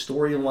to the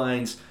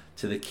storylines,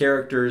 to the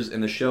characters,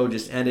 and the show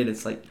just ended.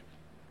 It's like,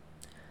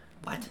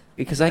 what?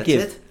 Because That's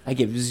it? I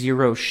give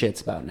zero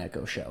shits about an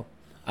Echo show.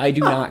 I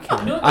do not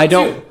care. No, I me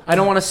don't too. I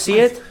don't want to see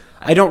it.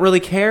 I don't really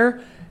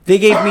care. They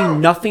gave me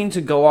nothing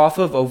to go off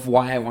of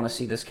why I want to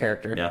see this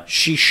character. Yeah.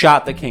 She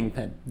shot the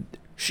Kingpin.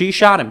 She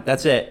shot him.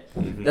 That's it.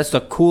 Mm-hmm. That's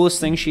the coolest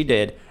thing she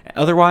did.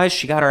 Otherwise,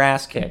 she got her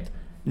ass kicked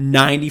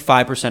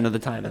 95% of the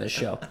time in this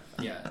show.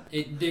 Yeah.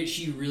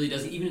 She really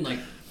doesn't, even like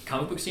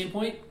comic book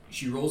standpoint,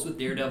 she rolls with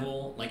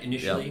Daredevil like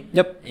initially.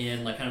 Yep.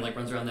 And like kind of like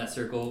runs around that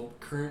circle.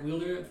 Current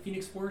wielder of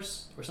Phoenix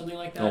Force or something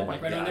like that. Oh my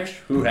like right on there. gosh.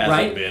 Who hasn't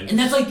right? been? And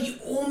that's like the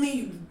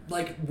only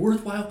like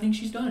worthwhile thing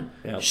she's done.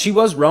 Yeah. She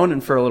was Ronin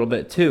for a little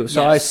bit too.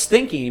 So I Yes. was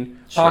thinking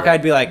Sure.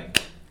 Hawkeye'd be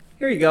like,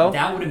 "Here you go.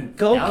 That would have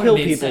Go kill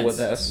people with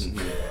this."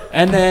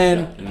 And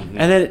then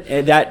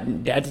that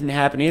didn't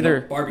happen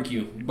either.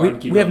 Barbecue. We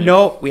have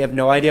Ronin. we have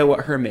no idea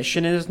what her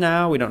mission is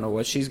now. We don't know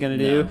what she's gonna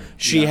do. No,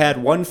 She no.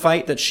 had one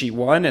fight that she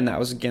won, and that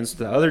was against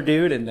the other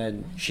dude. And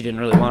then she didn't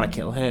really want to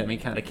kill him. He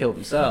kind of killed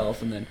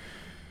himself. And then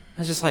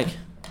I was just like,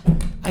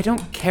 I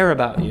don't care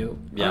about you.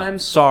 Yeah. I'm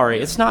sorry.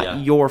 It's not Yeah.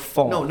 your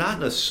fault. No, not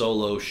in a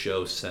solo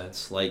show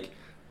sense. Like,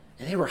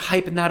 And they were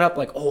hyping that up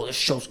like, oh, this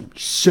show's gonna be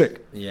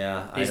sick.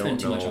 yeah, They I don't spent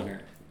too know. much on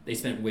her. They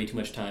spent way too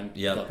much time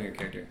Yep. developing her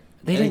character.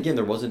 They And didn't. again,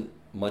 there wasn't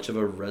much of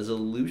a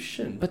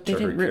resolution But they to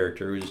her didn't re-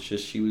 character. It was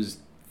just she was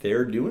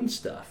there doing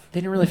stuff. They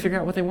didn't really figure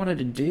out what they wanted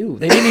to do.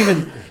 They didn't even.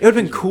 It would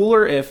have been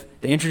cooler if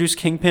they introduced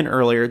Kingpin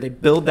earlier. They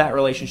build that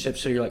relationship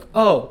so you're like,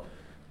 oh,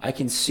 I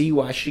can see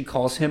why she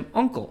calls him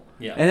uncle.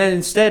 Yeah. And then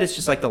instead, it's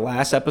just like the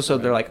last episode.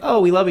 They're like, oh,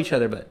 we love each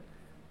other, but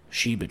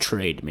she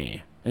betrayed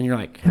me. And you're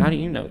like, how do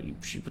you know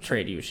she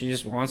betrayed you? She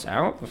just wants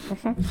out.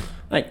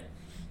 Like,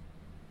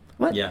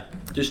 what? Yeah,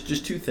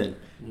 just too thin.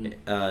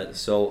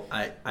 So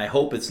I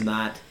hope it's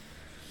not.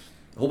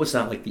 I hope it's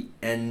not like the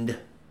end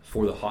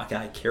for the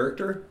Hawkeye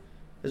character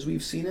as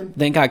we've seen him.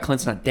 Thank God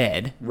Clint's not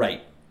dead.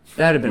 Right.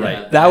 That'd have been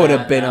Right. that would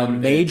have been a would've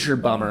major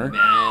bummer.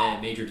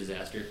 Major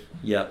disaster.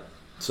 Yep.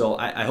 So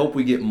I hope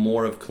we get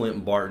more of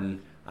Clint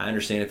Barton. I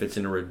understand if it's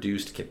in a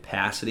reduced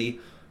capacity,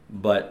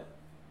 but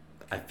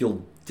I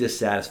feel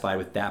dissatisfied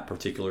with that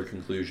particular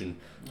conclusion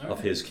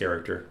of his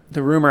character.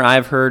 The rumor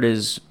I've heard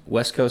is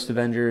West Coast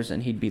Avengers,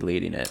 and he'd be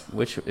leading it,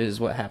 which is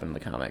what happened in the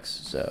comics.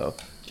 So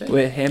Okay.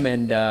 with him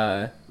and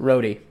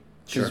Rhodey,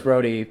 because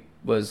Sure. Rhodey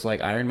was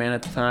like Iron Man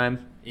at the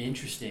time.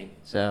 Interesting.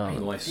 So I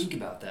didn't Nice. think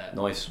about that.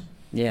 Nice.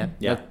 yeah,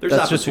 Yeah, that- there's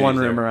that's just one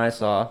opportunities rumor I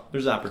saw.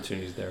 There's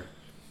opportunities there.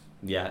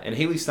 Yeah, and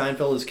Haley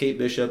Steinfeld is Kate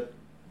Bishop.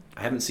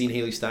 I haven't seen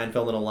Haley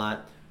Steinfeld in a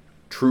lot.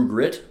 True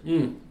Grit,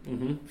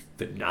 Mm-hmm.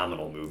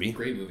 phenomenal movie.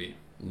 Great movie.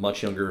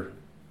 Much younger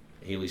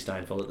Haley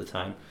Steinfeld at the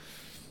time.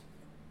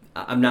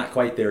 I'm not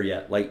quite there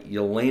yet. Like,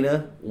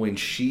 Yelena, when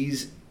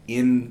she's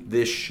in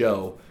this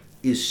show,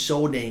 is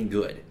so dang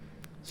good.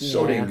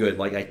 So Yeah. dang good.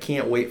 Like, I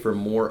can't wait for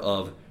more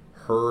of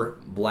her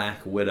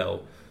Black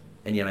Widow.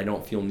 And yet I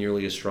don't feel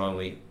nearly as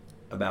strongly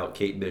about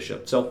Kate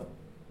Bishop. So,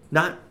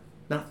 not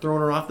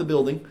throwing her off the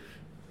building,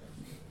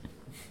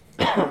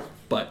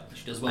 but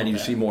She does well I need to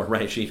with see that. more.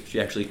 Right? She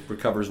actually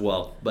recovers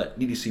well, but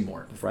need to see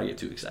more before I get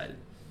too excited.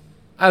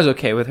 I was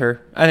okay with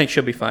her. I think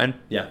she'll be fine.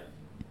 Yeah,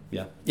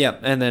 yeah, Yeah,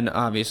 and then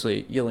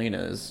obviously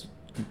Yelena is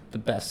the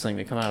best thing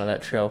to come out of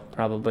that show,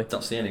 probably. it's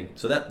outstanding.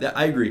 So that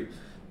I agree.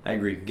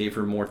 Gave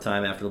her more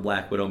time after the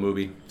Black Widow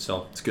movie,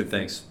 so it's good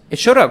things. It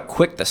showed how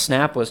quick the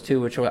snap was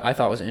too, which I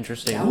thought was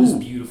interesting. That was Ooh,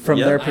 beautiful. from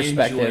Yep. their I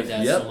perspective. enjoyed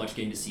that Yep. so much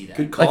getting to see that.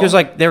 Good call. Like it was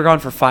like they were gone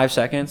for 5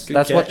 seconds. Good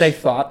That's what catch. they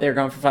thought. They were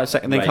gone for 5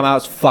 seconds. They Right. come out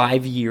as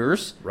 5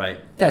 years. Right.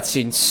 That's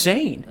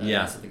insane.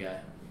 Yeah. That's the guy.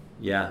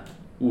 Yeah.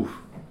 Ooh,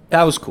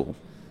 That was cool.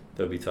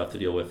 that would be tough to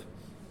deal with.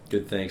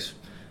 Good things.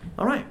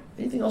 All right.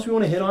 Anything else we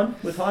want to hit on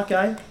with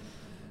Hawkeye?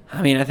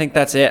 I mean, I think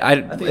that's it. I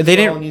think that's they all it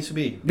didn't needs to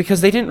be. because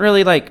they didn't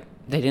really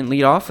they didn't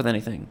lead off with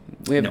anything.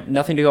 We have No.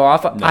 nothing to go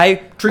off of. No.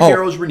 Trick oh,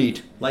 arrows were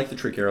neat. Like the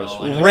trick arrows.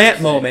 Oh, I know.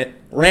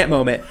 Rant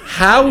moment.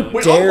 How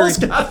We dare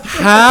almost got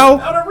how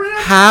out of rant.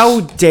 how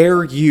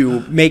dare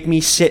you make me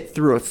sit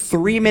through a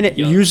 3-minute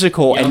Yup.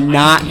 musical Yup. and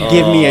not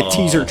give me a Oh.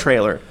 teaser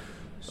trailer?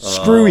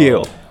 Screw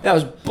you. That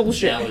was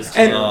bullshit. That was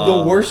and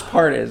terrible. the worst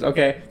part is,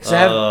 okay, because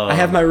I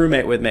have my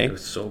roommate with me. It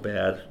was so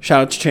bad.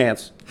 Shout out to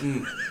Chance.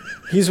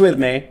 He's with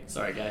me,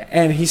 Sorry, guy.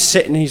 and he's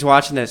sitting, he's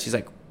watching this. He's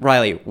like,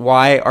 Riley,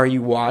 why are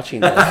you watching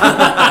this? And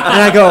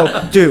I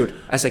go, dude,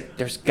 I was like,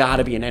 there's got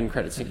to be an end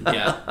credit scene.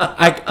 Yeah.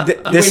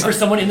 This Wait for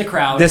someone in the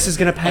crowd. this is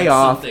gonna pay and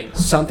off. something.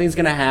 Something's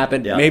gonna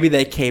happen. Yeah. Maybe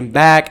they came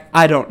back.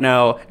 I don't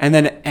know. And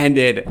then it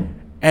ended.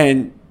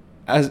 And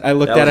I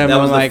looked at him That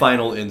and was I'm the like,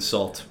 final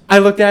insult. I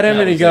looked at him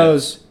That and he was it.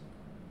 goes,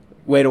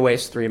 "Way to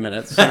waste 3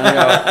 minutes." And, I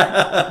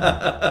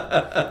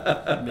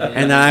go, Man.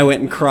 and then I went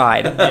and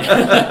cried.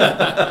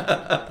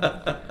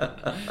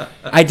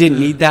 I didn't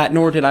need that,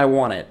 nor did I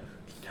want it.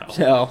 No.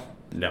 So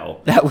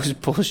No. that was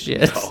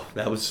bullshit. No.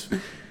 That was.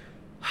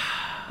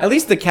 At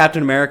least the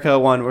Captain America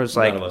one was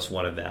like, None of us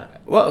wanted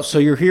that. well, so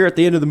you're here at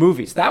the end of the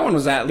movies. That one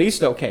was at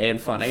least okay and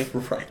funny.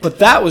 Right. But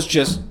that was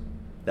just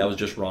That was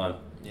just Ron.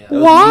 Yeah. That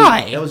was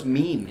Why? mean. That was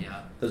mean.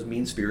 Yeah. That was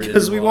mean spirited.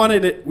 because we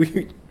wanted it.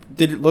 We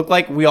did it look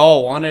like we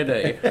all wanted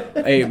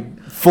a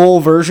full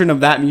version of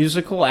that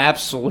musical?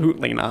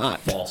 Absolutely not.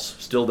 False.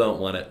 Still don't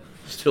want it.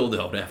 Still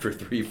don't. After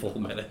 3 full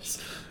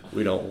minutes,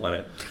 we don't want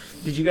it.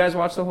 Did you guys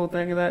watch the whole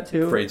thing of that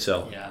too? Afraid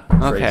so. Yeah.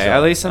 Afraid Okay, so.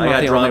 at least I'm I not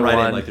got the drawn only right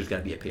one. in like there's got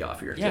to be a payoff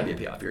here. There's got to be a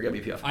payoff here. Got to be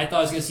a payoff. I thought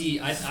I was gonna see.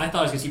 I thought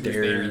I was gonna see Bruce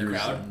Banner in the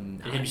There's crowd,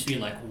 and him just being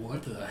like,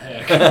 "What the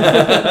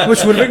heck?"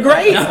 Which would have been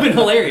great. That would have been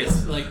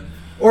hilarious. Like,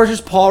 Or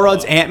just Paul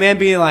Rudd's Ant-Man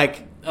being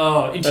like,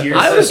 oh, in tears.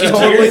 I was In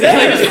totally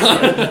tears.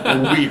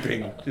 there.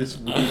 Weeping. Just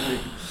weeping.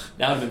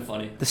 That would have been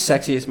funny. the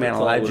sexiest man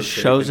Paul alive was just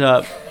shows shaking.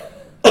 up.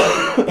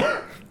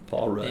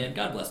 Paul Rudd. Man,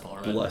 God bless Paul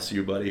Rudd. Bless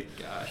you, buddy.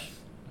 Gosh.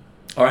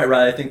 All right,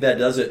 Ryan. I think that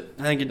does it.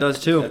 I think it does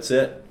too. That's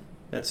it.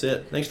 That's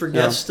it. Thanks for Yeah.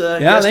 guest. Yeah,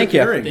 guest thank you.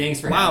 appearing. Thanks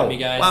for wow. having me,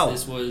 guys. Wow.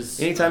 This was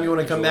Anytime you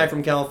want to come enjoy. back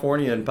from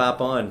California and pop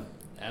on, you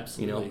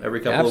Absolutely. know, every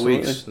couple Absolutely.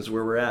 of weeks is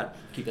where we're at.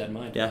 Keep that in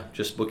mind. Yeah,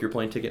 just book your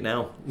plane ticket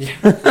now. Yeah.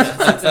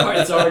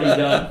 It's already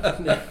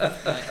done.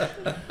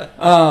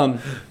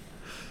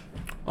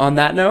 On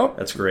that note,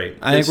 That's great.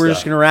 I think we're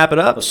just going to wrap it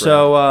up. Let's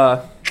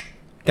So,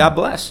 God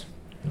bless.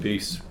 Peace.